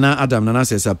Nana Adam. Nana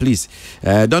says, please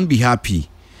don't be happy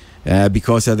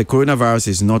because the coronavirus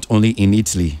is not only in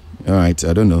Italy. All right.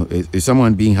 I don't know. Is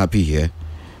someone being happy here?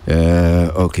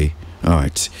 Okay. All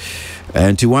right.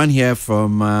 And to one here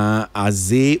from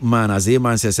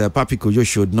Azeman says, Papi Kojo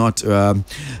should not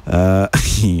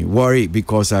worry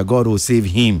because God will save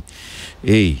him.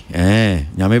 Okay,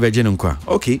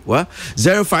 well,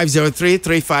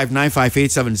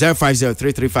 0503-359587,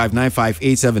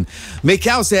 0503-359587. Make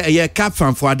say a cap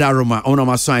fan for Adaroma, on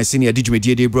my science senior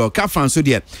digimedi bro. Cap fan so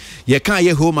dear. You can't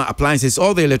hear home appliances,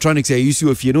 all the electronics you use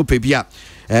if you know pebia.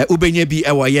 Ubenye bi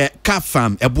ewa ye cap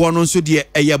farm ebo no nso de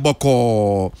eye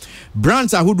boko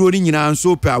brands ahodo ni nyina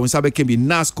nso pa wonsa be can be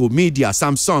Nasco, Media,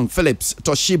 Samsung, Philips,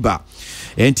 Toshiba.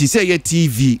 And to say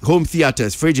TV, home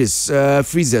theaters, fridges,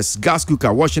 freezers, gas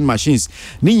cooker, washing machines.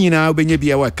 Ni nyina ubenye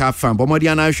bi ewa cap farm bomodi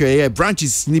ana hwe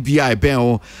branches ni bi ben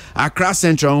o Accra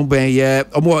Central ben ye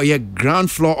omo ye ground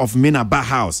floor of Minaba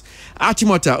House,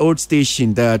 Achimota Old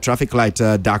Station, the traffic light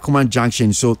Dakuman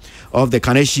Junction so of the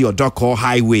Kaneshi or Doko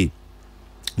Highway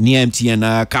near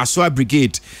MTN Kaswa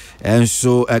Brigade, and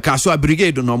so Kaswa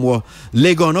Brigade no more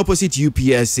Legon opposite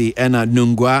UPSA and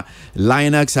Nungwa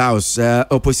Linux House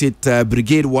opposite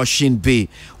Brigade Washing Bay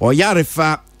or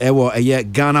Yarefa ewo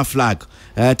Ghana flag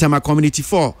Tama Community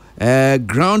 4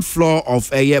 ground floor of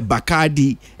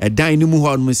Bacardi dining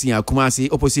hall musia Kumasi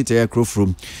opposite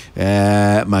Crowfrom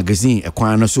magazine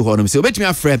Kwana so honum so bet me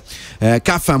afre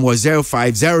Kafam was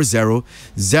 0500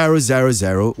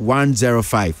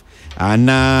 000 and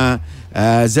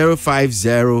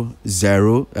 0500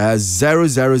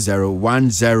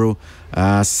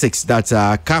 that's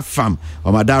Kafam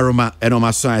or Madaroma and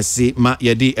Omaso I see ma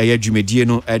yedi ayadwumedie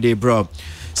no ede bro.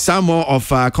 Some more of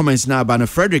comments now about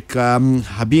Frederick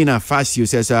Habina Fasio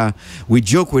says we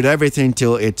joke with everything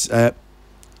till it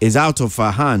is out of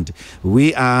our hand.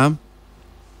 We are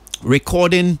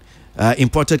recording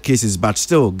imported cases, but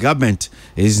still government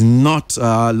is not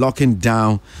locking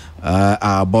down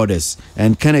our borders.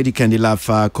 And Kennedy Candilaf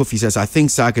Kofi says, I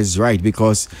think SAC is right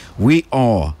because we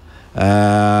are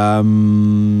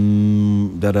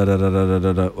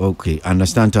okay,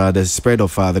 understand the spread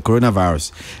of the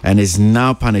coronavirus and is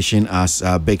now punishing us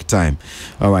big time.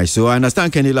 All right, so I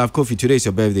understand Candilaf Kofi, today is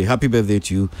your birthday. Happy birthday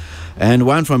to you. And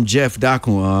one from Jeff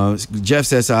Daku. Jeff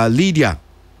says, Lydia,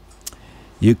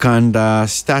 you can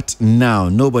start now.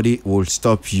 Nobody will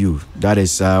stop you. That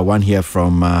is one here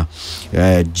from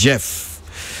Jeff.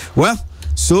 Well,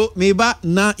 so maybe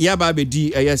na yaba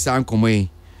bedi yes ankomwe.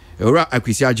 Ora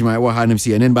akwisi ajima wa hanem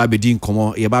si enen ba bedi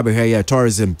nkomo ye ba be here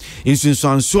tourism.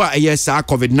 Insunsun so yes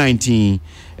COVID-19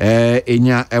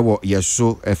 enya ewo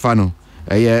yeso efa no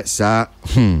sa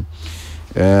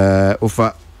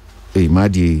ofa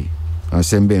madi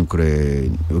asembe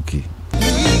nkure okay.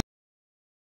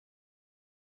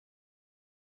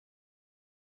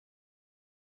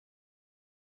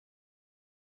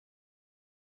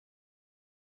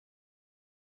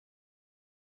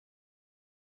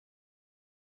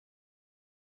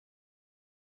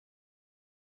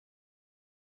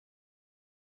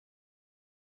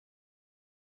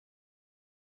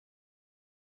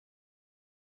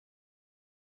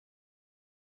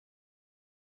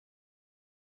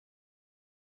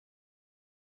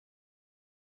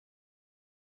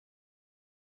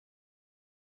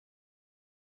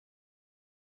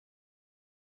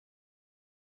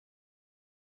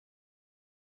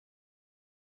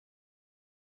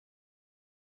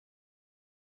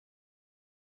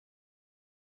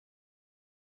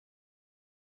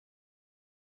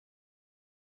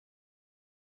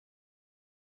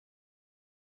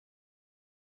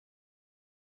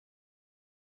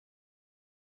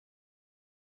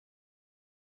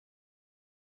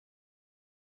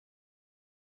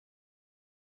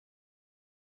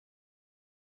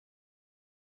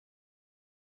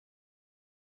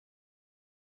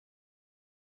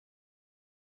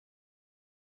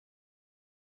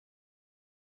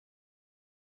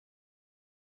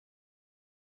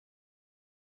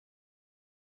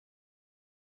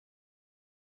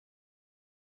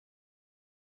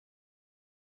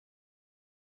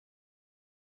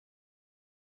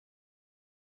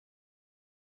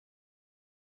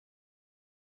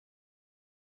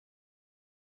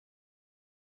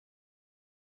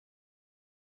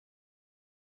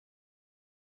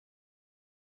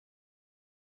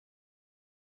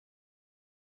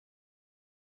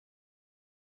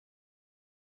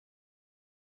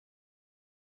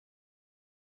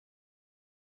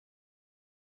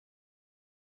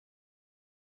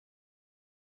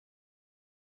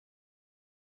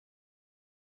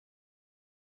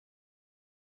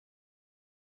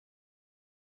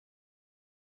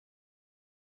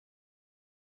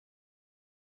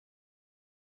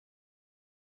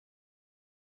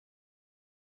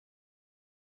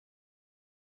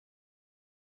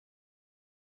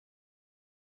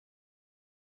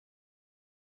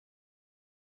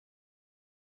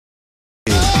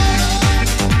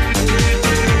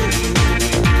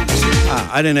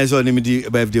 I didn't know the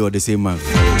birthday or the same month.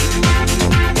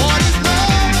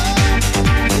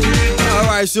 All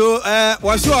right, so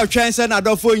what's your chance and I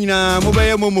don't phone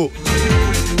mobile momo.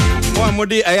 One more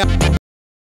day.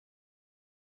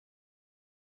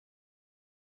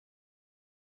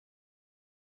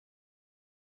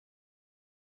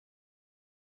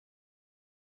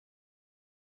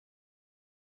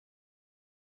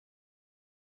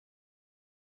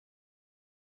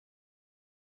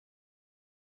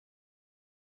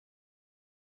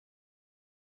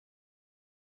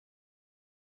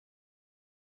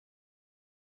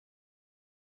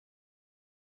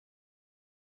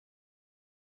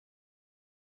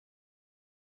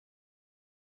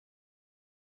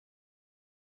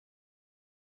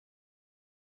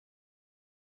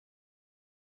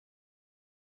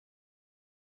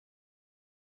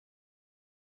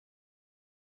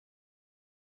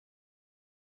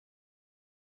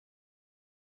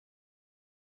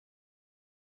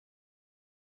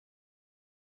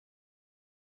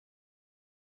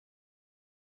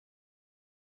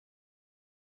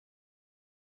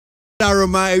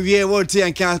 Roma we want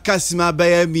and Kasima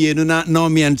by me no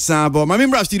me and Sabo. My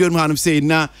member studio man saying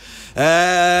na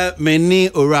many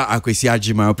ora akwesi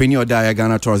agima opinion da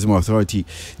Ghana Tourism Authority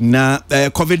na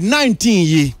COVID-19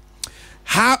 ye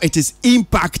how it is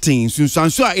impacting so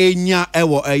enya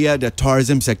ewo the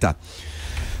tourism sector.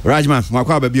 Rajman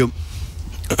makwa babio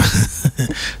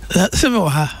Sema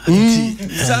ha.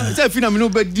 Sa fina me no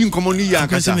be din komoni ya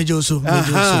kasa. Mejoso.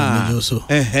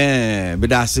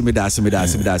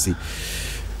 Medasi.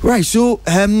 Right, so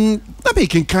that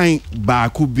making kind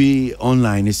back could be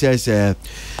online. It says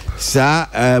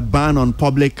ban on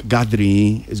public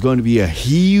gathering is going to be a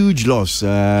huge loss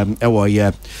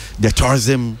the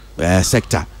tourism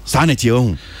sector. Sanity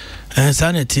on.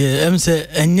 Sanity say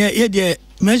enye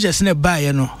measures ne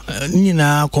buy no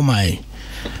nyina komai.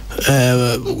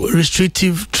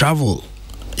 Restrictive travel,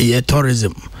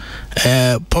 tourism,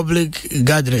 public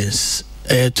gatherings,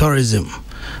 tourism,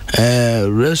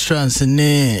 restaurants,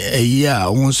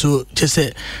 also just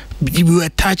we were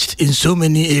touched in so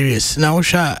many areas. Now,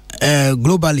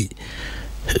 globally,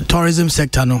 tourism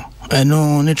sector no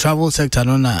travel sector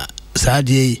no na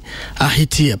sadie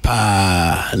ahiti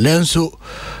pa lenso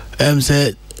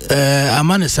say.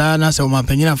 Amanesa na se o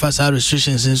mampanyina fa sa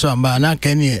restrictions nso amba na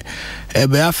kan e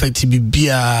be affect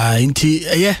bibia nti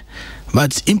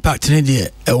but impact ne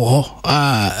de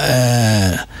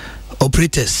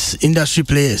operators, industry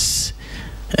players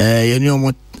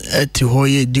omo eti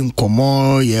hoye dim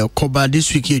komo ye koba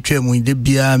this week ye twem in the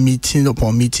bia meeting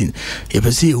upon meeting ye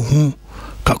pese hu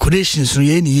calculations no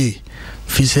ye ni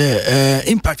fi say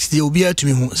impact the obi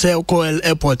atumi hu say ko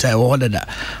airport I order that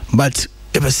but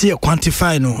if I see a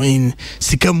quantify no in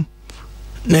Sikkim,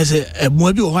 there's a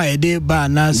movie or day ba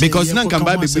na because none can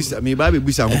buy bisa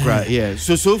yeah.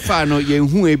 So far no ye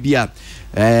who ebia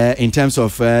in terms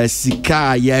of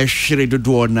sika ye shredo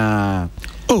do na.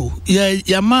 Oh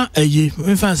yeah ma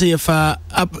in fact say for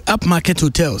up market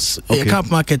hotels cap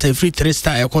market a free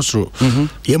 3-star ekosro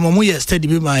ye momu ye steady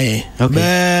be my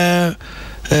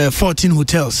 14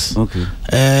 hotels. Okay.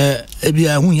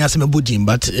 Ebia hu ya sem bodin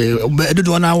but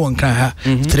do na won kan ha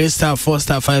 3-star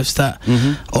 4-star 5-star.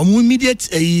 Immediate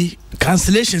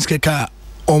cancellations keka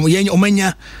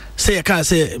omanya say ya ka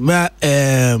say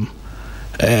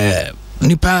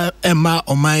nipa emma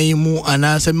oman mu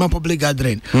anase ma public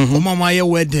gathering omama ye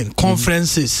wedding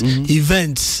conferences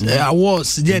events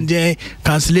awards den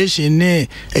cancellation ne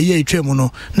etwem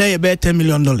no na ye be $10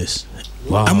 million.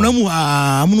 Wow.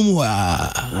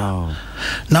 Wow.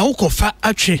 Now ukofa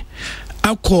atwe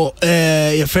akọ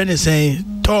your friend is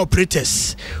saying tour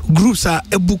operators groups are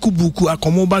buku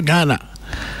akomoba Ghana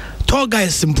tour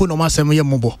guys simple no masem ye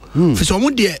mobo fi so mo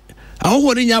de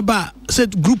awo nya ba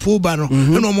set group oba no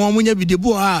no mo nya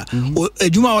bidebu ha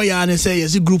adwuma o ya ne say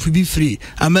yes group be free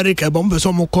America bo mo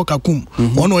so mo kokakum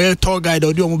ono ye tour guide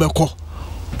odi o mo be ko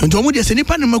nto mo de se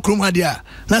nipa ne makrom ha de a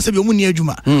na se bi o mo ni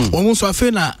adwuma o mo so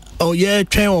afi na o ye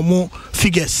twen o mo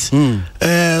figures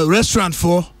restaurant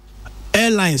for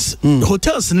airlines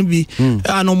hotels no be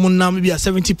anomunam be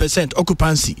 70%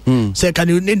 occupancy say can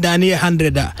you need down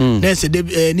 100 na say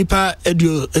nipa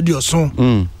edio so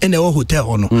in the hotel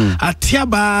hono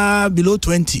atiaba below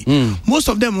 20 most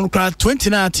of them 20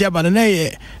 na atiaba na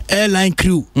airline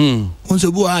crew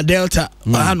unso bu Delta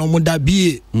no mo da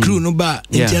be crew no ba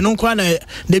ntia no kwa na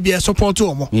de be support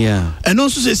omo and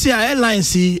also say airlines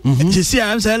see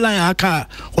airline aka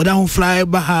oda ho fly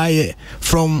ba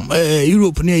from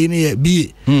Europe near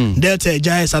be Delta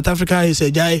jai South Africa is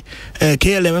a jai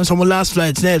KLM some last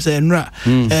flight say nra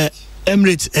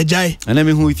Emirates ejai and I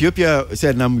mean who Ethiopia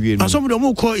said nam we no some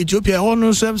dem call Ethiopia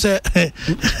hono so say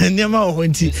niam ho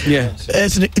nti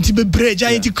nti be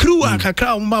breja nti crew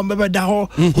akakra o ma be da ho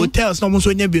hotels no mo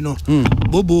so nya bi no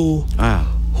bobo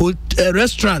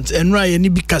restaurant and right any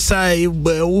bi kasai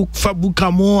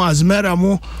fabuka mo azmera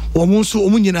mo wo so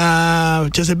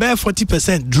omunyina just about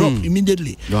 40% drop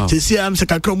immediately to see am se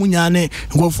kakra munya ne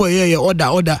ngofo ye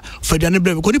order for the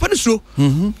bre ko nipa no so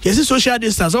yes social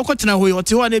distance o kotina ho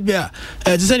yote ho ne bia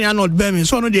to say na not be me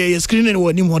so no dey screening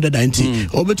wo ni mo order danti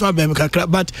obetu be me kakra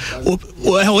but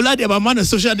o la dey ba man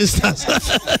social distance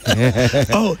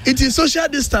oh it is social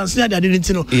distance na dey didn't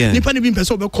know nipa ni bi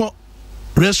person obekọ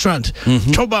restaurant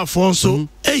choba for so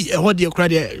what the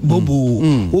crowd bobo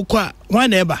ukwa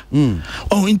one ever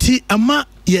oh inti ama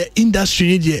ye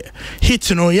industry dey hit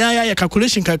no ya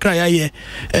calculation kakra ya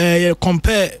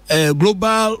compare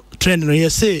global trend no you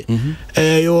say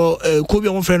your Kobe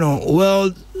one friend on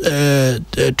World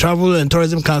Travel and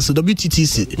Tourism Council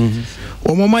WTTC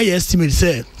mama estimate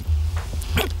say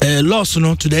loss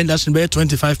no to the industry by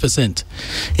 25%.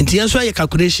 In the answer your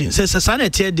calculation says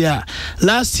sanity there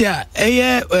last year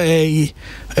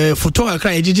photo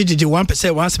akra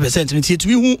 1% in to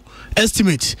be who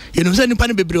estimate you know say nipa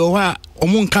ne bebre o ha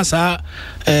omo nka sa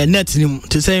net nim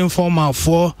to say informal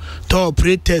for tour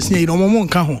operators you know omo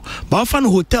nka ho but fan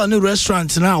hotel no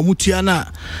restaurant na omutua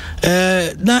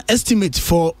na estimate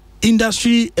for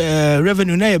industry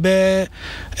revenue na be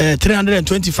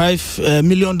 $325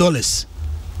 million.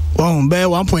 Wow, by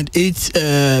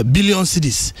 1.8 billion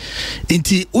cedis.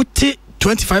 Into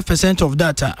 25% of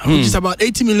that, which is about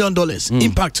 $80 million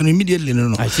impact on immediately.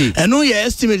 No. I see. And no, your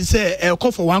estimate say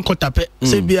call for one quarter.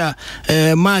 Say be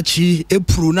March,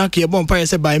 April, na ke bon pay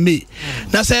say by May.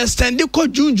 Na say extend ko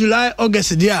June, July,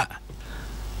 August dia.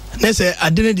 Na say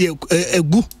adene de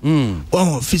egu.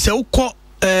 Oh, fi say ko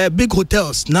big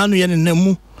hotels na no ye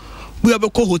nemu. We have a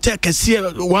hotel can see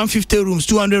 150 rooms,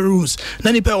 200 rooms.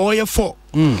 Nani pay all 4.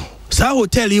 Sa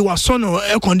hotel you was son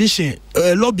air condition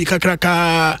lobby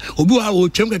kakraka obi ha wo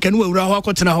twem keke no awura ho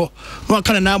akotena ho no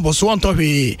kan na boss want to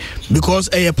because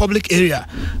a public area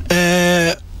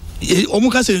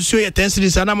omuka se nsuo ye 10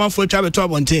 cities ana manfo atwa beto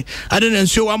abonte ade na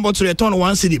nsuo 1 bottle return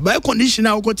 1 city by condition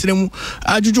na akotena mu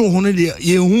ajuju ho no de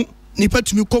ye hu nipa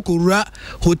tumi kokowura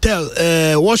hotel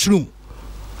washroom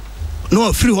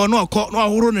no free ho no akọ no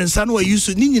ahoro ne nsa no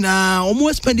ayusu ni nyina omo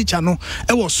expenditure no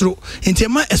e wo soro enti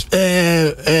ma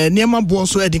niema bo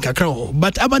so edin kakra ho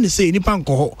but aba ne say nipa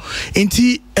nko ho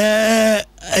enti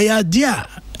ya dia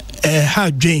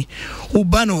ha dwen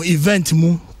uba no event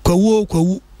mu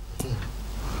kwawu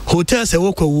hotel se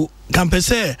wo kwawu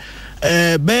campese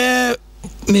be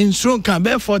Minstron can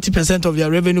bear 40% of their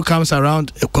revenue comes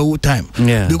around a Kwawu time.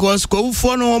 Yeah. Because Kwawu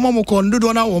for no momo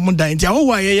kondo na woman da ntia ho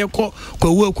wa ye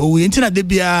Kwawu intina de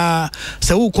bia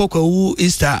se wo Kwawu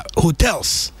Easter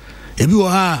hotels. Ebi wo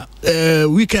ha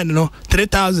weekend no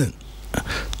 3,000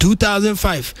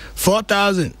 2,500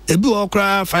 4,000 ebi wo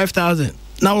kra 5,000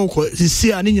 na wo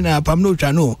si ani nyina pam no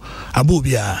twa no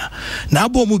abobia na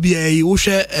abomu bia yi wo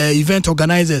hwe event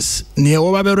organizers ne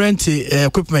wo ba rent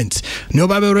equipment ne wo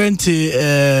ba rent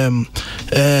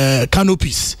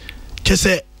canopies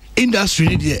chese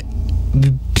industry there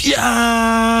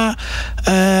bia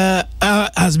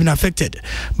has been affected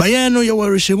but you know you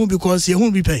were shemu because you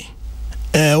won't be paying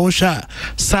Osha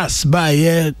SARS by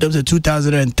that was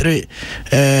 2003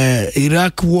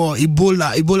 Iraq war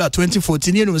Ebola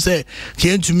 2014 you know say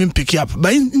came to me pick up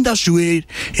but in that way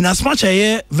in as much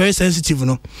as very sensitive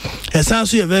no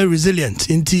sounds you very resilient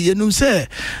into you know say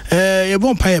you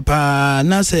bon pipe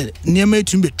na say niam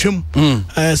to be twem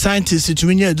scientists to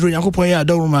me dro yakopon ya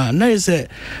adoruma na say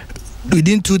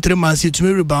within 2-3 months it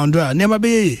will rebound never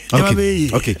be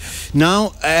okay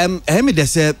now me they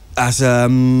say as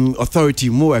authority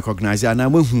more recognize and I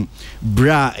will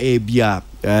bra bia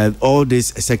all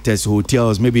these sectors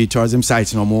hotels maybe tourism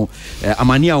sites no more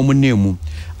amania o name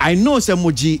I know some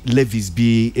moji levies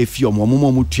be if you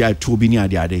mo tua to bi ni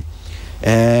ade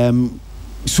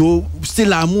so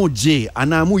still amoje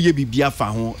and amu ye bibia fa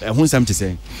ho nsam te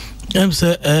say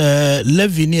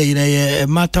levy near a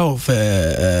matter of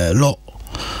law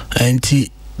and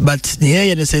but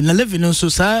near the say levy no so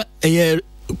sir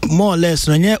more or less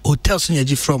no hotels near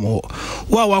from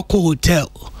wako hotel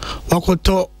wako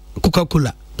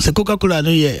Coca-Cola se Coca-Cola no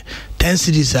ye 10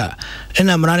 cities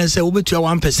and I'm running say we to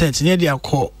 1% near the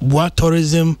call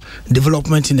tourism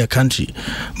development in the country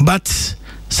but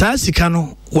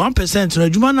Sasikano 1% no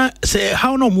jumana say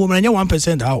how no more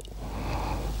 1% how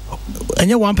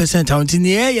enye 1% out in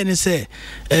the air and say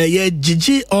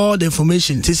gg all the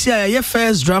information to see a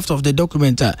first draft of the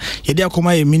document ye dey come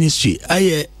a ministry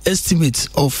I estimate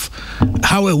of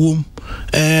how a womb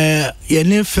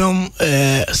ye film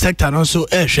sector also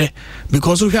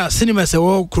because we have cinema say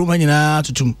wo kroma nyina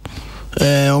tutum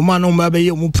o man no be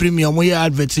ye mu premium mo ye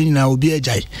advert na obi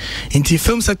ajai inti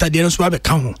film sector dey no so be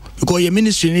ka ho because your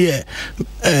ministry here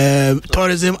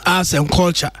tourism arts and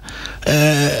culture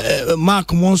mark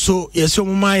monso yes o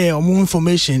my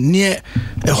information near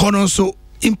hono so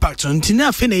impact until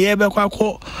na fe na ye be kwa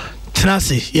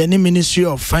trase ye ministry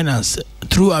of finance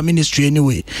through our ministry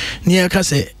anyway near ka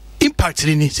say impact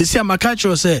ni see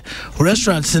amakacho say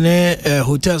restaurants ne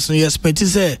hotels no expect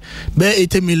say be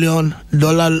 $80 million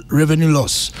revenue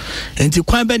loss enti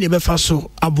kwan be ne be fa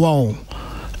so aboa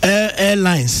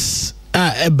airlines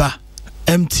eba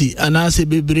empty and I say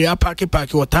bebre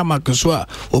park water mark so a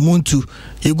omuntu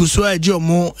eguso aje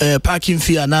omo parking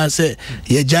fee and I say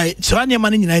ye jai so anya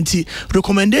man nyina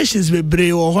recommendations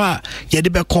bebre wo ho a ye de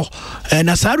beko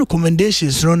na sa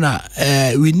recommendations no na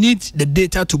we need the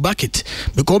data to back it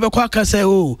because beko aka say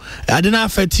oh adena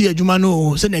affect adwuma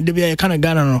no say na de bia ye kana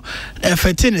Ghana no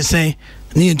affect ne say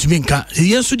ni ntumi nka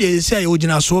yesu de say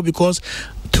ogina so because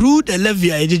through the levy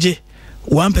ajeje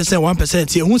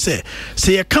 1% here who say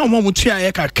you count more mutua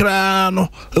ye kakra no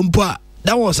mpo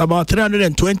that was about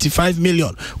 325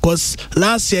 million because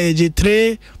last year you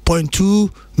 $3.2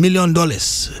 million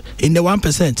in the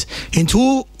 1%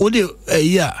 into only a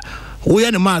year we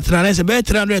are the math and I say about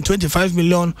 325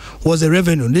 million was the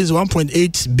revenue. This is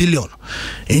 1.8 billion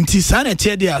in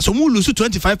Tisanity there so we lose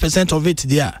 25% of it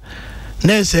there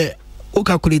now say o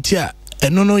calculate here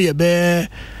and no ye be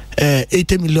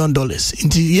 $80 million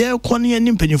inti ye kwani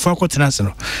ani mpanyifo akotena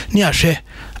no ni ahwe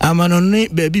amano ne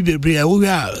baby bebre we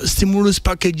are stimulus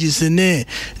packages ne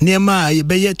niema ye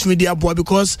be yet me dia boa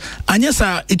because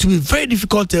anyesa it will be very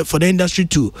difficult for the industry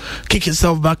to kick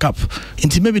itself back up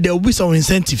inti maybe there will be some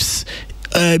incentives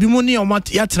bi money o mat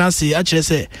ya transe a kire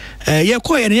se ye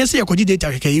ko ye ne se ye kodi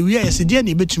data keke we ye se dia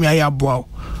ne betumi ayi aboa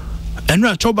and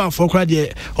no trouble for crowd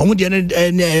here omo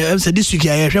de say this week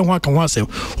I hwe ho aka ho asem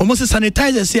omo say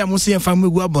sanitizer say am say family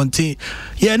go abonten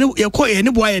ye ne ye ko ye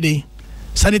ne boa ye dey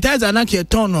sanitizer na ke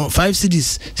ton no 5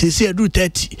 cedis say do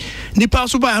 30 nipa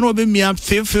so ba na obe mia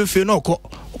fe no ko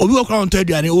obi wo kra on to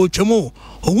aduane o twemo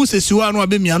ohu se siwa no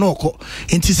obe mia no ko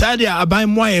enti say dia aban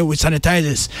moye with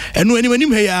sanitizers eno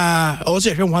eni he ya o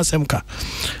say hwe ho asem ka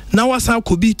na wasa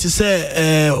ko bi to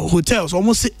say hotels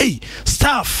almost say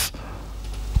staff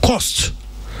cost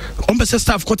ompese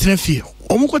staff ko tenafie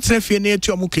omo ko tenafie na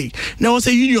etu omo kai na wo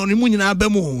say union mu nyina ba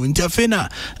mu ntafe na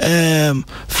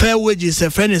fair wages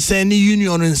friend say ni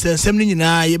union nsem ni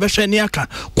nyina ye be hwe ne aka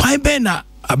kwan be na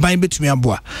aban betumi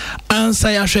aboa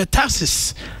ansa ya hwe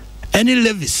taxes any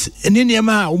levies any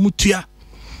niema a omutua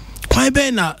kwan be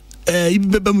na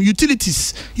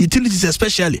utilities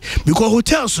especially because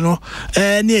hotels no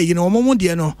ne you know omo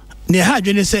de no ne ha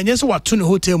adwene say nye so wato ne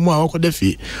hotel mu a wakoda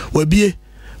fie wabie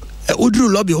udru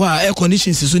lobby ho air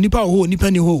conditions so nipa ho nipa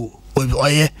ni ho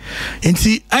oye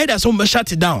enti either some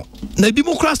shut it down na bi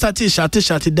mo crash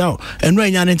shut it down and no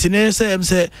nya nti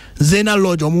say Zena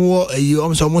Lodge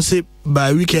omo say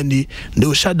by weekend they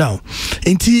will shut down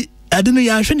enti I don't know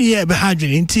ya hwe ne be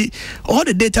hadwene enti all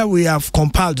the data we have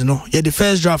compiled no yeah the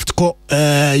first draft ko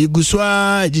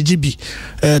yuguswa GGB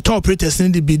top operators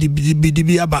in the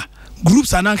BDB aba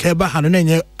groups anaka eba hanu na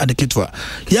nye adeketwa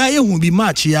ya ye hu bi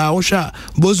match ya osha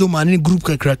bozo mani group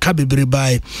kakra kabebre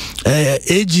by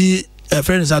AG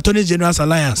friends Attorney General's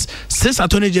Alliance 6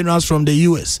 Attorney Generals from the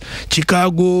US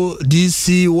Chicago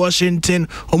DC Washington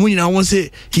omunyina won say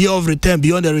year of return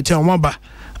beyond the return wamba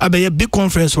abeye big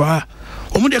conference wa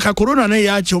omu de ka corona na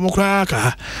ya chi omukra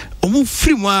ka omu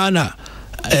free mu na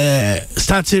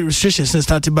started restrictions and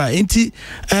started by inti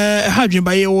hadwin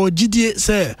by your GDA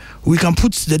say we can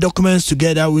put the documents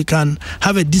together, we can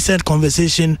have a decent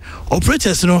conversation.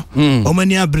 Operators no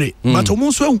omani abre but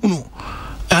omunso ehunu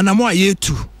anamo aye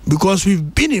too because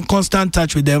we've been in constant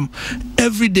touch with them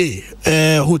every day.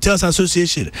 Hotels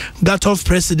Association, Gatoff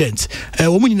President,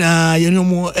 omunyina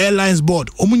yenomo airlines board,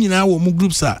 omunyina wo mu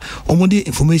groups a omudi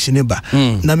information eba.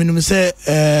 Na minum say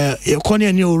ekoni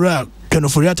ani ora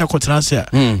kenoforiata kotransia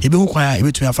ebe hu kwa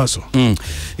ebe tumi afaso.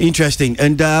 Interesting.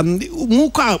 And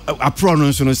muka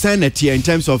apron so no senate in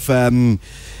terms of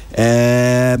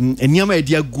nyama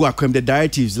idea go akwem the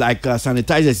directives like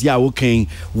sanitizers okay,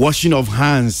 washing of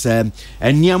hands and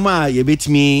nyama ye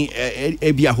betimi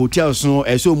ebia hotels no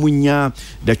so munya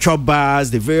the chop bars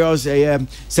the various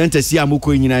centers ya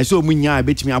muko nyina so munya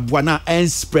betimi aboa na and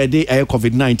spread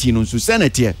COVID-19 so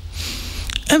senate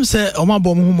em say o ma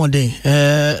bom hu modern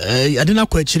ade na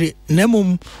kwachiri na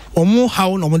mum omo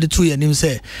how no mod to yanim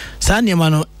say sa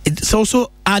niema no it's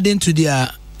also adding to their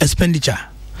expenditure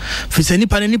fi se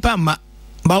nipa ma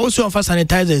ba also offer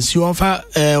sanitizers you offer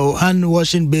hand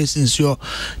washing basins you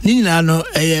ni na no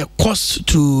cost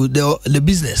to the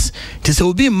business it say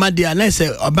obi mad there na say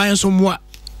oban so mo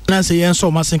na say yen so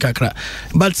masin kakra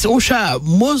but osha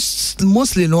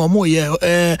mostly no mo ye ho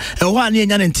an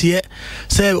enya ntie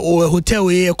say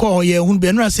hotel ye ko ye hun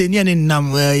be no say ne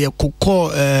nam ye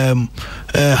kokko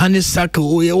honey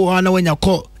circle ye wo na wanya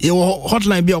ko ye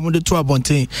hotline bi omo de to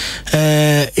abonten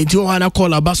enti wo na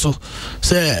call abaso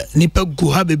say nipa gu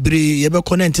ha bebre ye be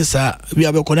connect sa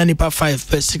we be connect nipa 5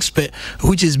 per 6 per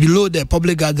which is below the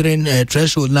public gathering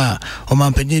threshold na o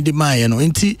man penye de man ye no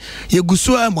enti ye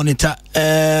guso monitor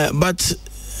but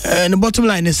the bottom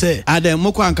line is say Adam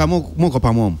moko anka moko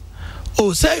pamom.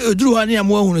 Oh, say Drew Honey, I'm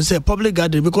one who say public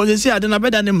gathering because you see, I don't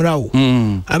better than Rao.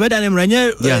 I better than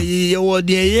Ranya, you were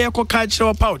the air catch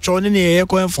or pouch on in the air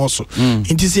coin fossil.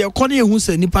 It is a corny who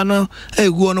say Nipana, a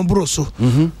go on a broso.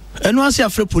 And once you are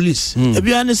free police, if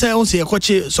you understand, also a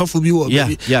coach soft view,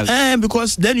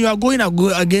 because then you are going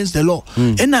against the law.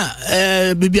 And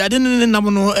baby, I didn't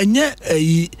know, and yet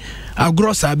a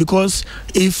grosser because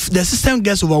if the system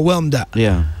gets overwhelmed,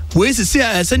 we see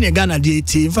send your Ghana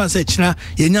DT in fact say China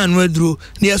yenyan wedru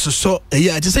near so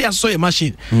to say I saw a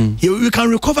machine you can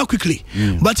recover quickly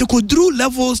but you could draw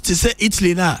levels to say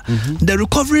Italy now the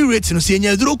recovery rate no see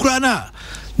drew krana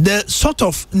the sort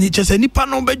of just any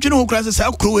panel bedroom who crisis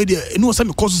I crew there no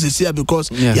some causes here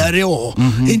because we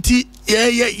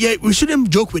shouldn't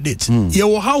joke with it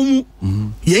how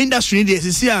your industry there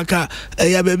see aka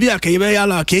ya baby aka ya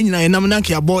la Kenya na namna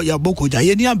ke abo ya boko ja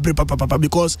ye ni abre papa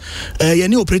because ye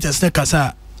ni operators na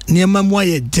kasa niema mo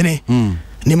ye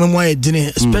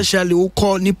dene especially who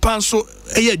call ni panso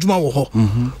ye adwuma wo ho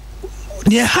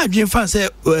ni ha dwen fan say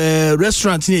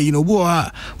restaurant ni you know bo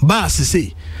bar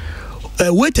say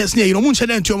waiters ni you know mun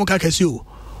chede nti omo kakasi o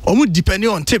omo depending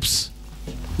on tips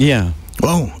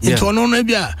oh it's on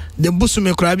bia the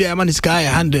busume kra bia man sky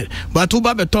 100 but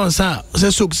uba beton sa say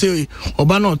so say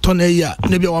oba no ton ya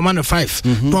na bia o man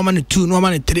 5 no man 2 no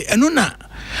man 3 eno na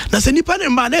say nipa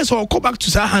dem ba na so go back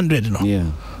to 100 no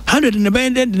 100 in the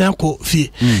band na ko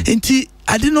fie enti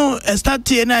I don't know start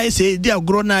here na say they are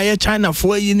grown na China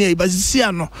for you ne but see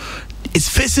no it's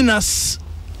facing us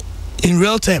in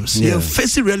real terms you're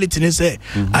facing reality ne say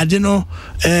I don't know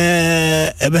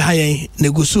ebe hayen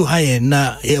negosu hayen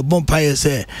na e bonfire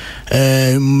say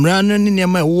mrano ni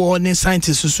nema wo ne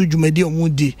scientists su dwumadi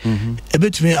omudi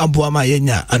ebetumi aboa ma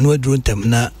yenya anu aduro ntem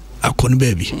na akon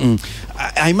baby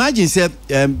I imagine say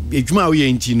ejuma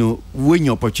we ntino when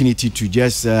your opportunity to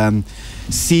just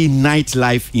see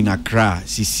nightlife in Accra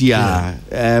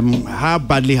how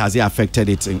badly has it affected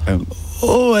it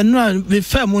oh and no be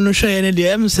fair mo no share any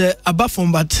dey say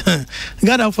abafon but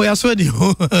God for your sweaty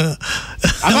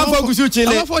abafo kusu chile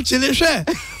abafo chile share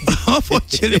abafo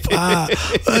chile pa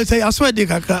say I swear dey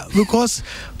kaka because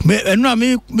me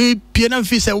pie na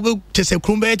fi say we te say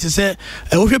krumbe te say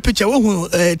we hwe picture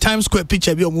we Times Square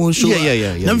picture bi o mo show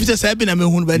na fi say bi na me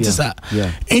hu be te sa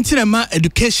enti ma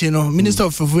education no Minister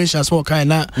of Information as well kind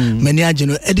na many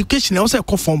agent education also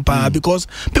come from pa because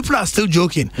people are still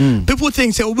joking people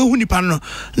think say we hu ni pa na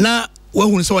we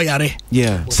hu so yare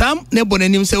some ne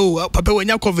bonanim say oh papa we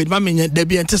nya covid ma me da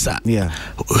bi entisa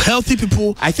healthy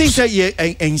people I think say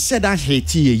and said that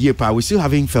hate ye pa we still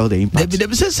haven't felt the impact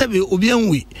they say obi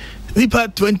anwi we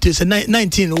part 20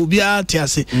 19 obi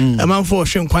atiase am for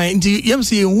hwe kwan nti yem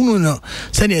say hunu no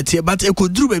say ne tie but e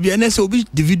koduru ba bi na say obi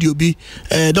the video bi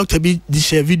doctor bi di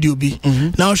share video bi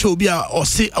now show obi or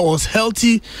say I was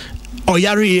healthy or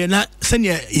yare na say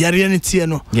ne yare ne tie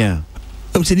no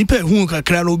say nipa hu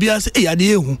kakra no obi say e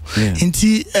ade ehu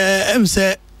nti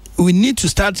say we need to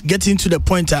start getting to the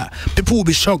point that people will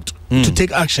be shocked to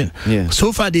take action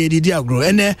so far they did grow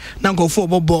and na go for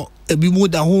bobo be more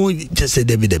than who just say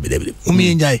debi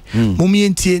umi enjai mumi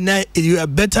entie na you are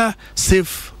better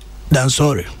safe than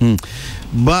sorry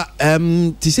but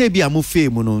to say be amofe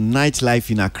mo no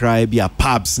nightlife in Accra be a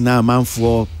pubs na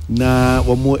manfo na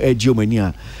wo mo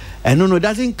ejiomania and no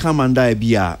doesn't come under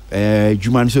be a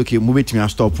juman so okay mo betimi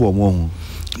stop wo mo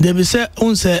they be say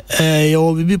on say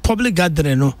you be public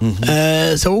gathering no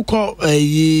so we call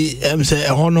say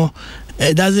hono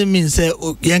it doesn't mean say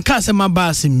yen ka say my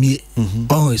boss me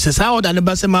oh say how that the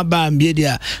boss my ba me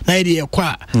dia na e dey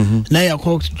kwa na ya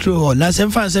ko true na say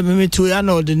fan say me to ya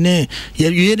no de ne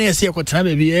you na say ko tra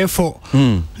baby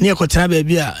e4 na ko tra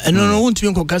baby a eno no won't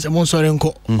me ko ka say mo sore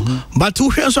nko but who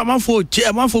hwe so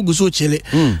amafo guso chele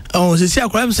oh say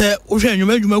akwa say wo hwe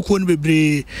anwuma adwuma ko no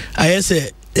bebre aye say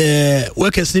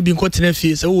workers need be continue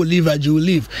fees. Oh, leave as you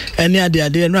leave. Any other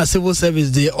day, no civil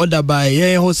service they order by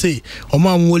who say, or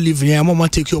mom will leave near, mom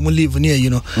take your leave near, you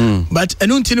know. But I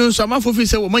don't know some of you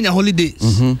say, well, when your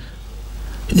holidays.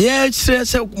 Yeah,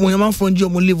 say when man phone you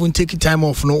mo leave and take time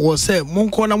off no or say mon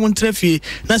corner mon traffic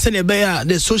na say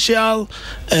the social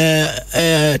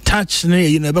touch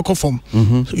you know be from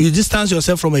you distance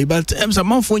yourself from it but some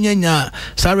man phone nya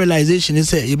sa realization is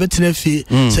say you better say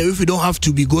if you don't have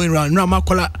to be going around no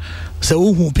makola say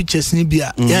who pictures ni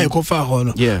bia yeah you go far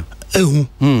no yeah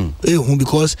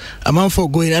because a man for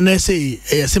going and I say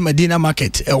Medina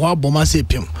market a wa bomber say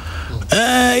pim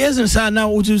yes and now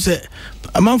what you say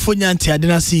a man for nyanti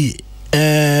adina see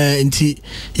nti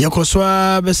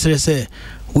yakoswa besere say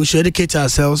we should educate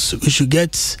ourselves, we should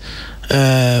get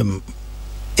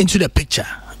into the picture.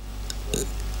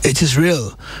 It is real.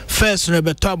 First, we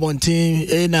have talk about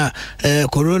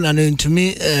corona into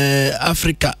me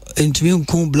Africa into me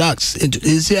blacks into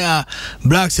this year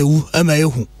blacks who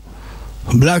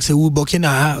blacks who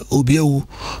Burkina Obiu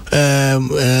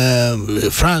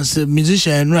France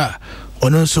musician ra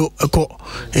or also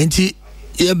anti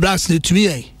blacks to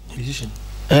me musician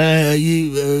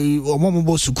you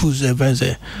or schools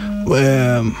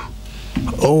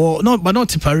or not but not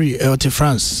to Paris or to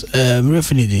France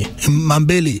definitely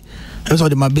Mambele that's what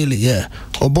the Mambele yeah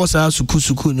or boss house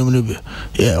suku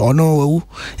yeah or no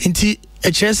anti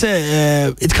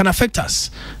it can affect us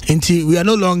until we are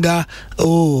no longer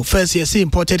first year see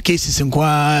imported cases in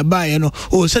by you know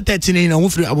certain in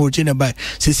a by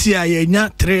say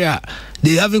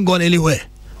they haven't gone anywhere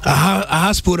a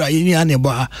hospital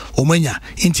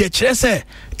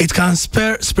it can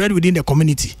spread within the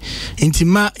community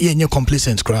intima yenye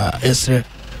complacent cry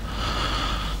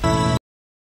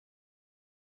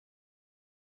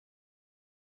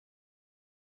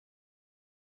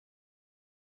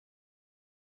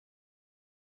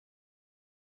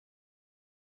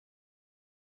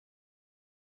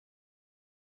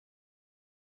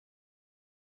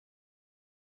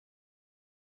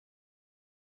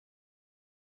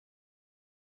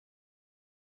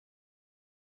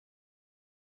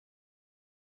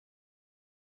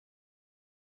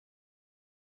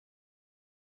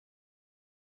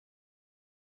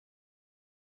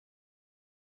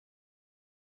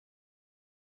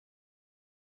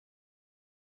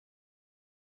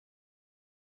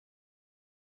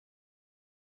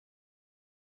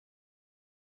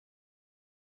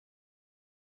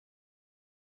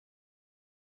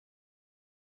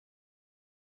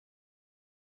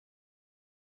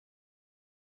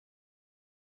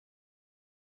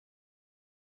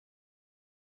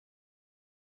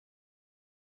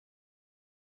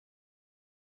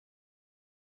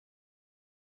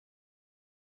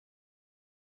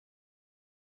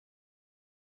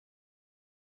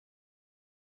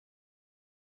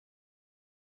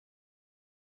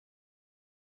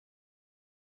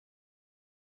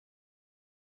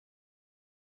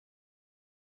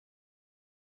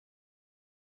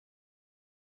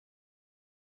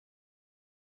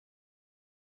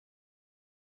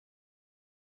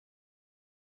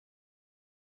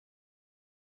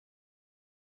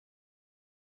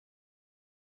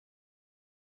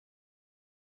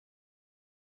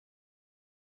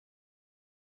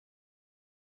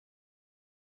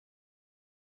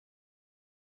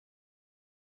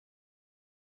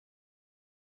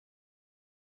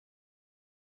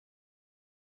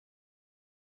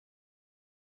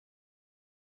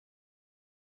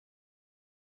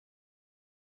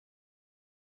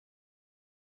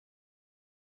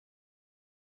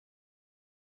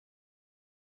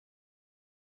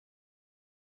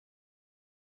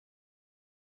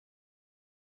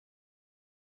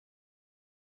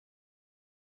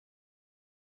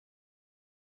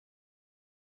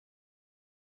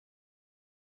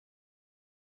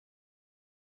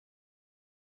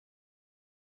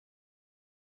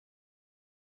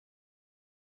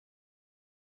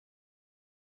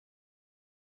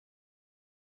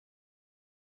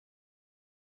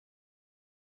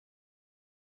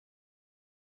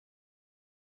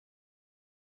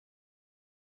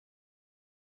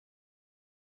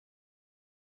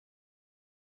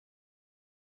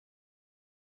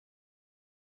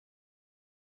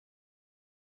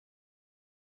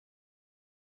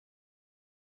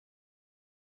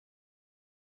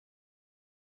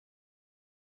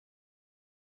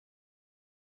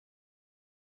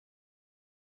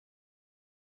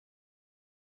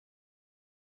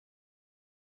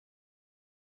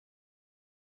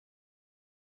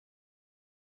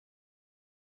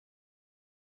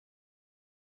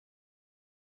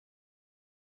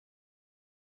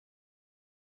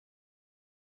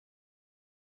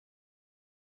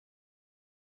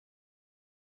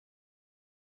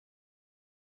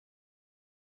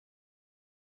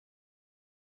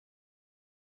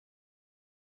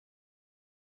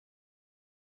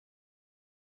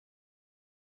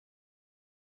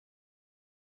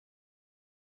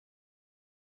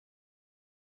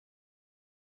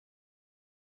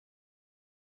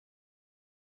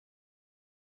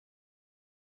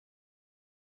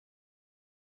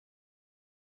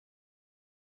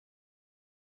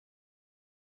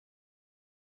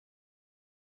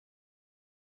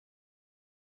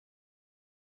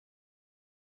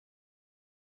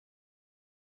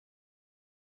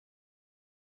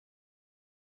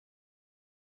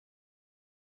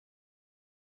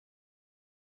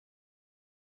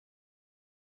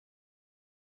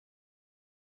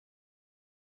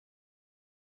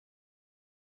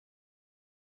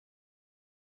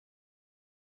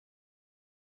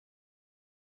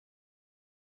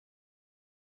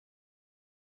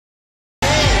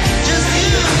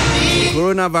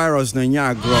coronavirus na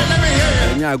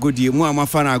nya agodi mu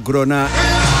amafa na agro na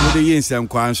mu de yinsem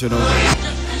kwan so no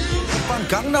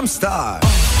Gangnam Style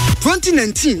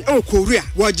 2019 Korea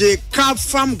waje Cab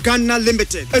Farm Ghana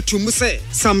Limited etumu say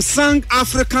Samsung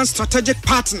African strategic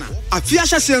partner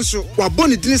afiasha senso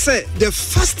waboni dini say the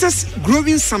fastest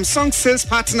growing Samsung sales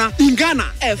partner in Ghana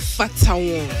fata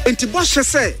won entibo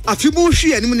say afibo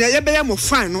hwe anim na yebeye mo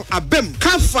fine no abem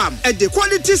Cab Farm the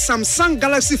quality Samsung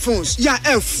Galaxy phones ya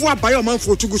f4 abayo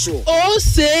manfo tugu so oh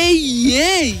say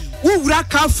yay Wura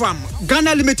Cab Farm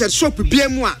Ghana Limited shop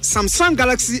BM1 Samsung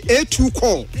Galaxy A2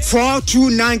 Core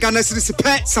 429 Ghana cedis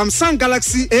per Samsung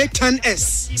Galaxy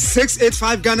A10s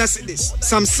 685 Ghana cedis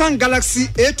Samsung Galaxy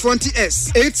A20s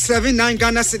 879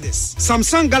 Ghana cedis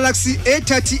Samsung Galaxy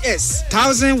A30s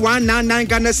 1199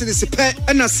 Ghana cedis per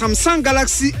and a Samsung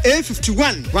Galaxy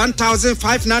A51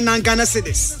 1599 Ghana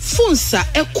cedis Funsa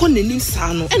ekoneni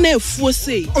sano and efuo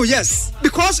say oh yes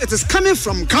because it is coming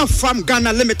from Cab Farm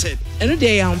Ghana Limited and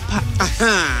they am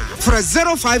for a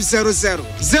 0500 000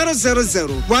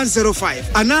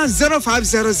 105 and now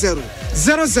 0500 000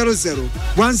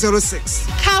 106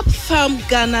 Cab Farm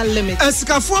Ghana Limited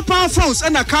Esika 4 pound phones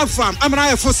and a Cab Farm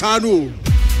amra for sano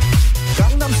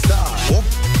Gangnam Style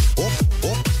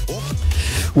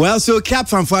well so Cab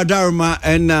Farm for Daruma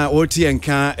and Oti and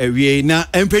Ka we na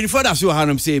empeni for that so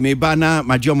hanum say me bana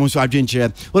madiomo so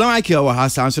adwenkyere well I care wa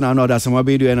hasan so na no that some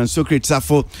be do and so create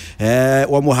safo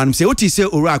wo mo hanum say Oti say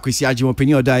ora akwesi agemo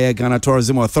peni oda Ghana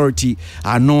Tourism Authority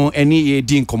ano any ye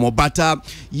din komo bata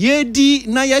ye di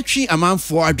na yatwi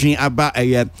amanfo adwen aba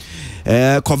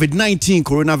COVID-19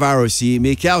 coronavirus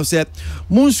make out say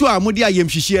munso a mudi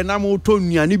ayemhihie na mo to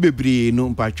nuane bebre no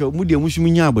mpacho mudi emusu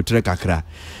munya abotre kakra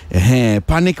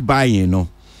panic buying no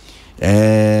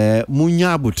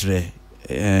munya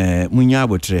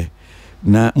abotre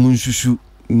na munsusu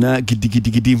na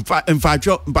gidigidi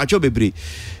mpacho bebre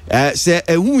se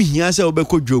ehu hia se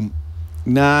obekodwom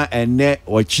na ene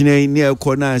ochine ne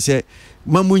ekọ na se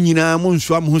mamunyina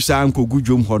munso amhusa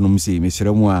ankogudwom honom se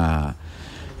mesremu a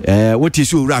what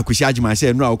is you ra kwesi agima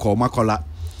say no akọ makola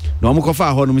na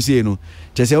omukofa honom se no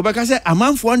tese obeka se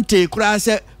amanfo nte kura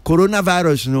se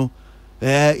coronavirus no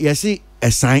yesi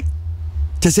esan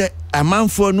tese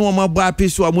amanfo no omabo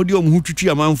apeso amodi omhutwutwi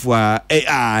amanfo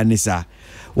a nisa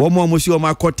wo mo si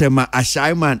omakotema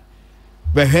ashaiman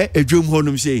behwe edwom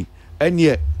honom se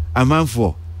ene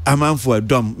amanfo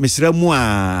dom mesremu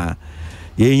a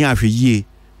yenya ahweye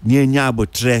ne enya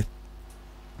abotre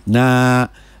na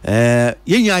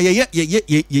yenya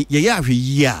ye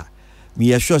ahweye me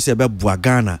ye sure say be boa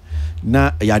Ghana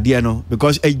na yade no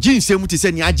because a ginsem ti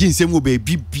say ni aginsem wo be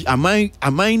bi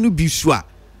aman no bi so a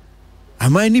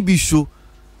aman ni bi so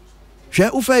hwe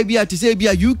ufa bi ati say bi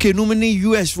a UK no ne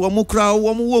US wo mo kra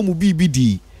wo mo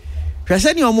bibidi hwe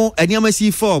say ni omo eniama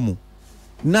si form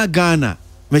na Ghana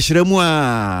meshremu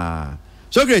a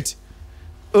so great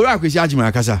ora kwesi agima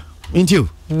akasa into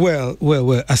well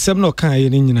asem no kan ye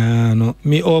ni nyina no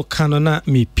me all kan na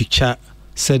me picture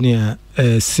senior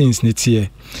since netie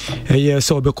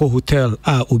so obeko hotel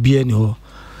obi ani ho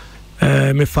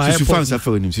me fire Susu fansa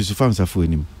fo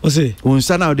enim o say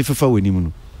unsa na ode fefa wenim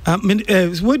no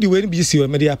what do we be see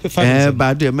me dey apefa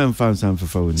ba do me fansa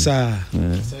fefa wenim sa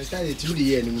so start it to the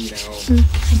year ni nyina o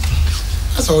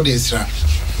that's all this ra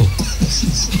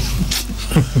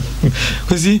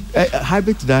kozi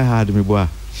habit die hard me boa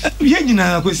ye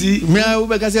nyina kosi me a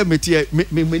ubeka se metie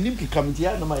me nim kikamti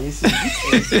ya na ma yesi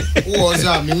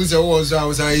woza me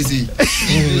woza easy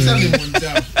woza me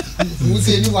monta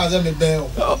woza ni waza me bel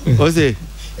o se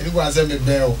ni waza me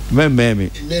bel me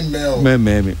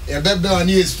e be bel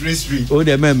ani street o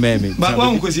de me ba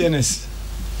wa kosi ns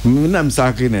na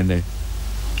msake nene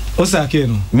o sake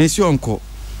no me si onko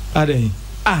ade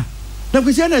na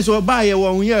kwesi ns o ba ye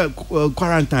won ye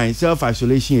quarantine self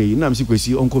isolation yi na msi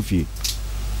kwesi onko fie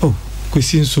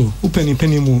kwesi nso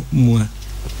upeni mu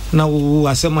na wo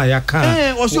asema ya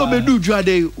kan o so bedu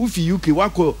juade ufi UK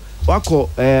wako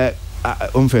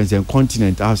conference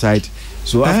continent outside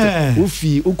so after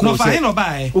ufi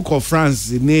uko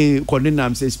France ne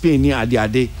kondenam say Spain ni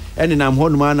ade ene nam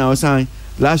honuma na osan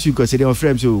last week say their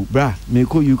friends so bra me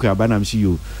ko UK abanam see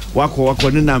you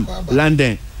wako nenam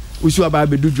London usu aba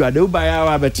bedu juade u ba ya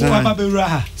wa betra aba be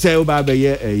ra say u ba be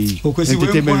ye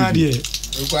entertainment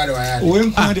we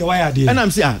nkwade de why ade and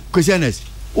I'm say questioners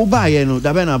u ba ye no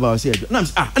da be na ba say and I'm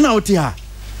say na oti ha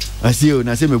asio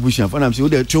na say mebusia for am say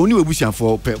we tro ni mebusia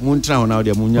for pe mun tra na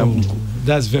de mun nya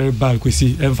that's very bad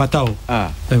kwesi emfatao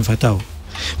emfatao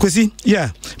kwesi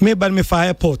yeah me ban me fire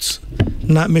airport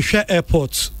na me hwe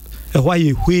airport why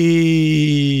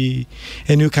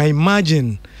and you can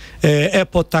imagine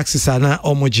airport taxes are na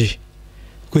omoje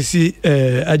kwesi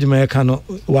adwuma yɛka no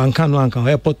wanka no anka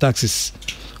airport taxes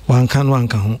wanka no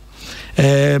anka ho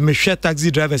mehwɛ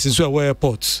taxi drivers nso a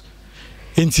airport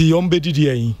enti yom bedidi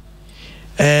ayi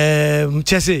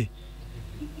chese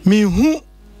me hu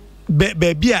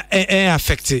baby a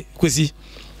affected kwesi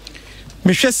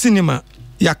mehwɛ cinema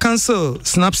ya cancel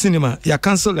snap cinema ya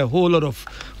cancel a whole lot of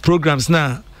programs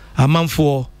na a month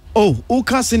for. Oh,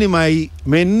 Uka Cinema,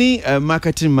 many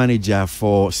marketing manager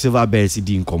for Silver Bells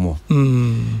in Como.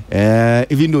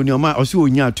 Even though Nyoma also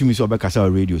nya to me so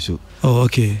about radio so. Oh,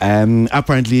 okay.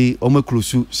 Apparently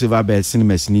Omeklusu Silver Bells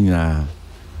cinemas nina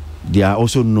they are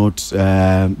also not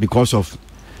because of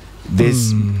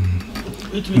this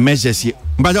measures here.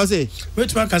 But I say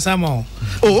which one Kasama?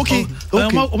 Oh, okay.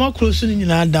 Okay. Omeklusu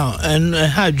nina down and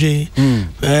hadwe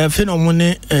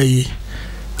phenomenon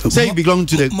say you belong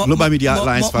to the Global Media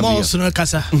Alliance family.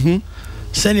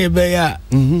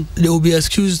 They will be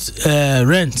excused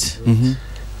rent.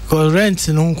 Because rent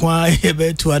no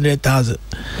about 200,000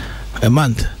 a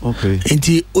month. Okay.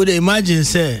 Inti would imagine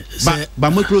say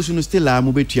but more close to still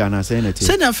am be tiana say anything.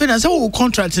 Say na finance so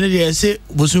contract in there say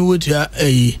was with your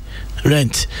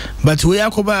rent. But we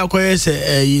are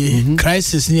say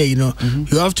crisis near you know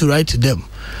you have to write to them.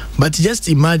 But just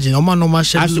imagine,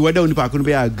 as to whether only could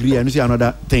be agree and see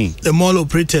another thing. The mall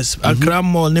operators, Accra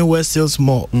Mall, New West Hills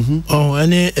Mall, or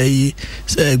any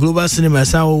global cinema,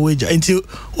 sound wage until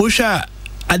Osha.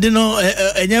 I don't know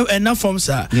enough films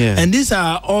are, and these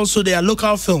are also their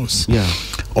local films. Yeah.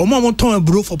 Omo ton a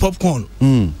brew for popcorn.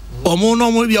 Omo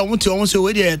no be want to almost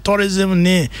say tourism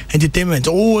ne entertainment.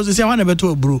 Oh, they say one better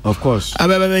a brew. Of course.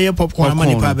 Abebe popcorn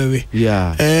money pa baby.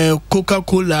 Yeah.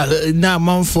 Coca-Cola na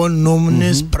man for no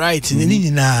Sprite. So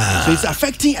it's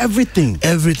affecting everything.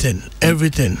 Everything.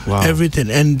 Wow.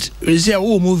 Everything. And you see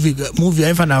movie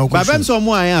I find out. But when some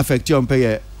more affect you on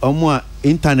pay more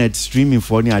internet streaming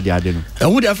for any other no.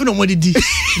 And what I feel what did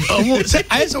say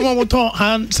I someone want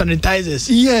hand sanitizers.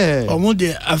 Yeah. Omo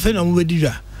dey I feel what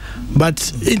did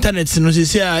but internet you know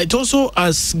say it also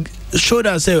has showed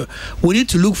us we need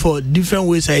to look for different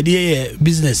ways idea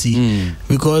business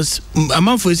because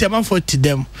I'm for to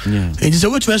them. Yeah. It is a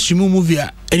way to stream movie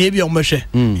and maybe on measure.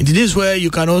 It is where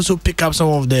you can also pick up some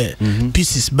of the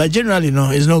pieces, but generally no,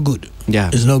 it's not good. Yeah,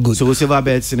 it's not good. So Silver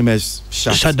Bed cinemas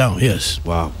shut down. Yes.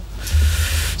 Wow.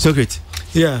 So great.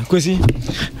 Yeah, Kwesi.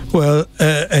 Well,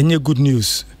 any good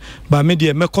news, but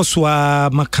media mekoswa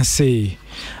makase.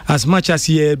 As much as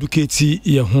you educate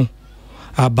you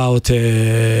about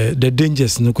the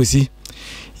dangers, no Kwesi.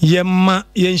 Yema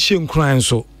yen crime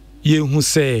so ye who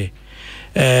say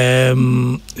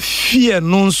fear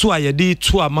non so I did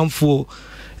to a month for.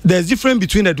 There's difference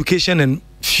between education and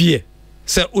fear.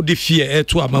 Say odi fear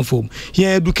to a man for here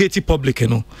educated public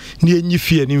no near ni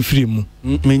fear ni free mu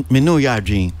me know ya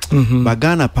dream but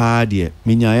Ghana pa de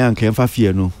me nya ya nka emfa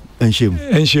fear no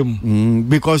enhyem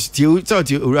because you thought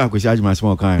you akwesi ajima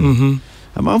small kind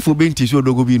a man for benti so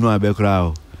dogo bi no abekra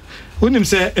o onim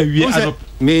say awie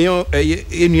me yo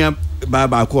enua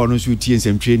ba ko no so tie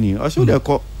nsem training also they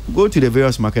go to the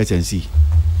various markets and see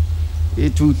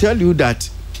it will tell you that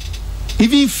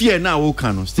even fear now will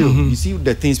can still you see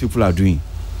the things people are doing.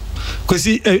 Because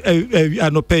I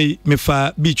no pay me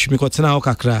fa beach me kotena o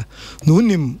kakra no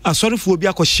unim asorefo obi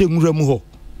akɔhye nwura mu ho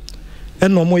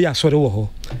eno mo ya asore wo ho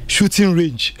shooting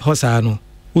range ho sa no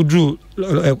udru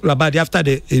labadi after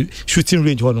the shooting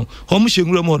range ho no ho mo hye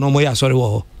nwura mu ho no mo ya asore wo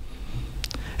ho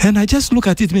and I just look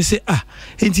at it me say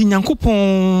enti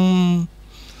nyankopon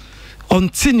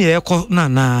onti ne ekɔ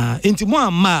na enti mo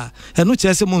amma eno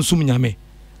kyerɛ sɛ mo nsum nyame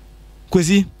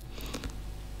Kwesi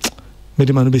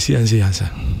Medimanu besi answer.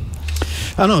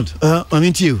 Arnold, I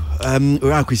mean to you,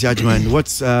 Kwesi Ajman,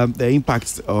 what's the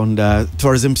impact on the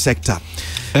tourism sector?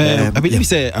 I believe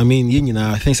say I mean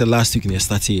I think the last week in the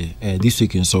start here, this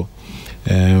week and so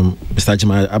Mr.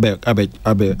 Ajman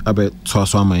abe so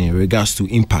in regards to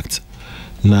impact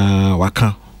na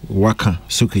waka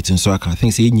secret and so I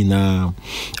think say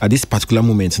at this particular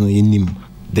moment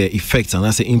the effects and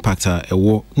that's the impact a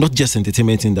war, not just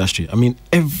entertainment industry. I mean,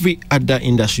 every other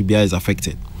industry is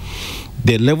affected.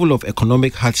 The level of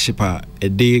economic hardship a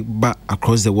day back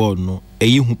across the world, no,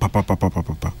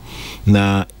 papa.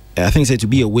 Now, I think it's to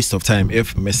be a waste of time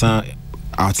if Mesa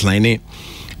outline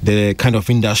the kind of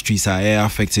industries are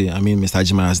affected. I mean, Mr.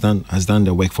 Ajima has done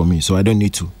the work for me, so I don't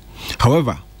need to.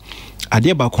 However, I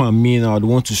would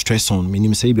want to stress on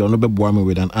meaning say be on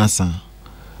with an answer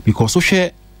because so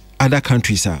share other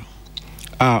countries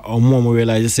are more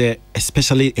realize say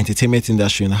especially entertainment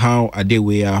industry and how are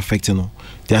they affecting them.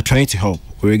 They are trying to help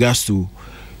with regards to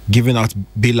giving out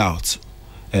bailout,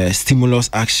 stimulus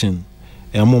action,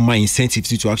 and more incentive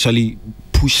to actually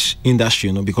push industry,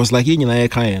 you know, because like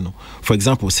in for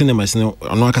example, cinemas, you know,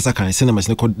 no kasa kan cinemas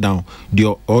no cut down the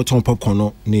autumn popcorn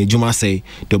no ne juma say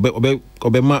the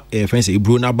obema friends say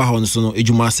bro na ba ho so no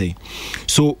ejuma say.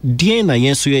 So dey na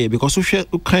yen so ye because we share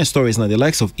kind of stories now the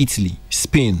likes of Italy,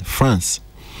 Spain, France,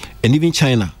 and even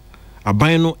China.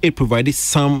 Abino it provided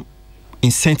some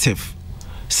incentive,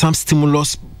 some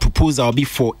stimulus proposal be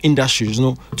for industries, you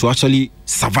know, to actually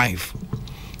survive.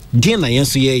 Dey na yen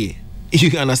so ye.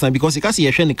 You understand? Because you can see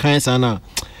the clients are now,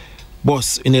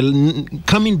 boss, in the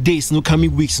coming days, no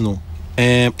coming weeks, no,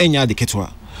 any other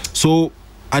ketwa. So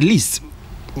at least,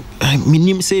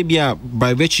 minim say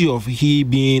by virtue of he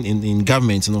being in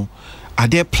government, you know, are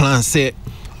there plans say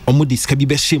this can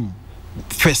be shame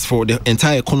first for the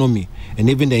entire economy and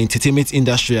even the entertainment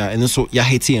industry and also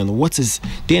Yahiti and what is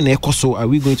then so are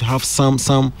we going to have some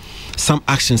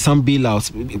action, some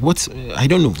bailouts? What I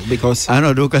don't know because I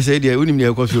know Doka said yeah, we need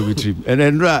a trip and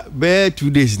then bear 2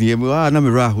 days near me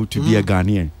who to be a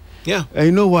Ghanaian. Yeah, and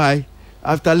you know why?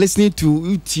 After listening to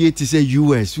UTA to say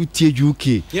US, UTA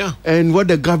UK, yeah, and what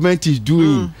the government is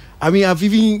doing, I mean, I've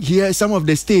even heard some of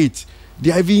the states. They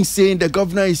are even saying the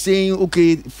governor is saying,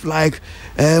 okay, like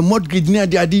mortgage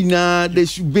they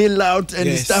should bail out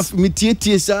and stuff. Me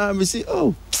say,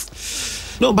 oh.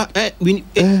 No, but we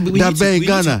need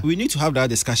to have that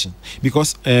discussion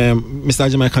because Mr.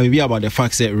 Ajimai can be about the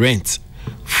fact that rent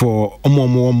for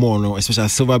more, no, especially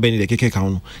silver penny the KK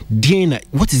count.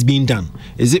 What is being done?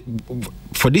 Is it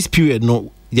for this period?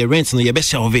 No, the rent, no, your best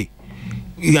share of it.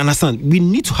 You understand? We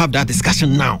need to have that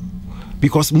discussion now.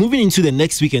 Because moving into the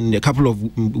next week and a couple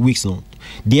of weeks now,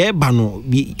 the air ban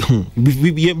we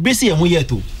basically a year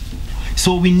too.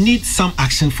 So we need some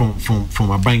action from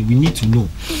our bank. We need to know.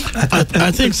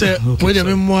 I think sir, wait a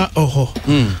minute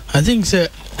I think sir,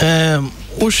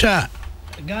 Osha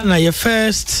Ghana, your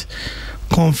first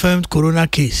confirmed corona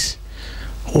case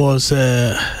was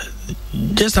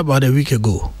just about a week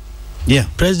ago. Yeah,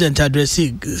 President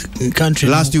addressing country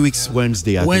last 2 weeks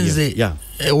Wednesday. Yeah,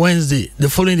 Wednesday. The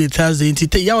following day Thursday.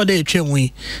 Day train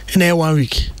we in 1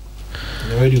 week.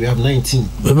 Already we have 19.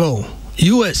 Well,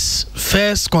 US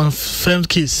first confirmed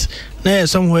case now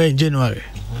somewhere in January.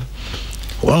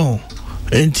 Wow,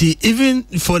 and even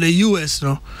for the US,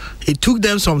 no, it took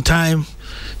them some time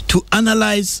to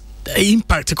analyze the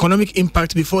impact, economic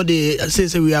impact, before they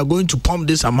say we are going to pump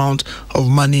this amount of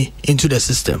money into the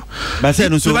system. But so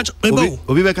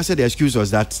Obibeka said the excuse was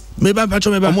that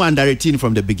I'm under 18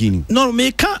 from the beginning. No, I'm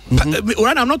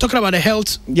not talking about the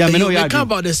health. Yeah,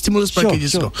 about the stimulus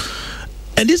packages. Sure.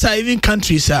 And these are even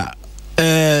countries, Ghana,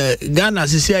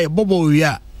 Bobo,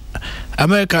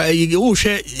 America, you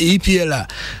share EPL.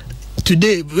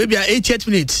 Today, maybe at 88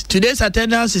 minutes. Today's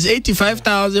attendance is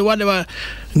 85,000, whatever.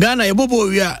 Ghana, Bobo,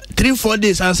 we are 3-4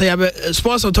 days. And say,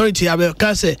 sports authority, I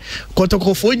say,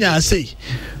 Kotokofonia, I say,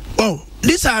 oh,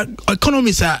 these are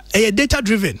economies are data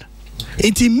driven.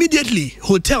 It immediately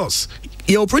hotels.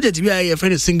 Your project we are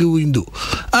a single window.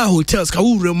 Our hotels,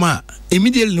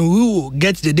 immediately we will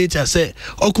get the data. Say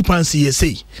occupancy. You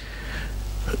say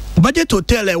budget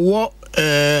hotel what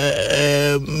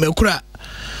mekura.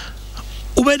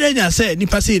 Ubedenya say ni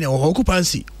pasi in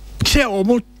occupancy. Share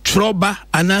almost trouble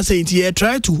and I say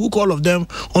try to hook all of them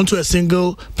onto a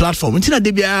single platform.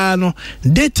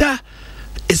 Data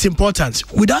is important.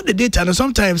 Without the data, and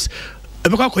sometimes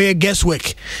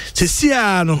guesswork.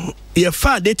 You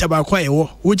far data about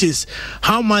which is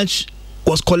how much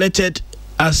was collected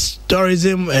as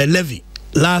tourism levy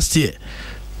last year.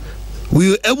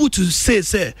 We were able to say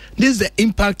this is the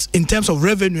impact in terms of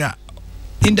revenue.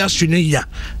 Industry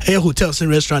hotels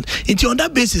and restaurants. It's on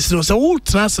that basis, so all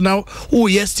trans now,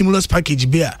 yes, stimulus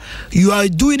package beer. You are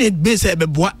doing it based and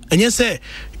yes,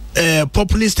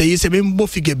 populist is a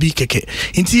figure big.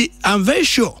 I'm very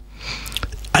sure.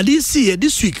 I didn't see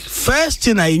this week. First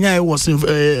thing I was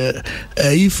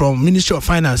from Ministry of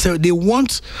Finance. So they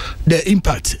want the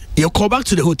impact. You call back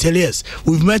to the hoteliers.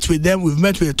 We've met with them. We've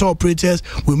met with the tour operators.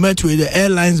 We met with the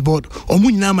airlines board.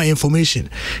 My information.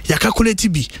 You calculate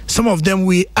some of them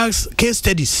we ask case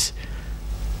studies.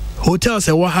 Hotels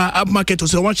say waha upmarket or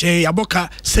so much aboka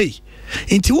say.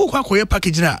 Inti wo kwa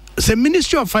package na say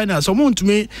Ministry of Finance someone to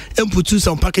me put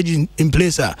some packaging in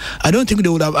place. I don't think they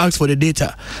would have asked for the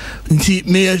data. Inti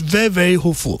me very very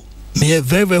hopeful.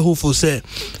 Say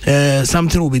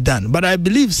something will be done. But I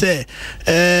believe say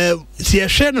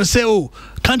say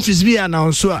countries be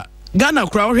announced Ghana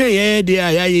crowd here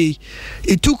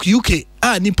it took UK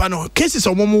nipano cases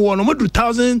of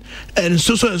 1,000 and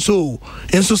so and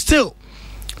so still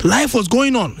Life was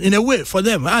going on in a way for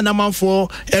them. And I'm for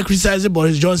criticizing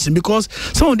Boris Johnson because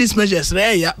some of these measures,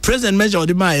 President measure or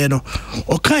the man, you know,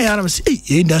 or can't say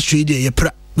industry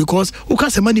because who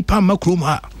can say money palm macroom.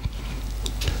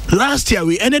 Last year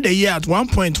we ended the year at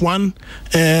 1.1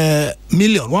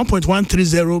 million,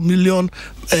 1.130 million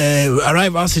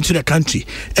arrivals into the country.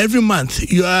 Every month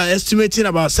you are estimating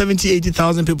about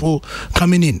 70,000-80,000 people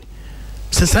coming in.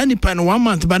 So Sandy Pan 1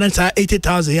 month, but that's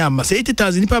 80,000. Yeah, but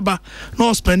 80,000 people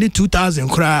no spending 2,000.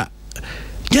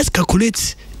 Just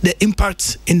calculate the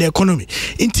impact in the economy.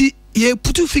 You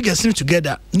put two figures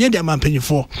together, near the man paying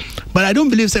for. But I don't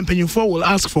believe some paying for will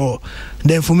ask for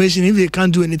the information if they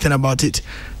can't do anything about it.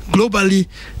 Globally,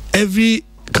 every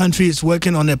country is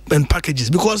working on packages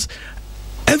because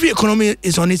every economy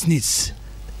is on its needs.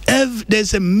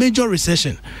 There's a major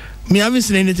recession. Me, I haven't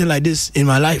seen anything like this in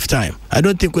my lifetime. I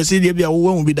don't think we see there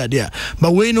will be that there.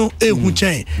 But we know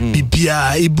Ebola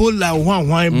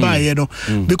you know,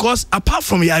 because apart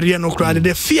from area no crowd,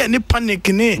 the fear and the panic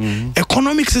in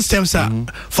economic systems are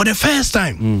for the first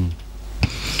time.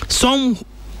 Some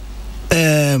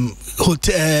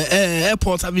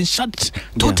airports have been shut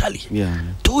totally.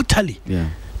 Totally.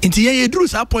 Inti ye drew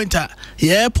sa pointer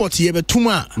airport ye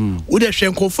betuma wo de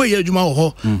hwenko fo ye adwuma wo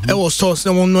ho e wo stores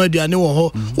na won no aduane wo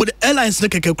ho wo de airlines ne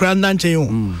keke kra ndan chen wo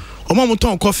omo mo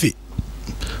ton coffee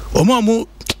omo mo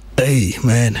hey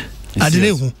man adene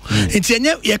hu inti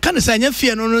ye kan say nya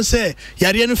fear no say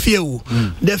yare no fear wo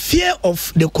the fear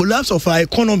of the collapse of our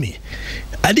economy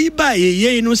adi ba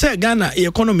ye no say Ghana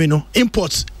economy no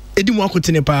imports edi mu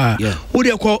akotene pa wo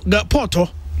de ko porto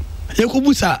ye ko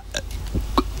busa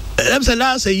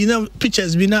last you know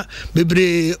pictures bina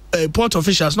bebre port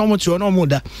officials no much no more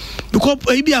that because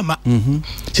ibiama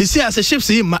she say as a ship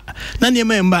say ma na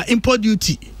nemba import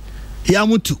duty ya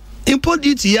mutu import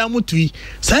duty ya mutu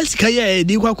sai sika ya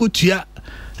di kwa kotua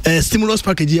stimulus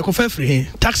package ye ko fa free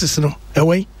taxes no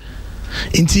away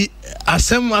inti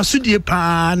asem asudie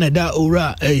pa na da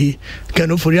ora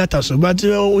kanu foriata so but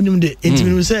onim de inti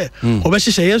me say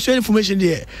obehye yeso information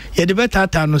de ye de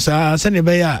beta no sa se ne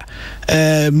be ya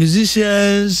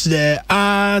musicians, the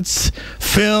arts,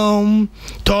 film,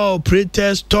 tour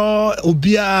operators, tour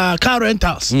obia car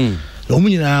rentals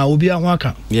omunyina obia ho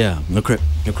aka no correct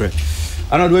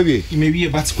ana do we maybe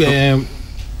but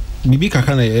bibi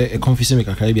kaka na confusing me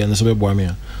kaka bia no so be boa me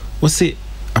what say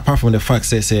apart from the fact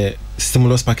say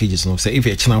stimulus packages no say if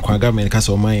a china government can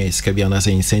so my is can be an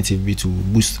incentive be to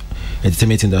boost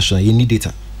entertainment industry you need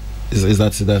data is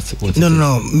that what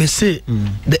no me say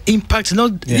the impact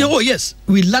not yes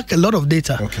we lack a lot of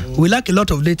data we lack a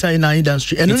lot of data in our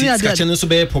industry and only that also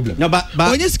be a problem no but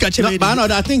no, I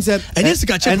think that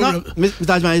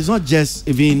it's not just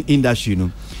even industry, you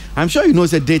know. I'm sure you know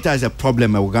that data is a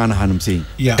problem at Ghana, I'm saying.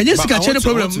 Yeah. And yes, the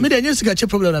problem. Me the yes,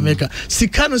 problem in America.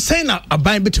 Sikano say na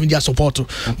abide between their support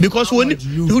because when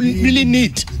you really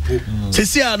need.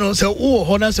 Say no say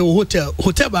honor say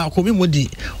hotel ba ko mi modi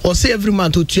or say every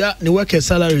month to tia the worker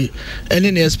salary and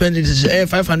then they spend it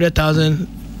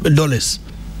 $500,000.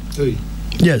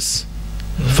 Yes.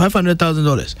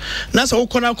 $500,000. Now so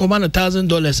corner command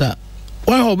 $1,000.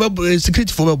 Why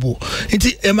security for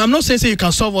I'm not saying you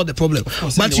can solve all the problem,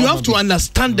 but you have to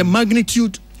understand the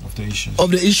magnitude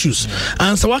of the issues.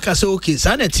 And so I can say, okay,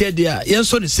 so I tell there, yes,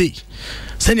 so they say,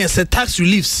 send us tax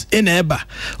reliefs in Eba.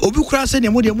 Obukra send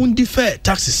your money defer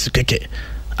taxes.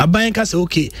 A bank say,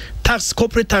 okay, tax,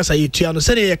 corporate tax, I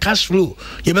send your cash flow,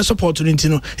 you best support to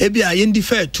Nintino. Ebi I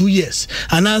defer 2 years.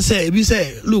 And I say,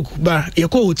 look, but your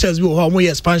hotels will have more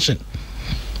expansion.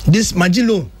 This margin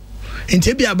loan.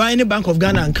 Inti be buy any Bank of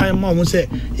Ghana and kind mom say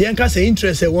yanka say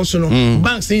interest wants to know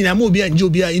banks say na mo be enjoy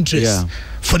be interest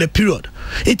for the period.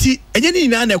 Iti enye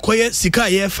na na koye sika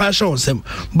ye fashion sem,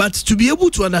 but to be able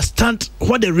to understand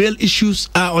what the real issues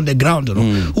are on the ground, you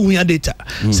know, we have data.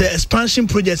 Say expansion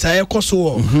projects are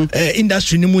so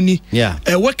industry ni money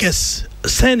workers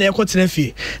send a cotton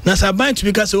fee. Na sa bank to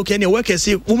because okay any workers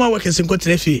say woman workers in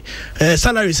cotton fee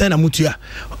salary send a mutua.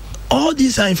 All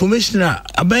these are information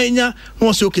abanya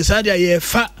no say okay sadia ye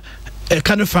fa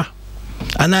kanofa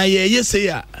ana ye say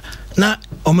ya na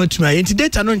omatuma enti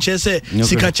data no nche say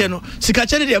sikache no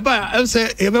de ba say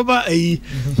e beba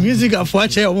music afo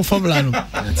ache o formula no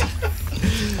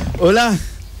Ola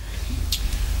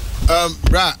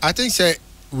Bra, I think say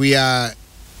we are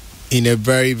in a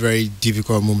very very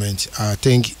difficult moment. I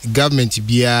think government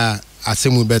be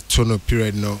asemu beto no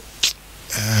period no.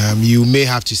 You may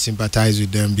have to sympathize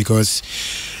with them because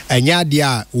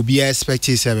dia will be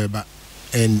expected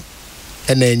and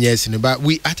yes, but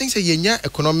I think say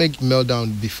economic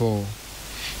meltdown before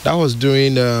That was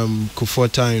during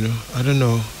Kufuor time, I don't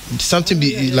know. Something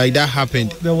like that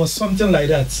happened. There was something like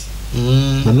that.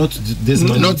 But not to this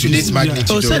magnitude. Not to this magnitude.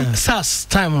 So SARS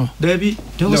time. There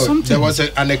was something. There was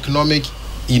an economic,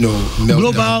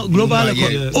 meltdown.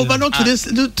 Global, but not to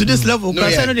this level. No,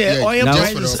 oil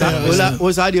prices.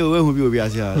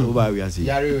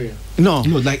 No,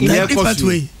 like in a different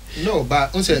way. No,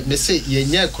 but me say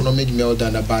economic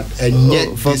meltdown about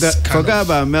forget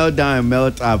about meltdown and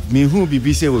melt up. Me who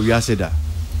be say we are said that.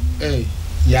 Hey,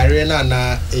 Yarena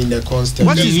na in the constant.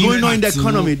 What is going on in the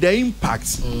economy? The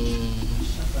impact.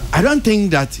 I don't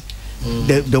think that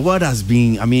the world has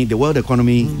been. I mean, the world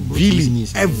economy really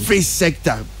every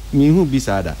sector. Me who be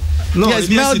sad. No, yes,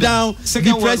 meltdown,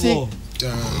 depressing.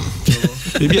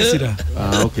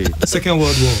 Okay. Second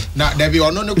World War. Now there be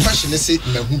another question. They say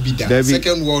who be that?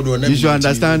 Second World War. You should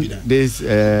understand this.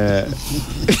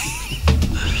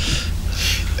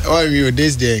 Oh, you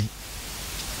this day.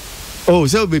 Oh,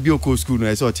 so baby, you go school. No,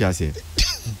 I saw what you say.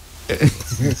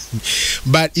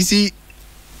 But you see,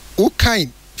 what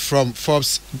kind from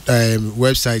Forbes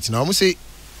website now? I'm gonna say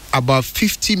about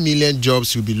 50 million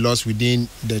jobs will be lost within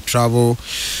the travel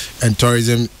and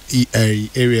tourism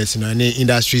areas in any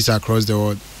industries across the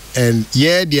world. And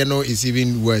it's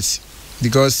even worse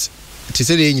because to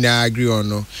say I agree or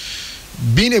no,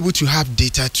 being able to have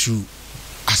data to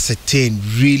ascertain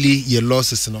really your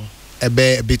losses, a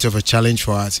bit of a challenge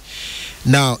for us.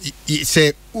 Now,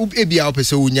 say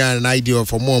an idea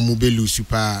for more mobile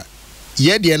super.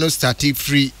 They are not starting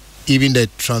free even the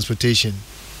transportation.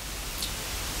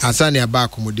 Asani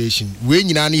about accommodation. When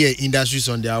you need industries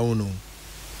on their own,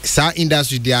 some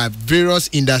industries there are various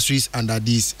industries under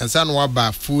this, and some what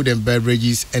about food and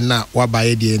beverages, and now what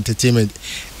about the entertainment,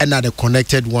 and now the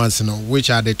connected ones,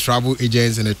 which are the travel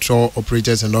agents and the tour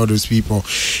operators and all those people.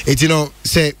 It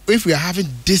say if we are having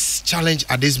this challenge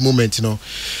at this moment,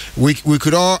 we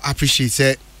could all appreciate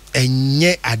say and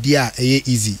yet idea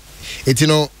easy. It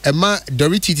Emma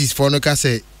Dorititis for no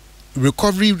say.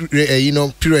 Recovery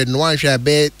period no one share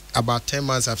bet about 10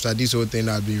 months after this whole thing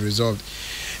has been resolved,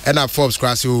 and at Forbes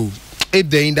crash if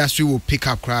the industry will pick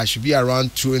up crash should be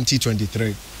around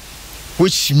 2023,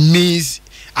 which means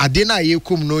adena ye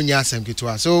kum no nyasem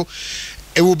kitwa. So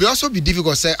it will also be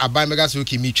difficult say abai mega so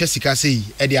okay me Chesika say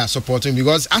they are supporting,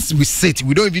 because as we sit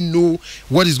we don't even know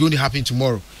what is going to happen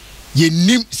tomorrow.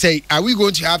 Say, are we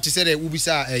going to have to say that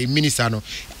Ubisa a minister? No,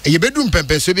 ye bedroom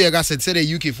pempe so be a said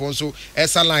the UK phone so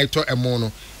esa light to a mono.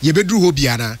 Ye bedroom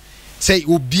hobiana. Say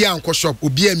Ubia and shop,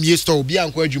 Ubia Miesto, Ubia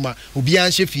and Kwajuma, Ubia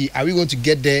and Shefi. Are we going to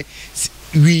get there?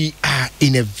 We are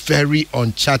in a very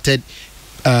uncharted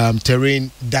terrain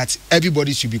that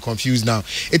everybody should be confused now.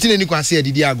 It's in any quasi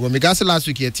Diago. Megasa last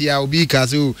week here, Tia Obi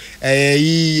Kazu,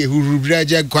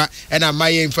 who and I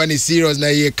might funny serious na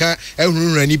ye can't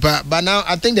nipa. But now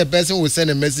I think the person will send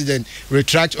a message and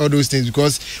retract all those things,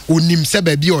 because unim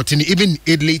sebe biotini, even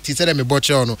Italy, he said I'm a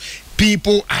butcher.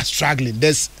 People are struggling.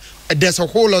 There's a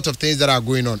whole lot of things that are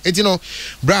going on. It's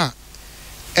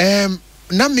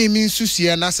na me mean susi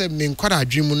and I said me quite a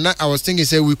dream. I was thinking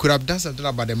say we could have done something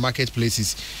about the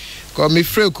marketplaces. Cause me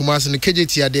free kumas in the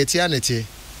KJT adetianity.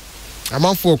 I'm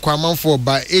on for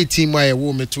by 18 my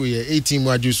woman 2 year 18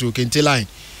 my juice can tell line.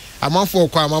 I'm on for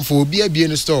be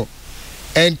in the store.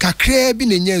 And kakre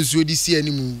bin in yen so this year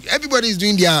anymore. Everybody is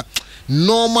doing their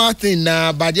normal thing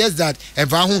now, but just that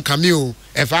if I won't come you,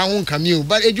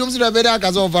 but it jumps to the better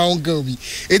as of our own girl.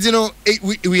 It's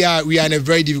we are in a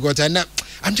very difficult time now.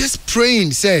 I'm just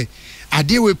praying, say, I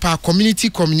deal with our community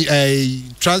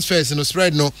transfers and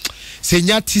spread no. Say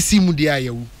nya tisi mudia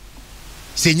yewu.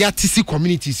 Say nya tisi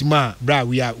communities ma, bra,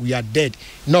 we are dead.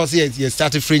 No, say you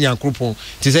started free and coupon.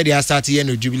 To say they are starting in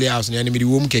the Jubilee House and enemy the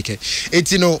womb keke.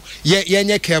 It's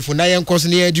yeah careful. Now you're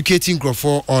constantly educating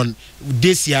for on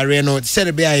this year. No,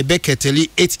 said be I bet tell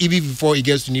 8 even before it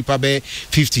gets to Nipa be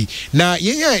 50. Now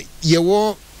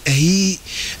wo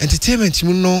entertainment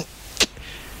no.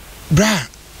 Bra,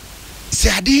 say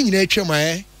I didn't know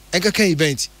my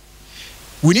event.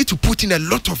 We need to put in a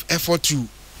lot of effort to,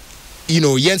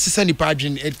 send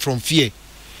the from fear.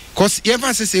 Because you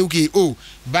ever say, okay,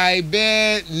 by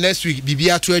next week,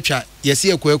 Bibia to a yes,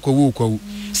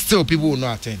 still people will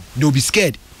not attend. They'll be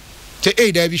scared. Say,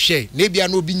 hey, there be share. Maybe I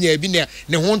know been there,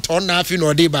 they won't turn nothing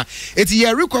or deba. It's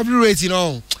a recovery rate,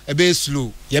 a bit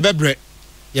slow. You be bread,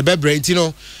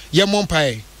 your mom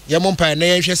pie. Yamompa na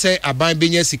yenhwe say aban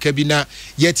benya sika bi na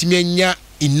yetime nya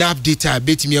enough data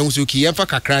betime ahunso ki yemfa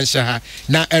kakra nhya ha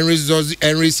na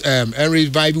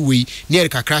revive we near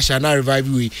kakra sha na revive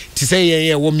we to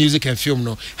say what music and film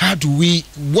no.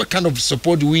 What kind of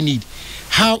support do we need?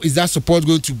 How is that support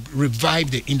going to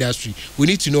revive the industry? We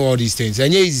need to know all these things.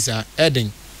 And easy sir,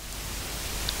 Edding.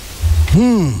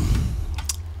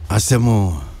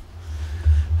 Asemo.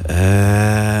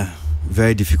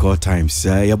 Very difficult times.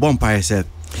 Your bumpire said,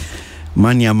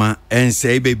 Maniama and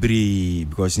say baby,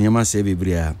 because Nyama say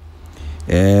baby.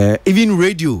 Even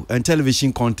radio and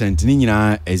television content,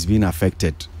 Nina has been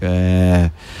affected.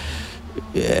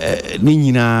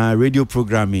 Nina radio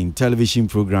programming, television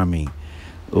programming.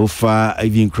 Ofa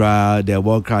even crowd the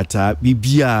world crata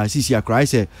bibia sisi akra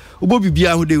say obo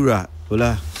bibia ho dewura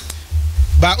ola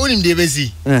ba onim de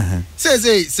bezi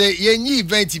say yenyi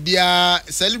event bia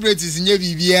celebrities nye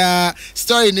bibia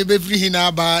story ne be free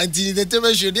hina ba nti the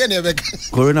tv show dey na be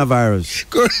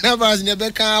coronavirus ne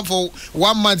be can for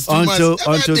 1 month 2 months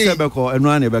until sebeko enu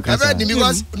an be can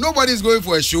because nobody is going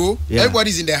for a show.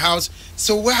 Everybody's in the house,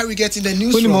 so where are we getting the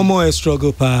news from? Only more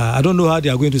struggle pa. I don't know how they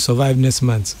are going to survive next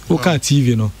month. Okay, TV,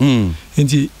 you know.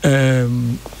 Nti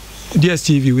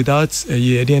DSTV without a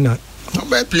year then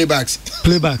playbacks.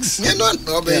 Yeah, no,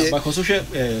 but also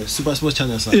super sports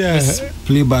channels. Yeah,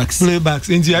 playbacks. And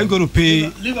are you going to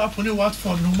pay? Liverpool in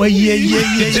Watford. No, yeah.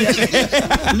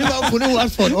 Liverpool in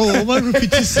Watford. Oh, what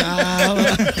repeat this?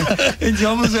 And you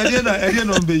almost I didn't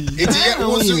know.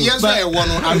 Yes,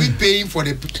 are we paying for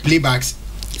the playbacks?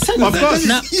 Of course.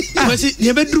 Now,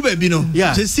 you better baby no.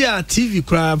 Yeah. To see our TV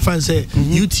crowd fans say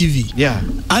UTV. Yeah.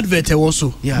 Advert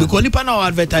also. Yeah. Because nipa now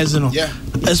advertising no. Yeah.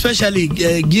 Especially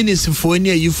Guinness for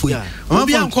any you for.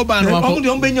 Obi anko ba no. Omo de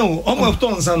ombenyo omo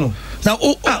tonsa no. Now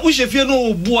we chefie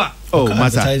no boa. Oh,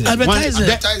 matter. Advertising.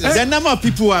 The number of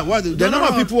people are what the number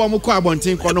of people are call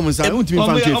abontin kono musa. Okay.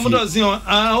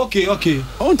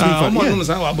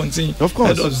 Of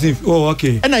course. Oh,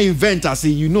 okay. And I event I say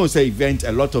you know say event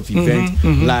a lot of event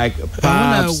like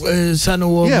pubs.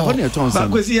 Yeah, what you talking about?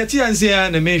 Because here ti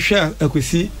anse na me hwa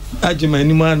akwesi agema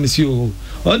animal monsieur.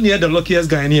 On the luckiest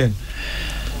guy in.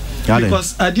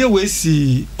 Because idea we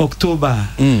see October.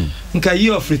 Nka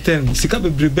year of return sika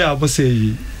bebrebe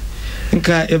abose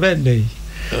nka ebende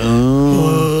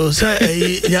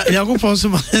say ya go pon so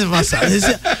masa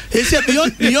he say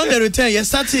beyond the return you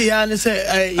start here and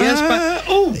say yes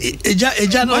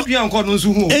eja no adua nko no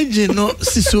so hu engine no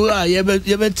siso ye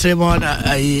be tremor na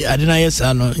adina yes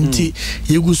no nti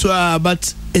yegu so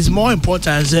but it's more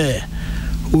important say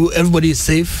everybody is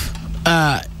safe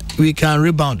we can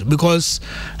rebound because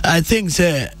I think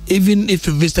even if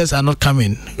visitors are not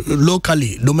coming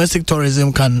locally, domestic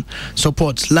tourism can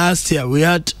support. Last year we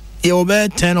had over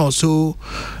 10 or so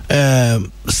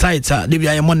sites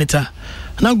they monitor.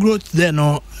 Now growth there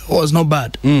was not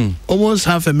bad. Almost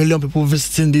 500,000 people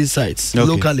visiting these sites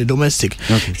locally, domestic.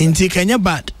 Inti Kenya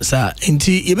bad, sir.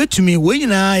 Inti you bet to me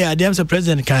when I am the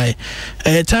president Kai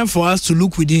time for us to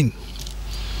look within.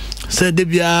 Say they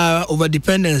be over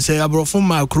dependence abrofo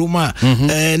ma kroma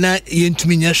na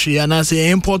yentumi nyahwe ana say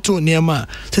import to niema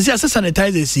say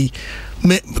sanitizer si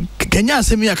Kenya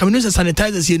asemi ya kamino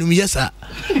sanitizer si enum yesa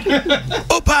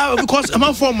opa because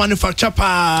am for manufacture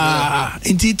pa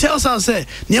inti tells us say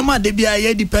niema they be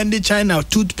a depend China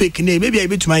toothpick maybe I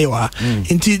bet to my wa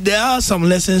inti there are some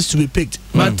lessons to be picked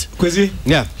but Kwesi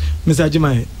Mr.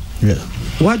 Ajimai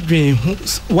what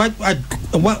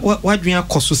dream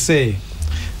koso say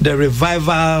the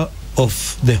revival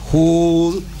of the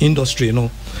whole industry,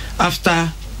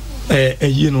 after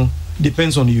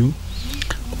depends on you.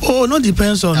 Oh, no,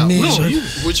 depends on me. No,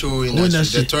 which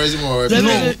industry? The tourism or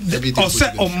everything? Or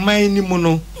set of mine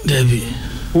mono. Debbie.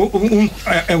 Debbie.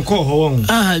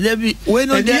 When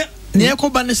near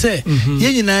Kobani say,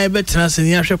 Yen I bet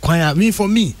Transiniasha choir. Me for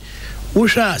me.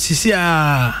 Usha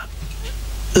Sisia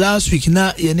last week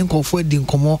na Yenko for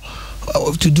Dinkomo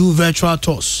to do virtual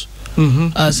tours.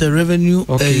 As a revenue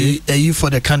for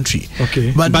the country.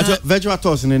 Okay. But virtual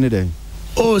tours in any day.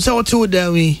 Oh, so what you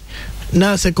there we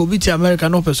now say Kobiti America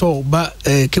no person but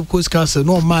Cape Coast Castle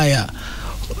no Maya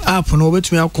up no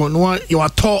bet me no you are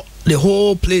taught the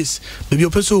whole place. Maybe your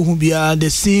person who be the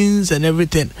scenes and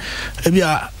everything. Maybe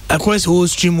across whole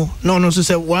stream no so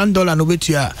say $1 no bet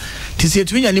you to say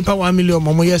to me nipa 1 million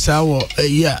momo yes a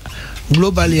year.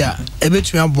 Globally, a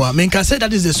bit me can say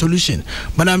that is the solution,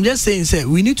 but I'm just saying,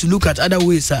 we need to look at other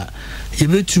ways. A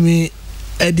bit to me,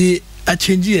 a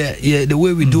change the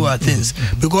way we do our things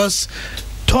because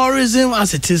tourism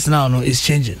as it is now is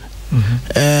changing.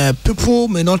 People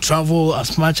may not travel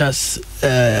as much as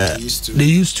they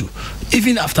used to.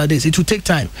 Even after this, it will take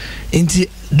time.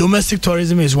 Domestic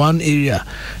tourism is one area.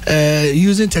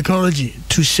 Using technology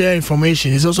to share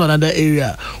information is also another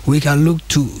area we can look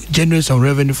to generate some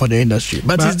revenue for the industry.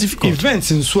 But it's difficult.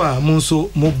 Events in Swa Monso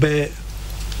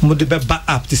Mobe back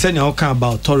up to send you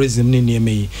about tourism near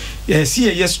me.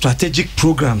 See strategic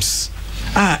programs.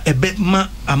 A bit ma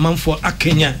a month for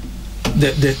Kenya.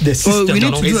 the system. we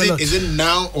need to do Is it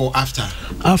now or after?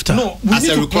 after. No, we As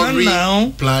need a to plan recovery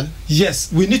now. plan?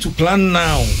 Yes, we need to plan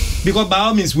now because by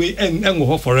all means we ain't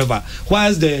go forever.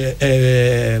 Whilst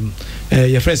the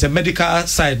your friends, the medical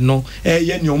side no,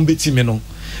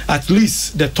 at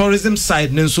least the tourism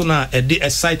side no so na the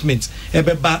excitement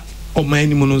ebeba o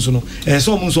many monos no.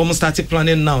 So almost started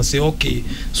planning now. Say okay,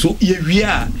 so we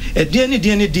are any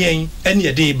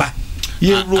day ba.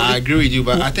 I agree with you,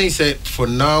 but I think for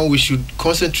now we should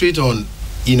concentrate on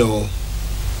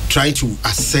trying to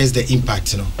assess the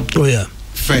impact. Oh yeah.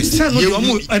 First, I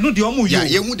know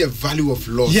the value of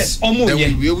loss. Yes, then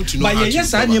we'll be able to know how to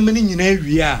yes, I am many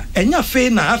we are. And your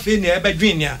fair na ebe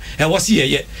dream was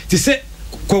here to say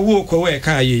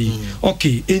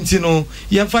okay, and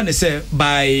you find say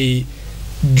by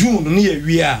June near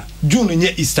we are June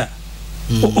near Easter.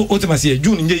 Ultimately,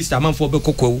 June near Easter man for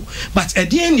Beko, but at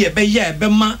the end ye be ye be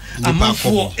ma a man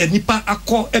for a nipa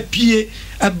akko appear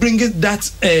bringing that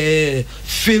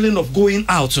feeling of going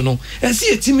out, and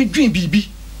see a timid dream BB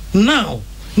now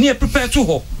near prepare to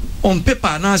her on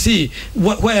paper now see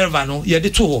wherever no yeah the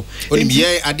tour.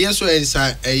 I dare so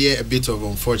inside a bit of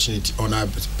unfortunate on our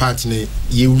partner.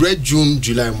 You read June,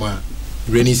 July,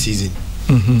 rainy season,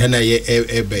 and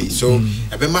so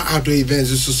I bet my outdoor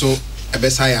events so a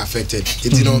best high affected.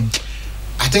 It's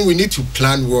I think we need to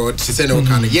plan what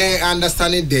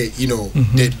understanding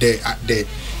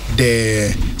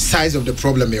the size of the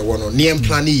problem here one near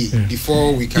planning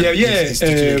before we can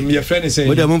your friend is saying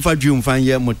what am for June find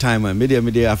year more time and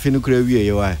media I feel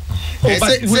why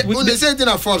the same thing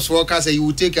of Forbes workers say it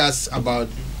will take us about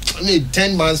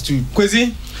 10 months to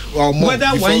Kwesi or more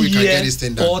whether before 1 we can year get this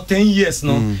thing done. or 10 years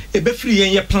no e be free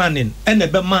your planning and e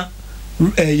be ma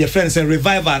your friends and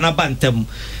revival na bantem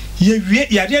ye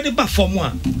de ba form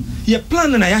a ye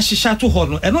plan na ya hihya to ho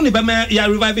no e no ne be ma ya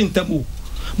reviving tem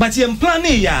but ye plan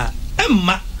ya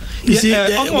emma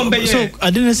so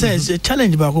I didn't say it's a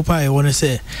challenge back up. I want to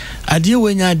say idea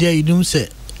when you idea you don't say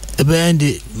about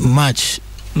the March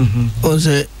or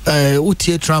say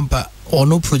utie Trump or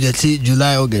no project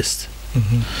July August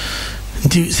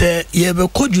say yeah be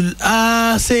ko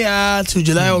say to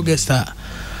July August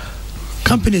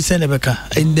companies send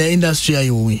in the industry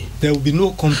there will be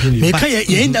no company make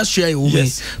your industry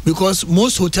because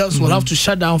most hotels will have to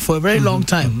shut down for a very long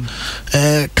time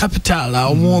capital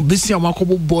or more business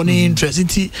or born interest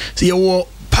into your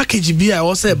package be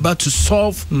also about to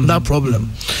solve that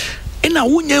problem in a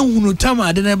wunye time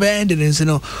I didn't end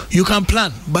you can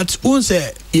plan but once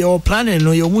your planning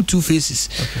no you two phases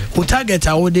who target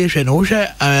our day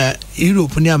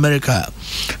Europe and America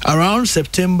around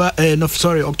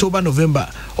October November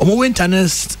winter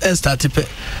start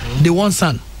they want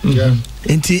sun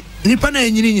inti nipa na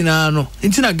enyini nyina no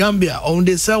inti na Gambia on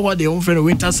they sell what they own friend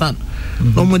winter sun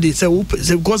normally say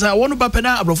because I want to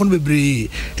pena abrofo no bebre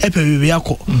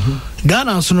epe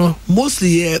Ghana so no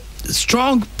mostly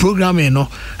strong programming no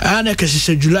and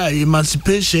ekeshe July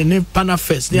emancipation ne pana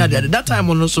fest near that time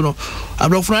on so no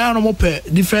abrofo na no pe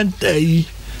different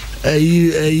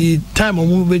time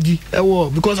on bedi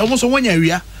because almost one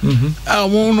area I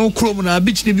won no chrome na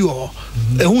beach ni bi wo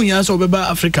ehun yan so beba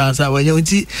Africans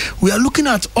we are looking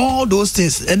at all those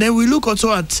things and then we look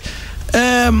also at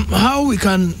how we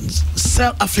can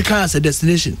sell Africa as a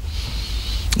destination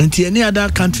into any other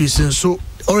countries and so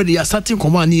already are starting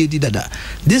command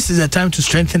this is a time to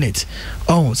strengthen it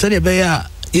so the bear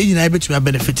to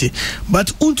benefit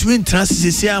but unto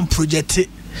transit and project it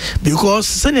because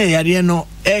senior no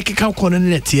can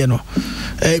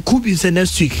could be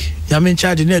next week I'm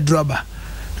charge in a dropper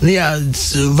near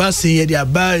vaccine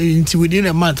within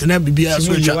a month and it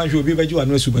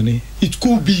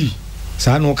could be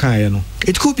no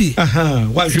it could be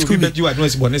why should we bet you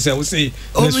advice when say say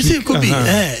it could be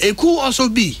it could also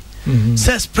be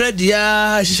say spread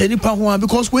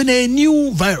because when a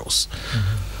new virus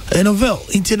a novel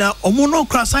internal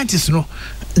scientists no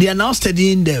they are now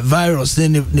studying the virus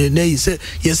then they say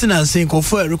yes and saying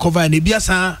for recover and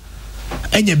biasa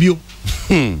and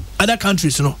other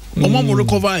countries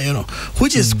recover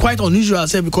which is quite unusual I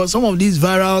say because some of these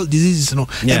viral diseases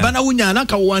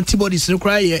antibodies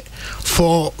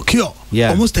for cure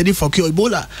almost steady for cure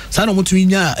Ebola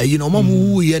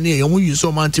use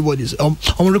some antibodies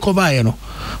recover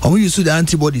use the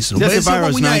antibodies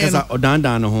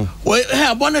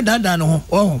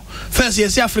first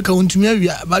yes Africa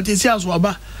but it's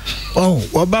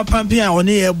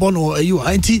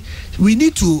we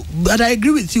need to but I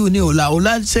agree with you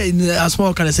Ola say as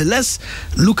small can I say let's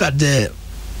look at the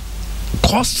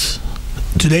cost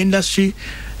to the industry,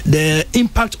 the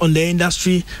impact on the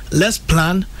industry, let's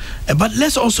plan but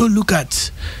let's also look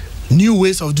at new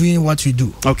ways of doing what we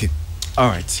do. Okay. All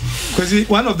right. Because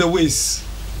one of the ways,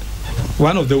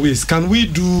 can we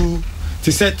do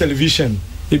to set television?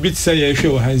 A bit say a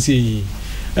show Hansi.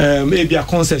 Maybe a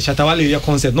concert, Shatawale, a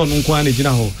concert, not Nunquan,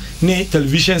 ne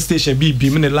television station be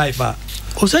beaming a life.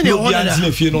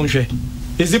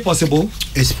 Is it possible?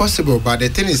 It's possible, but the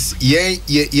thing is,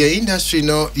 your industry,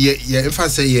 no, your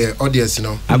emphasis, your audience,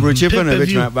 no. I'm reaching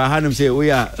but Hanum say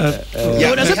we are.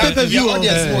 There's a pay-per-view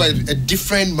audience, a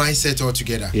different mindset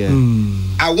altogether. Yeah.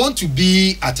 I want to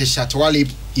be at a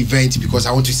Shatawale event because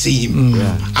I want to see him.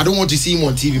 I don't want to see him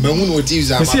on TV. But on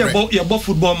TV, you see about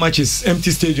football matches,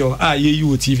 empty stadium.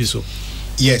 You TV so.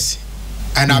 Yes.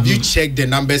 And have you checked the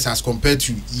numbers as compared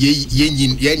to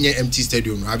ye empty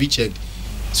stadium? Have you checked?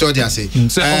 So what they are saying.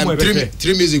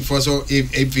 Three music for so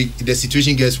if the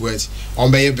situation gets worse,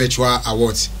 on by virtual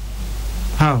awards.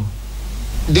 How?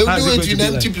 They will do it in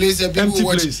empty place and people empty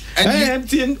watch. Place. And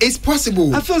empty. It's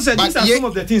possible. I feel that these are some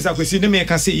of the things I could see. Them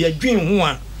can say you're doing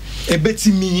one. A bit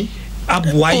me.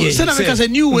 Say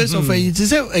new ways of it.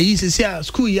 Say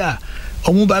school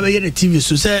omu ba be the TV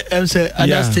so say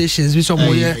other stations be some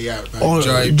more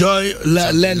joy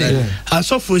learning and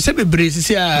so for say be brace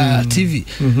say TV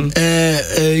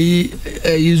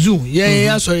Zoom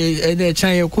so e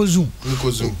chan ko Zoom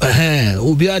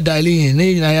obi a dialing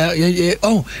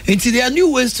into there are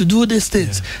new ways to do these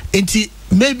things into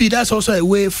maybe that's also a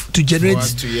way to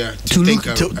generate to look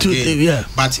to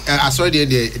but I saw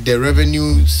the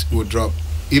revenues will drop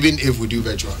even if we do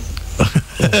virtual.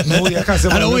 No, I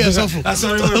know we are suffering. I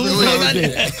saw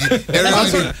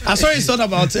it's not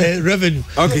about revenue.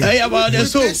 Okay. About the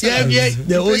so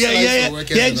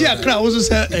crowd also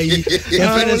say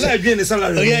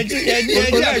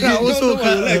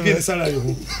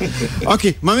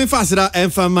okay, mami fasira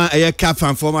enfama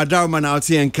kafam for my down out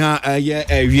here and can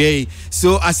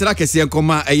so asira kesi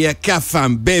enkoma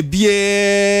kafam baby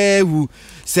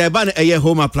Seban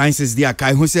home appliances dia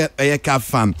kai who say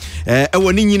kafam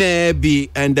woni nyina bi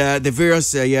and the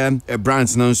various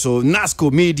brands now so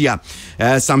Nasco Media,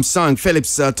 Samsung,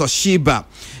 Philips, Toshiba,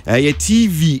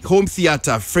 TV, home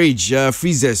theater, fridge,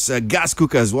 freezers, gas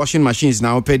cookers, washing machines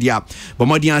now pedia. But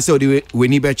more the answer we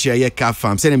need better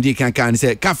kafam. Send them can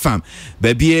say kafam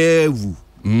baby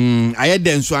I had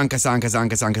then so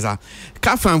ankasa.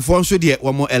 Kafam form so the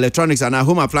one more electronics and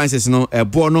home appliances no a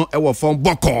bono e form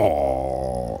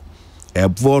boko. A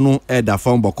bono e da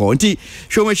form boko. Nti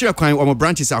show me share kwan one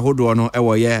branches ahodo no e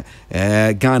wo ye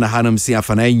Ghana Hanum si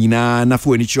afana nyina na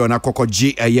fu ani chi na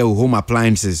kokoji home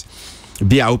appliances.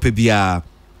 Bia ope bia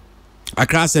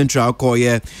Accra Central call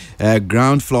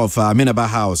ground floor of Minaba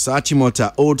House,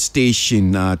 Achimota Old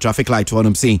Station, traffic light one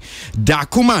I'm saying.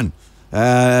 Dakuman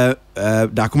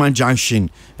Junction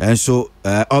and so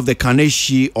of the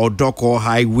Kaneshi or Doko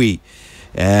Highway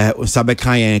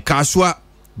Sabekayen Kaswa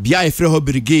Bia Freho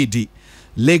Brigade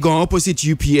Legon opposite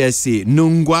UPSA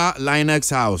Nungwa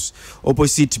Linux House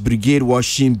opposite Brigade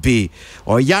Washing Bay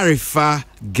or Yarifa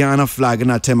Ghana flag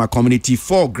na Tema Community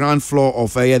 4 ground floor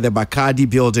of the Bacardi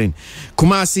building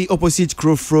Kumasi opposite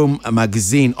Crowfrom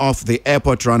magazine off the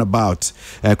airport roundabout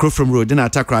Crowfrom Road in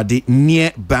Atakradi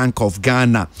near Bank of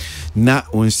Ghana na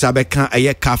unsabeka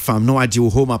kafam no aji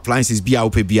home appliances bia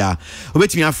opebia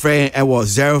obetimi afre e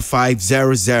was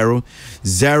 0500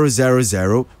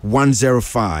 000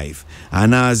 105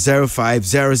 and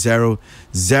 0500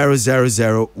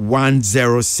 000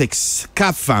 106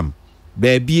 kafam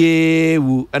baby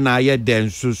wu na ye den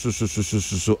so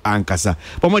ankasa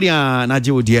pomodia na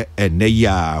je wodie enne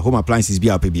ya home appliances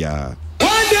bia opebia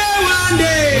one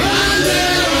day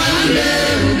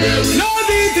no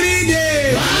be 3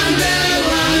 days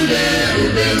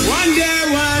one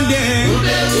day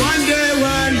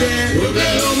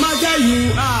no matter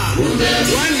you are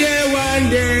one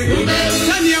day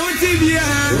Tanya Wotibia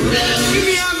give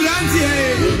me a brand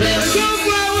here so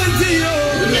far to you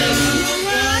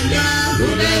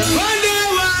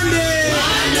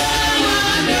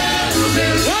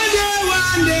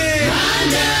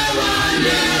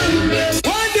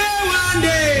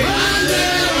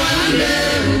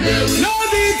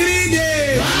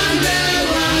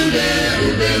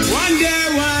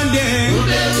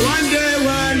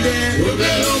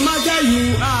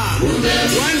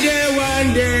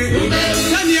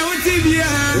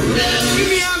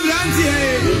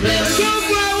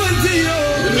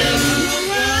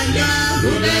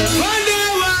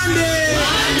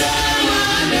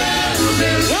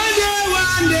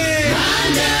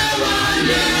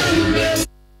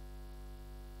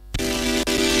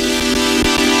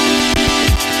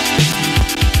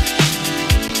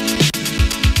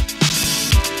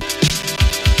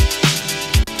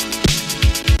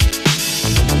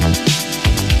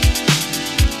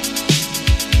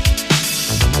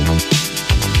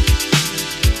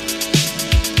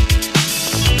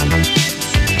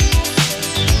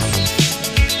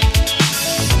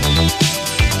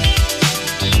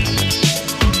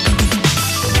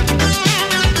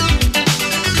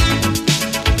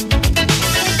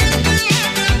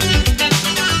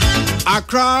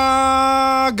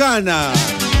Accra, Ghana.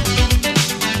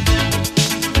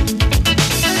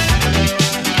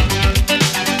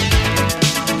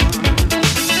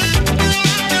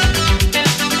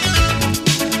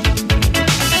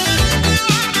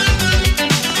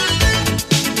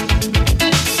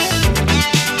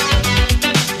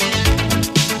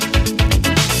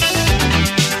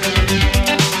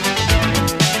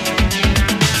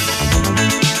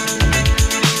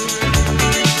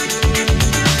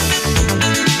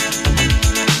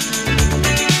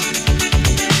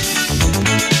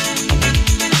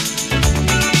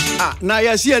 Now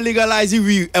you see a legalizing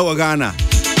we ever Ghana.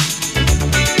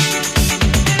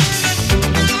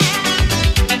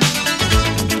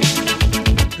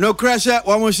 No crasher,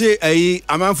 one more say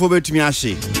a man for to me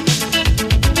ashi.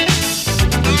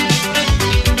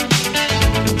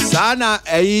 Sana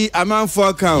a man for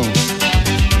account.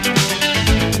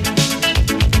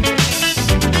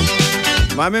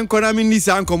 Mamen kona mi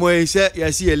nisan komo say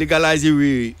you see a legalizing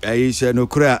we say no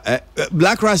cra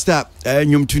Black Rasta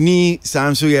nyumtuni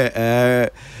sanso ye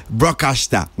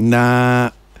broadcaster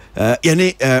na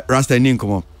yene Rasta ni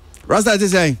komo Rasta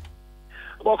is saying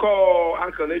Boko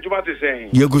uncle ejuma te saying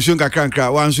ye gusun kakra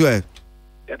wan so e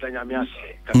yata nyame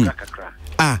ase kakra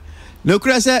no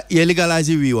cra say ye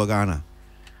legalizing we wa Ghana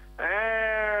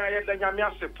yata nyame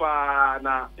ase pa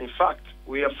na in fact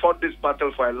we have fought this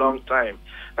battle for a long time.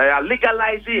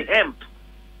 Legalizing hemp.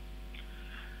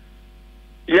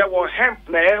 Yeah, well, hemp,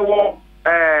 marijuana,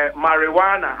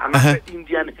 and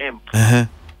Indian hemp.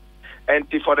 And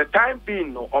for the time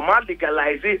being, no,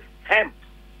 legalizing hemp.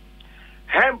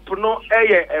 Hemp, no,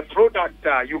 a product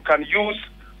you can use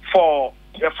for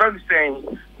your friend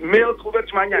saying milk,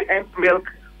 hemp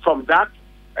milk from that,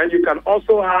 and you can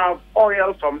also have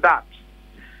oil from that.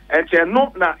 And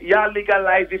no, yeah,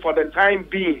 legalizing for the time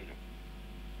being.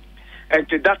 And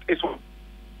that is what.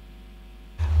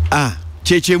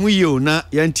 Chechemu yo na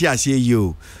yanti ase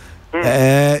yo.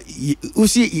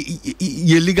 Usi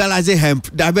ye legalize hemp.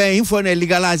 Dabe info na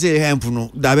legalize hemp no.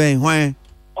 Dabe hwan.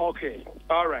 Okay,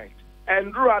 all right.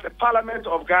 And through the Parliament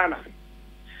of Ghana,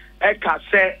 Eka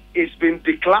say it's been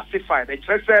declassified. It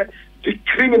says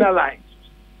decriminalized.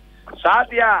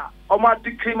 Sadia oma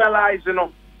decriminalized, you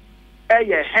know,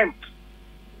 hemp.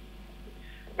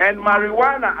 And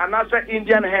marijuana, another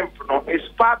Indian hemp, no, is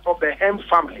part of the hemp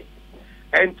family.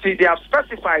 And they have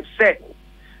specified, say,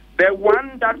 the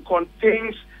one that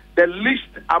contains the least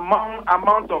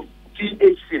amount of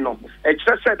THC, no,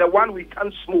 except the one we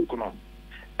can't smoke, no.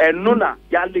 And nuna,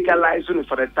 ya legalizing it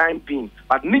for the time being.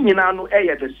 But Ninina no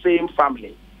the same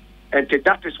family. And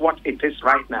that is what it is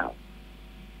right now.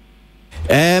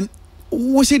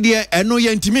 What's it there? I know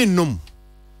you're intimate, no.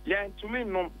 Yeah, intimate,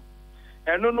 no.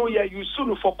 And no, yeah, you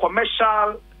soon for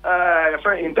commercial,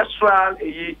 for industrial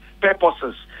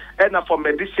purposes, and for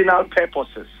medicinal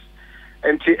purposes.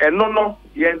 And no,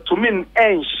 yeah, to mean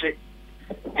ancient,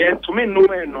 yeah, to mean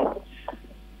no.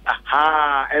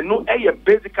 And no,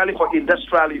 basically for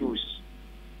industrial use.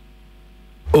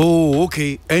 Oh,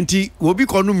 okay. And will be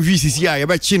called VCCI,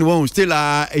 but Chin won't still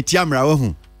a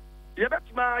tiamra. Yeah,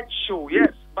 that's my show,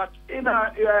 yes. But in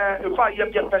fact,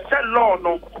 you percent law,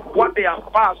 no, what they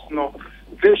have passed, no,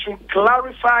 they should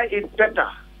clarify it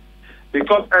better.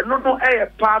 Because I don't know a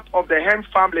part of the hemp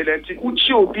family that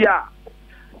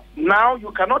now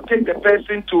you cannot take the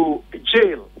person to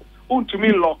jail. To me,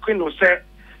 Lokin will say,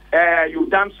 you've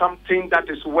done something that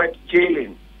is worth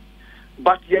jailing.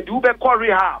 But you do call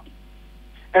rehab.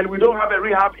 And we don't have a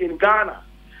rehab in Ghana.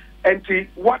 And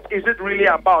what is it really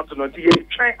about? You know,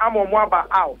 try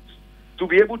out to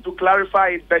be able to clarify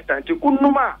it better. And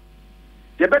unuma,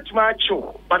 they bet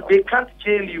macho, but they can't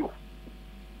jail you.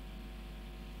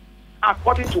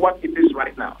 According to what it is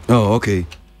right now. Oh, okay.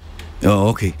 Oh,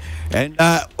 okay. And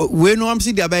when I'm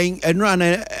seeing buying and run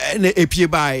a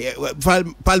by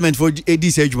Parliament for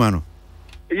this age, man.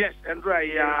 Yes, and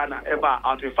about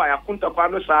out of fire.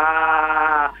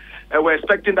 We're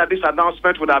expecting that this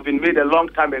announcement would have been made a long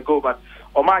time ago, but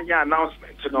Omanya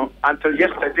announcement, you know, until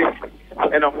yesterday,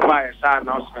 and Omaya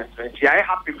announcement. Yeah,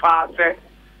 happy part.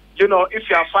 You know, if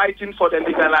you are fighting for the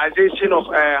legalization of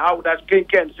how that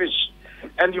kinky and fish,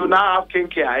 and you now have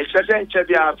kinky, it's a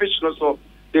fish, so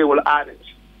they will add it.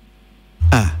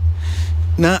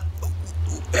 Now,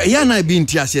 Yana been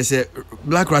Tias, say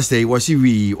Black Rasta was he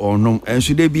we or no, and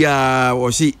should they be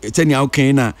was he telling you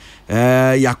okay na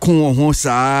Yakun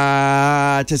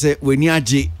Hosa to say when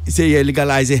you say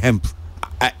legalize hemp.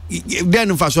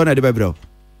 Then for one at the Bible.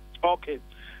 Okay.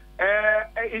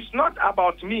 It's not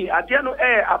about me. I don't know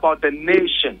about the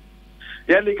nation.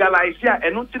 They legalize here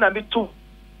and nothing a bit too.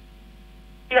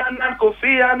 And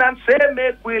Kofi and say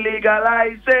make we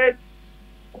legalize it.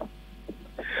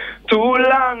 Too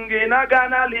long in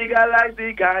Ghana, legalize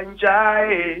the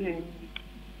ganja.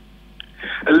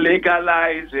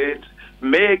 Legalize it,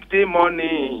 make the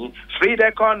money, free the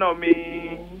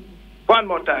economy. One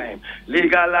more time,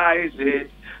 legalize it,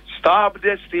 stop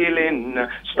the stealing,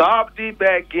 stop the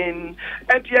begging,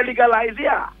 and legalize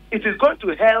it is going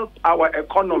to help our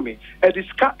economy. It is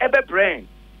ever brain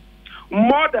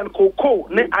more than cocoa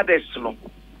ne others no.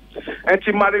 And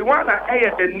marijuana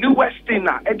is the newest thing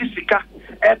na edisika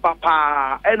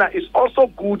papa and it's also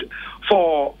good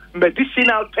for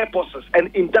medicinal purposes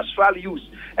and industrial use.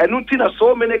 And nothing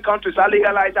so many countries are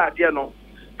legalized that you know.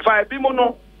 If I be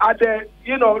mono at the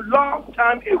long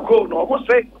time ago, no, almost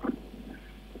say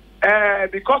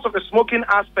because of the smoking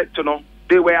aspect,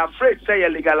 they were afraid say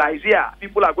legalize here,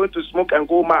 people are going to smoke and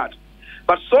go mad.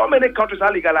 But so many countries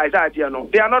are legalized that they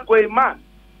are not going mad.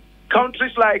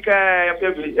 Countries like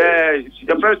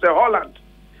the President Holland,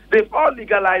 they've all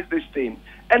legalized this thing,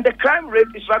 and the crime rate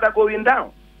is rather going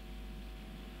down.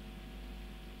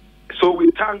 So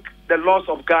we thank the laws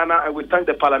of Ghana and we thank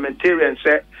the parliamentarians.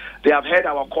 They have heard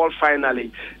our call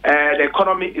finally. The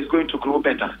economy is going to grow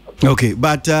better. Okay,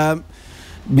 but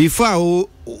before I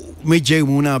make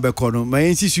Muna Bekono, my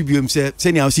NCCBM said,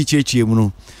 send out CHH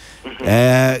Muno.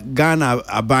 Ghana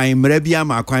buying Mrebia,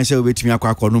 my counsel with me a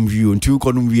quaconum view and 2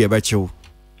 conum view about you.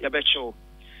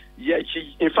 Yeah,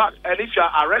 in fact, and if you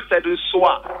are arrested in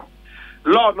SWA,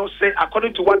 Lord no say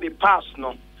according to what they passed,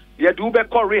 no, you do be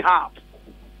called rehab.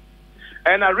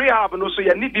 And a rehab no so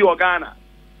you need the Ghana.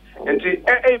 And the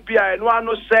AAPI no one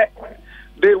no say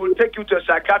they will take you to a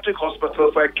psychiatric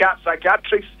hospital for a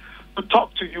psychiatrist to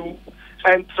talk to you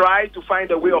and try to find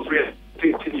a way of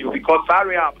rehabilitating you because that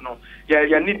rehab no. Yeah,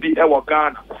 you need the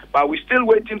Ghana, but we're still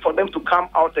waiting for them to come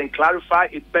out and clarify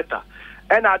it better.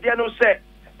 And I dare not say,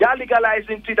 yeah,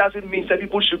 legalizing it doesn't mean that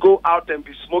people should go out and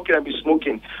be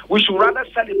smoking. We should rather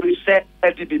celebrate say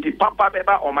LGBT Papa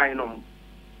Beba or my own.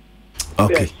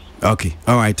 Okay. Yes. Okay,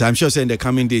 all right. I'm sure in the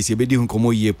coming days, you be doing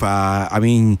como yepa. I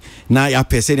mean, now your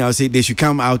person, I'll say they should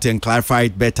come out and clarify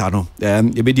it better. No,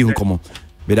 you be doing como.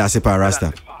 But that's a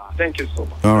Rasta. Thank you so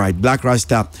much. All right, Black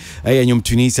Rasta, and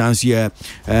Tunisians here,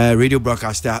 radio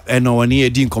broadcaster, and no one here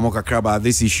didn't come about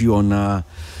this issue on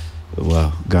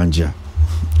ganja.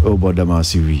 Oh, but the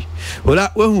massive. Well,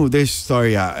 when this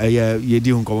story, you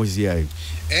didn't come here.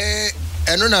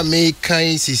 And on a make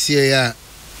kind CCA,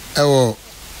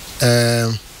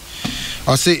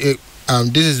 I'll say,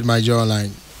 this is my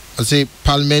jawline. I'll say,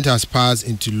 Parliament has passed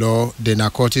into law the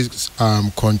Narcotics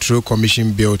Control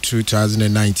Commission Bill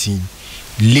 2019.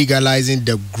 Legalizing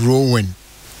the growing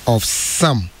of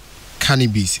some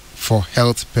cannabis for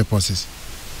health purposes.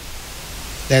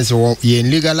 That's what you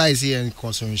legalize here in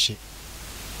consumption.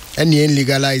 And you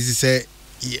legalize say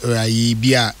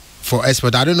for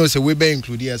export. I don't know, so we be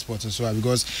include export as well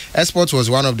because export was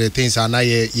one of the things I now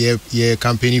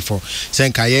campaigning for.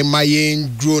 Saying can my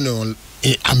grown on.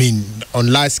 I mean,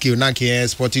 on large scale, now can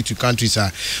export it to countries.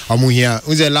 Here,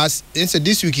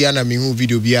 this week, I mean,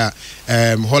 video be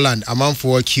Holland, a month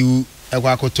for Q,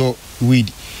 Equacoto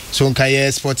weed. So, can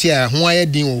export here? Who are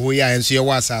doing here? And so,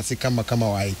 was come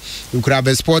away. We could have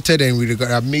exported and we could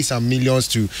have made some millions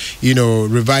to,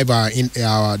 revive our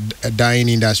dying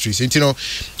industries. And,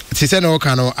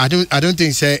 I don't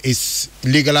think it's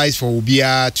legalized for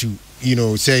Ubia to.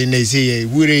 Saying they say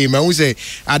we say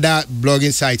other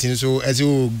blogging sites, and so as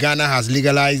Ghana has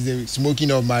legalized the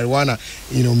smoking of marijuana,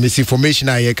 misinformation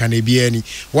here can be any.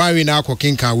 Why we now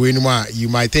cooking can win more? You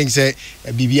might think say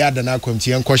BBR than come to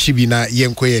Yankoshibina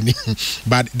Yankoyeni,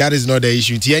 but that is not the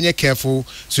issue. Tianya careful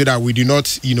so that we do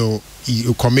not,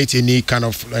 commit any kind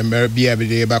of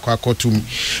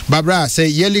Barbara say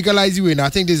yeah legalize you, and I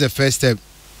think this is the first step.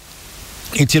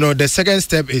 The second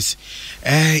step is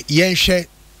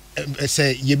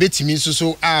say you bet me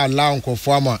so allow uncle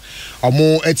farmer or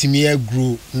more etime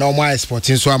grow normal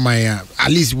exporting so at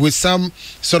least with some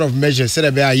sort of measure said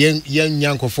about young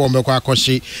uncle farmer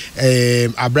kwakoshi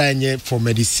abranye for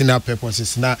medicinal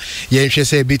purposes na yen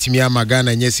say bet me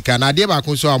amagana nyesika na de ba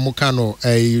kun so amukano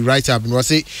write up no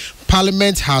say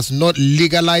Parliament has not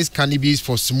legalized cannabis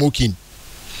for smoking.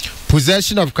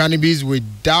 Possession of cannabis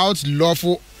without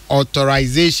lawful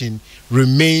authorization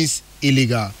remains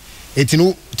illegal. It's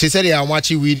no to say they are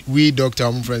watching we doctor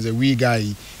I'm friends we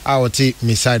guy our take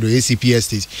me side with ACP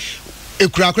stage. A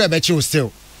crack bet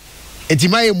still. It's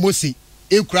my mosi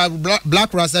a crack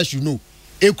black rasta you know.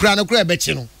 A crack no crab bet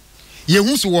no. You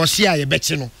who's was here a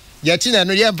bet no. Yatin and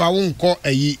no yeah ba won call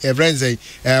a friends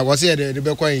was here the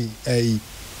be coin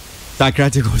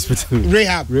Socratic Hospital.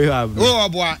 Rehab. Oh,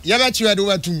 boy, you bet you do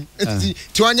it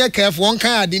to one year careful, one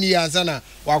kind of dinner as an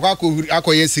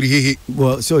Wako yesterday.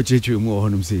 Well, so Chichu more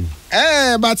on him say.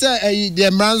 But the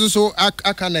man so I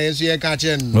can't answer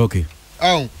catching. Okay.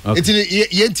 Oh, it's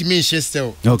yet to me, she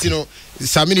still. Okay. You know,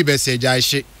 Samini message I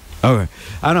shake. All right.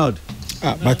 I know.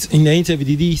 But in the interview,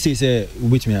 did he say,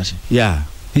 which me? Yeah.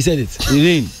 He said it. He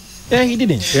didn't. Yeah, he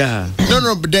didn't. Yeah.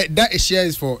 No, but that share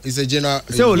is for is a general.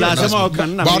 So last time I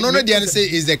can. But no, the say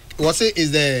is the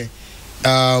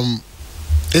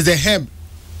is the hemp.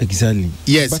 Exactly.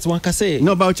 Yes. But one can say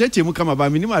no about church mu come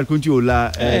about minimal kunti la.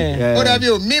 What have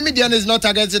you? Mimi Diana is not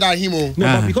targeted at him. No,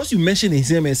 but because you mentioned his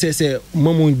name and say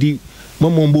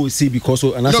Momo say because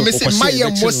no, me say my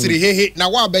mostly hey na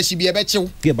wa be she be a beche.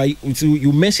 Yeah, but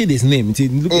you mentioned his name.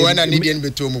 Oh, and I need to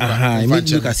be to mu.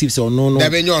 Look as if so no.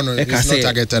 It's not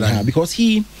targeted at him because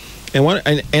he and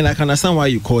I can understand why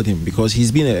you called him because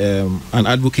he's been an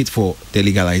advocate for the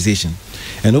legalization.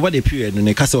 And over the period, when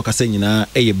the castle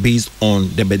based on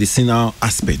the medicinal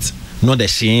aspect, not the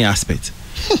sharing aspect.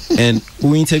 And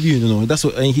we interviewed, that's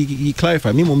what, and he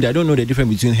clarified. Me, I don't know the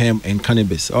difference between hemp and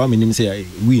cannabis. I mean, say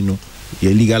we know you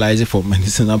legalize it for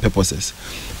medicinal purposes,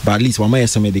 but at least one may have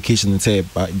some medication and say,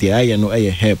 but the I know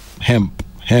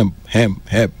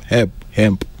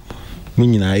hemp.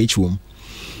 Meaning each one.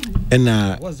 And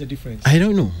what's the difference? I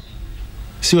don't know.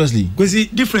 Seriously, because the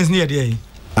difference near there.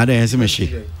 I don't answer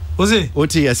machine. Was it?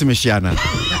 What is machine?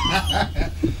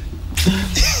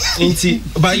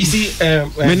 But you see,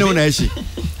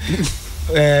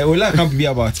 well, I can't be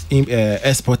about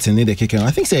exporting in the cake. I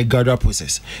think it's a gradual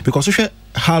process because we should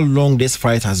how long this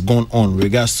fight has gone on with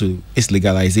regards to its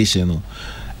legalization.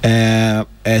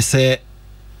 Say,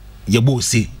 you both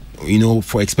see,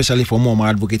 for especially for more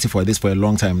advocating for this for a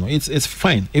long time. It's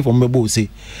fine if I'm able to say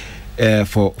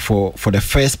for the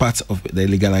first part of the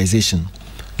legalization.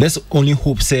 Let's only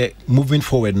hope say moving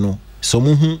forward so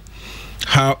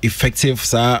how effective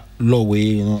law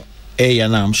way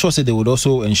and I'm sure say they would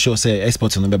also ensure say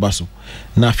exports in the bebaso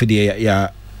now for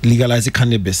the legalizing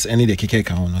cannabis any the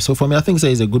keke. So for me I think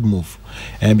say it's a good move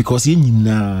because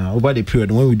over the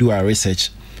period when we do our research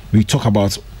we talk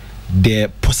about the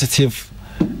positive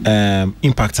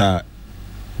impact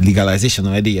legalization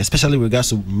already, especially with regards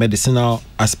to medicinal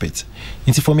aspect.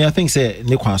 And for me, I think say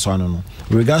with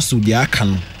regards to the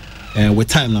ACAN, with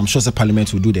time, I'm sure the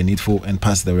Parliament will do the needful and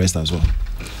pass the rest as well.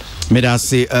 May I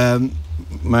say,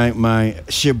 my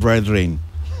ship brethren,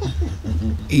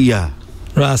 yeah,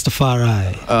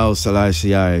 Rastafari. Oh,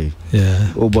 Salasi,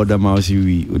 yeah. Oh, but the mouse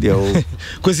you,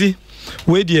 because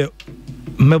where the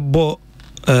member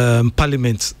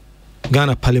Parliament,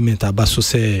 Ghana Parliament, abaso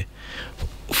say.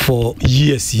 For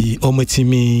years,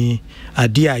 ometimi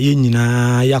adia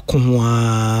yenina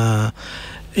yakunwa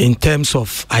in terms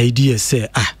of ideas say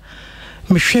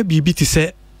me hwe bibi ti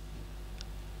say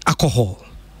alcohol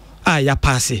ya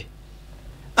pass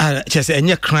just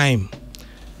any crime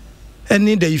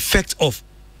any the effect of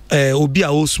obi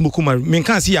a smoke me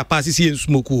can see ya pass see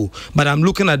smoke but I'm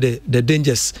looking at the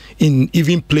dangers in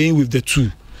even playing with the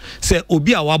two say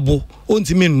obi a wabo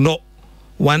ontimi no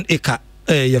 1 acre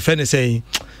your friend is saying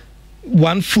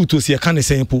 1 foot was your kind of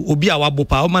sample. Obi a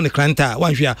wabopa, o man kranta,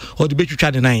 1 year, or the betchu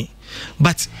chad 9.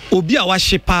 But Obi a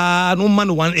washipa, no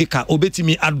man 1 acre, obeti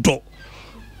me ado.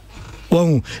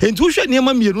 Wow, and two shot near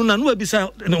mammy, no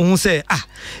bisa, no say,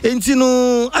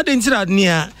 entino, adentira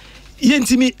near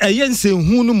yentimi, a yense,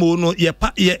 who no more, ye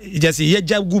just ye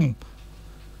jagum.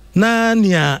 Na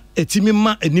near a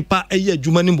timima, a nipa, a ye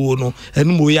jumani bono, and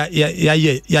moya, ya,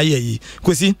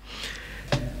 kwesi.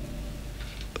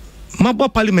 Mabo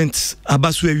Parliament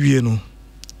abasu ewie no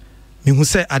me hu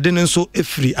se ade ne nso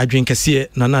efri adwenkese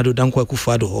na nado danko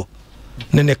akufado ho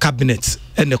ne ne cabinet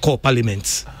and the core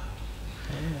Parliament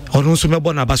ono nso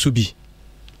mebo na abasu bi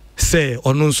se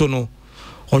ono nso no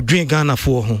odwen Ghana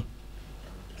fo ho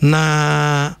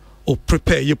na o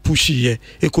prepare ye push ye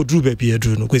ekodru ba bi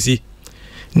edru no kwesi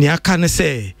ni aka ne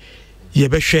se ye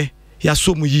behwe ya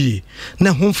somu yi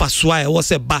na ho mfaso a e wo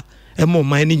se ba e mo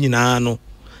man ni nyina no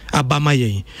abama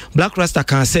yen Black Rasta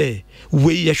can say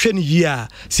we ye hwe ni yi a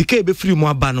sika e be free mu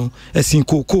aba no esin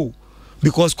koko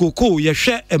because koko ye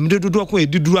hwe emde dodo ko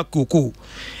edidura koko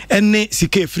ene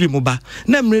sika e free mu ba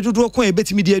na emde dodo ko e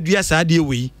betimi de adua sa de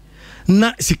we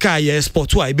na sika ye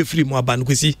export wa e be free mu aba no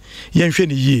kwesi ye hwe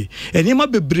ni yi enima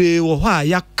bebre wo ho a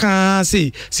yaka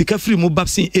say sika free mu ba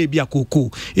sin e bia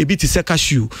koko e bi ti se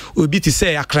cashew o bi ti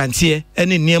se akrantie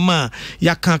ene niema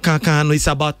yaka kan no it's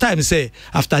about time say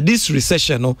after this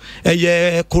recession no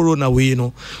corona we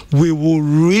no we will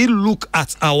really look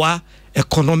at our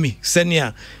economy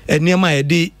senior niema e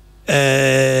di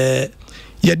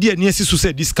ya dia ni asi so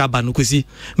say this carbon no kwesi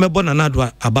me bona na do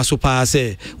abaso pa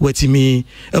say watimi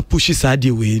push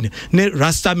sade we ne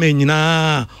rasta men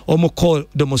nyina omo call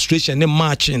demonstration ne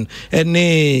marching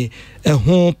ne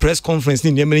ho press conference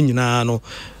ni nyema nyina no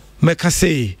me ka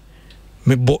say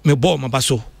me bo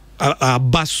mabaso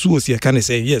abaso si can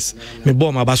say yes me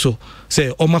bo mabaso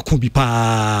say omako bi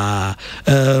pa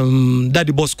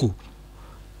Daddy Bosco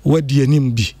wadi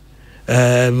anim bi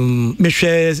me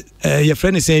share your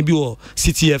friend is saying be or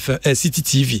City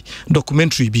TV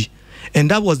documentary be, and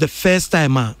that was the first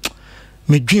time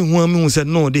me dream one said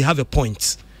no, they have a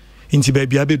point. Inti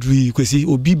baby abedri kwesi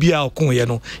obibia okon ye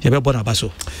no ye be bona baso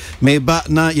me ba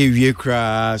na ye wie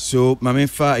kra so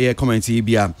mamemfa ye comment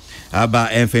bia aba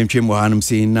enfemtwe mo hanum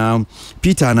saying now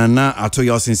Peter Nana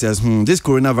Atoyosin says this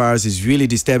coronavirus is really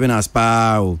disturbing us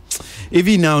pal.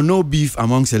 Even now no beef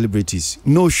among celebrities,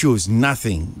 no shows,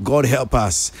 nothing. God help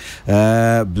us.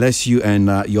 Bless you and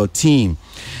your team.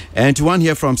 And to one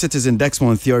here from Citizen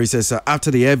Dexmon Theory says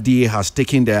after the FDA has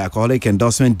taken the alcoholic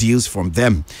endorsement deals from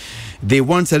them, they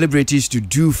want celebrities to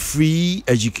do free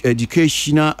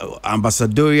educational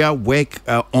ambassadorial work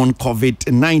on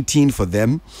COVID-19 for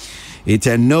them. It's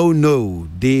a no.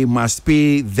 They must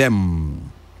pay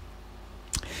them.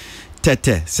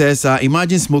 Tete says,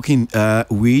 imagine smoking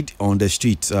weed on the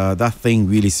street. That thing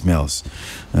really smells.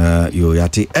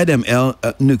 Adam L.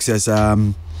 Nook says,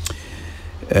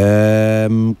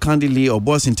 candidly,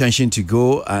 Obo's intention to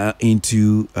go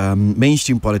into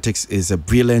mainstream politics is a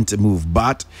brilliant move,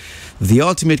 but the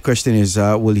ultimate question is,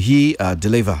 will he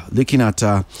deliver? Looking at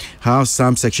how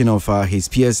some section of his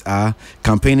peers are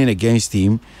campaigning against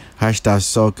him, hashtag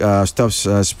stops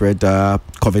spread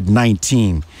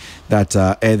COVID-19. That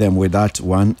air them with that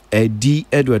one. D.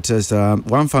 Edward says,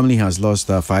 one family has lost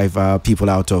 5 people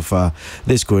out of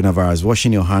this coronavirus.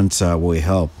 Washing your hands will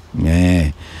help.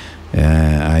 Yeah.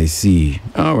 I see.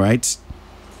 All right.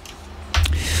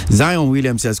 Zion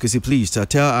Williams says, could you please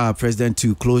tell our president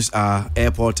to close our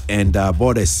airport and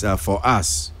borders for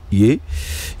us? Yeah.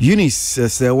 Eunice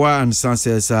Sewa and Son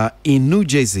says, in New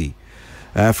Jersey,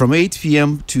 from 8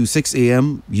 p.m. to 6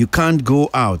 a.m., you can't go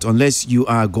out unless you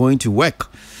are going to work,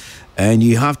 and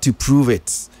you have to prove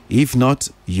it. If not,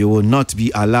 you will not be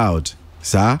allowed,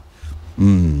 sir.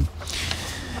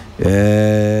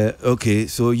 Okay,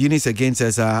 so Eunice again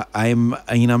says, I'm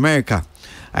in America.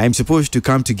 I'm supposed to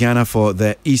come to Ghana for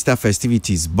the Easter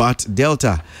festivities, but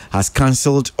Delta has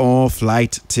cancelled all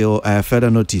flight till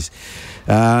further notice.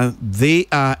 They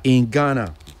are in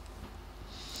Ghana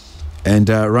and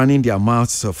running their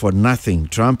mouths for nothing.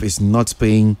 Trump is not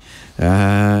paying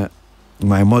my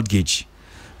mortgage.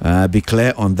 Be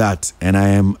clear on that, and I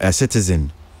am a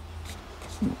citizen.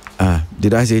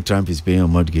 Did I say Trump is paying a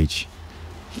mortgage?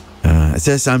 It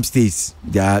says some states,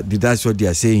 that's what they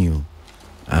are saying.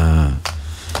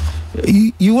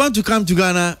 You want to come to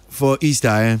Ghana for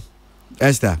Easter,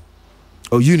 Esther?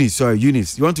 Oh, Eunice.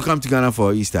 You want to come to Ghana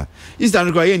for Easter? Easter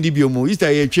no cry ndibiomo.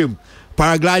 Easter ye twem.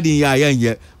 Paragliding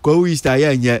ya go Easter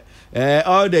ya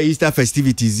all the Easter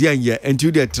festivities ya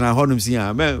until the tran honum si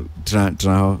ya me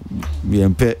tran me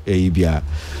mpe bia.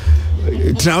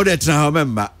 Tran the tran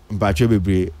member mpa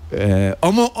bebre.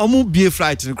 Omo bie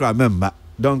flight no cry member.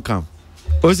 Don't come.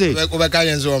 Ose. Obeka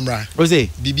yenzo omra. Ose.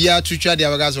 Bibia twitwa dia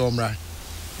waga so omra.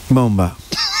 Mamba.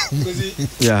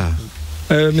 Yeah.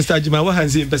 Mr. Jima, what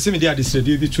has he? Person media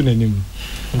distribute between them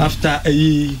after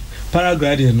a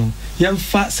paragliding. No, young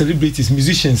fat celebrities,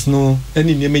 musicians, no,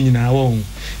 any name in our own.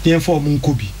 The inform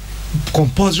Kobe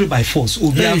compulsory by force.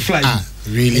 Fly.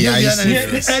 Really?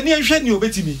 Any I shouldn't you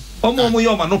bet me. Oh,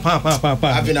 no, papa.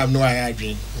 I have no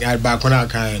idea. I had back on our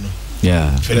kind.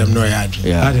 Yeah. Film no yard.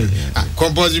 Yeah.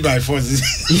 Composed by forces.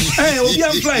 Hey,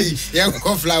 fly. Yeah,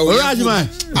 go fly.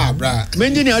 Bra.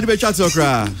 Mending the other chat so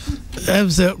cry.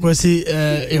 Say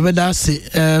if that's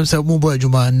say mobile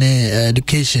juma ne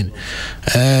education.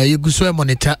 You go so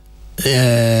monitor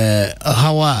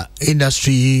how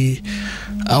industry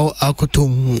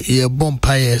akutum ye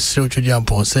bompire so to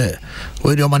jump on say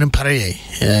we do man pare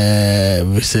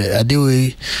we say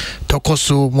adewe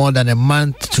tokoso more than a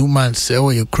month 2 months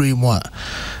or you create more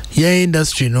yeah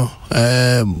industry no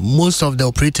most of the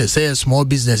operators say small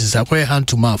businesses are quite hand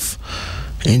to mouth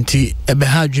Inti ebe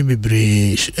ha dream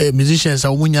be musicians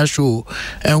are wunya show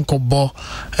enkobo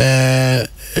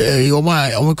yoma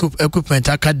equipment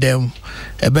academy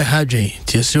ebe ha dream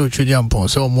ti se otwedi ampon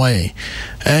so moye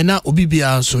na obi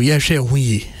bia so ye hwe hu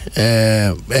yi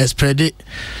spread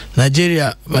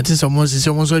Nigeria matin someone so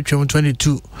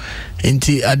 22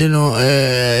 inti ade no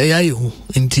ya hu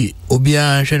inti obi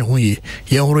a hwe hu yi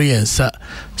ye horo yensa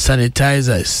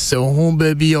sanitizers so hu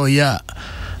baby o ya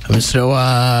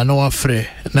Mr. no afre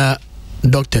na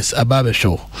doctors about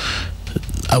show.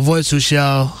 Avoid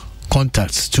social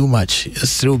contacts too much.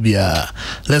 Still be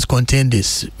let's contain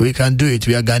this. We can do it.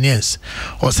 We are Ghanaians.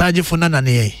 Osaji funana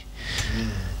ne.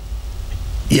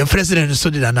 Your president so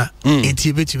did ana.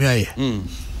 Enti betumi aye.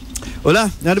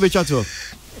 Ola, na do be chat to.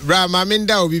 Bra,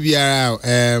 maminda obi biara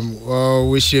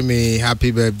wish me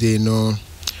happy birthday no.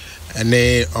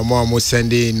 Ene omo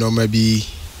sending no maybe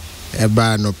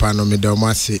eba no pano me do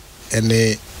mase.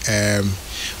 Ene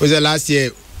was the last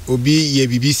year obi ye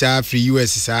bibi sa free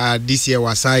US sa this year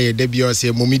wasaye debut say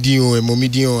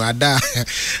momidion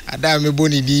ada me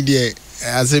boni di there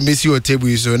as a messi o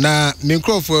table so na me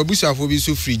crofo abusafo bi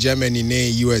so free Germany na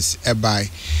US e buy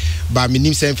but me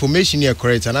nim say information here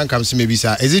correct and come say maybe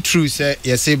sir is it true say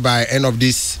you say by end of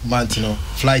this month you know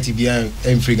flight be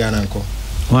in free Ghana nko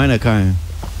why na kind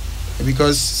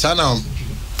because sana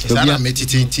you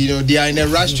know, they are in a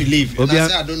rush to leave. And I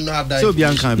say I don't know how that. So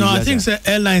no, I think the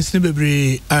airlines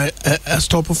are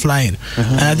stop flying,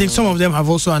 and I think some of them have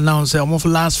also announced almost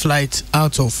last flight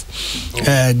out of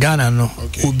Ghana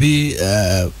will be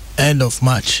end of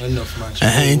March.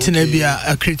 Internet be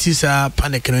a critics are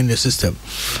panicking in the system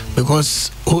because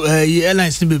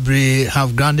airlines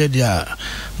have grounded their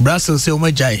Brussels say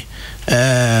Omajai,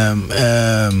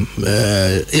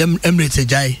 Emirates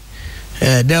Jai,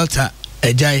 Delta.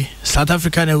 Ejai South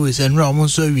African Airways and Ramon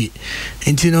so we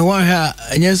intino one here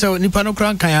and yes nipa no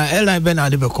kran kan airline be na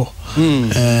de beko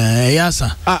yasa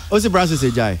what's the Brussels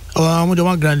Ejai I'm the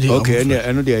one grand okay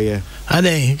I know there yeah I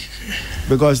think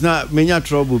because now many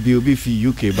trouble be for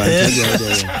UK but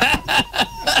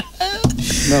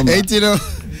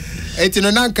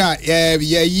etino nanka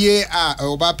ye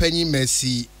oba panyi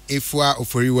Messi efua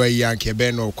oforiwa yanke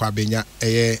be no kwabenya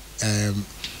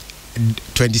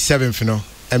 27th no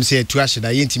MC to ash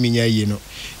that yintimi nya yi no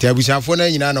te abusafo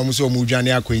na nyina na muso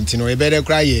omudwane akwenti no e bere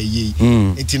kra ye yi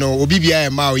ntino obi bia e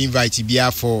ma o invite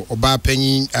bia for oba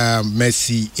panyin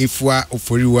Messi efua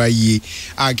oforiwa yi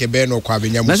anke be no kwa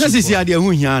benya muso na sisi ade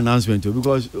hu hia announcement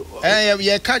because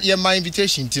ye catch ye my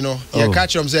invitation ntino ye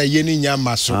catch am say ye ni nya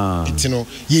maso ntino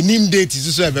ye nim date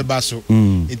so e beba so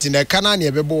ntino kana na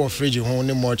e bebo wo fridge ho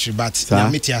ne mortuary but na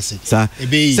metiase e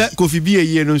be say kofi bia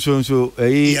ye no so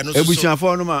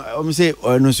ebusafo no ma o say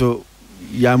no so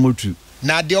ya motu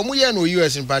na de omo ye no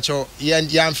US mpacho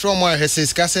ya from mo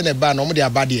heses kase ne ba no mo de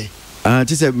abade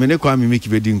ti say me ne kwa me make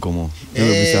be di nkomo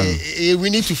we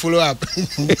need to follow up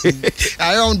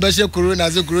I on be she corona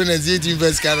Z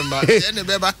invest karma ne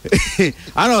beba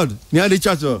Arnold ni ade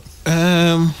chat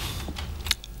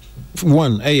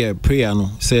one prayer no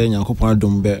say Nyankopon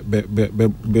adom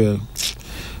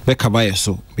be kabaye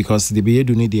so because the be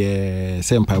do need the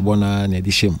say mpaebo na na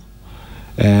di shem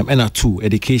and two,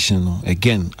 education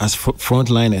again as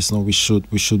frontliners we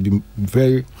should be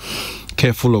very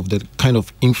careful of the kind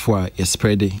of info you're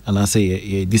spreading and I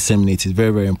say disseminate is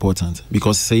very, very important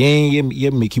because say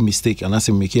you're making mistake and I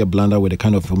say making a blunder with the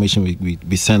kind of information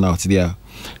we send out there,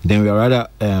 then we are rather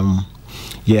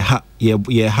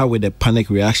how with the panic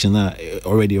reaction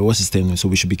already our system, so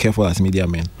we should be careful as media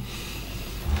men.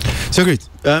 So great.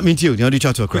 Me too. You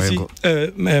chat to a cry.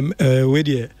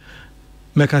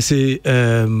 Make I say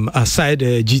aside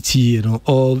GT,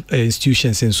 all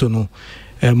institutions and so no,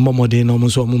 Momode no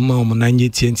so mum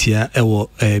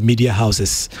 90 media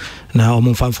houses now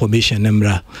information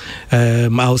nemra.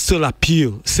 I'll still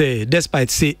appeal say despite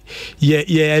say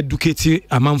educating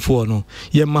a man for no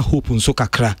ma hope so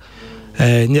kakra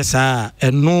yes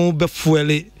no be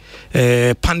fuele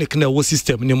panic na wo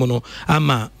system ni mo no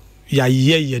ama ya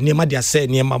nema dia say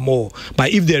nema more but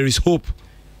if there is hope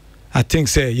I think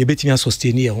say you betimi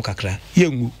sustain here ho kakra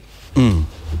yengu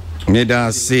me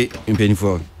da say in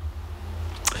painful.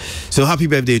 So happy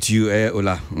birthday to you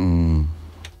Ola.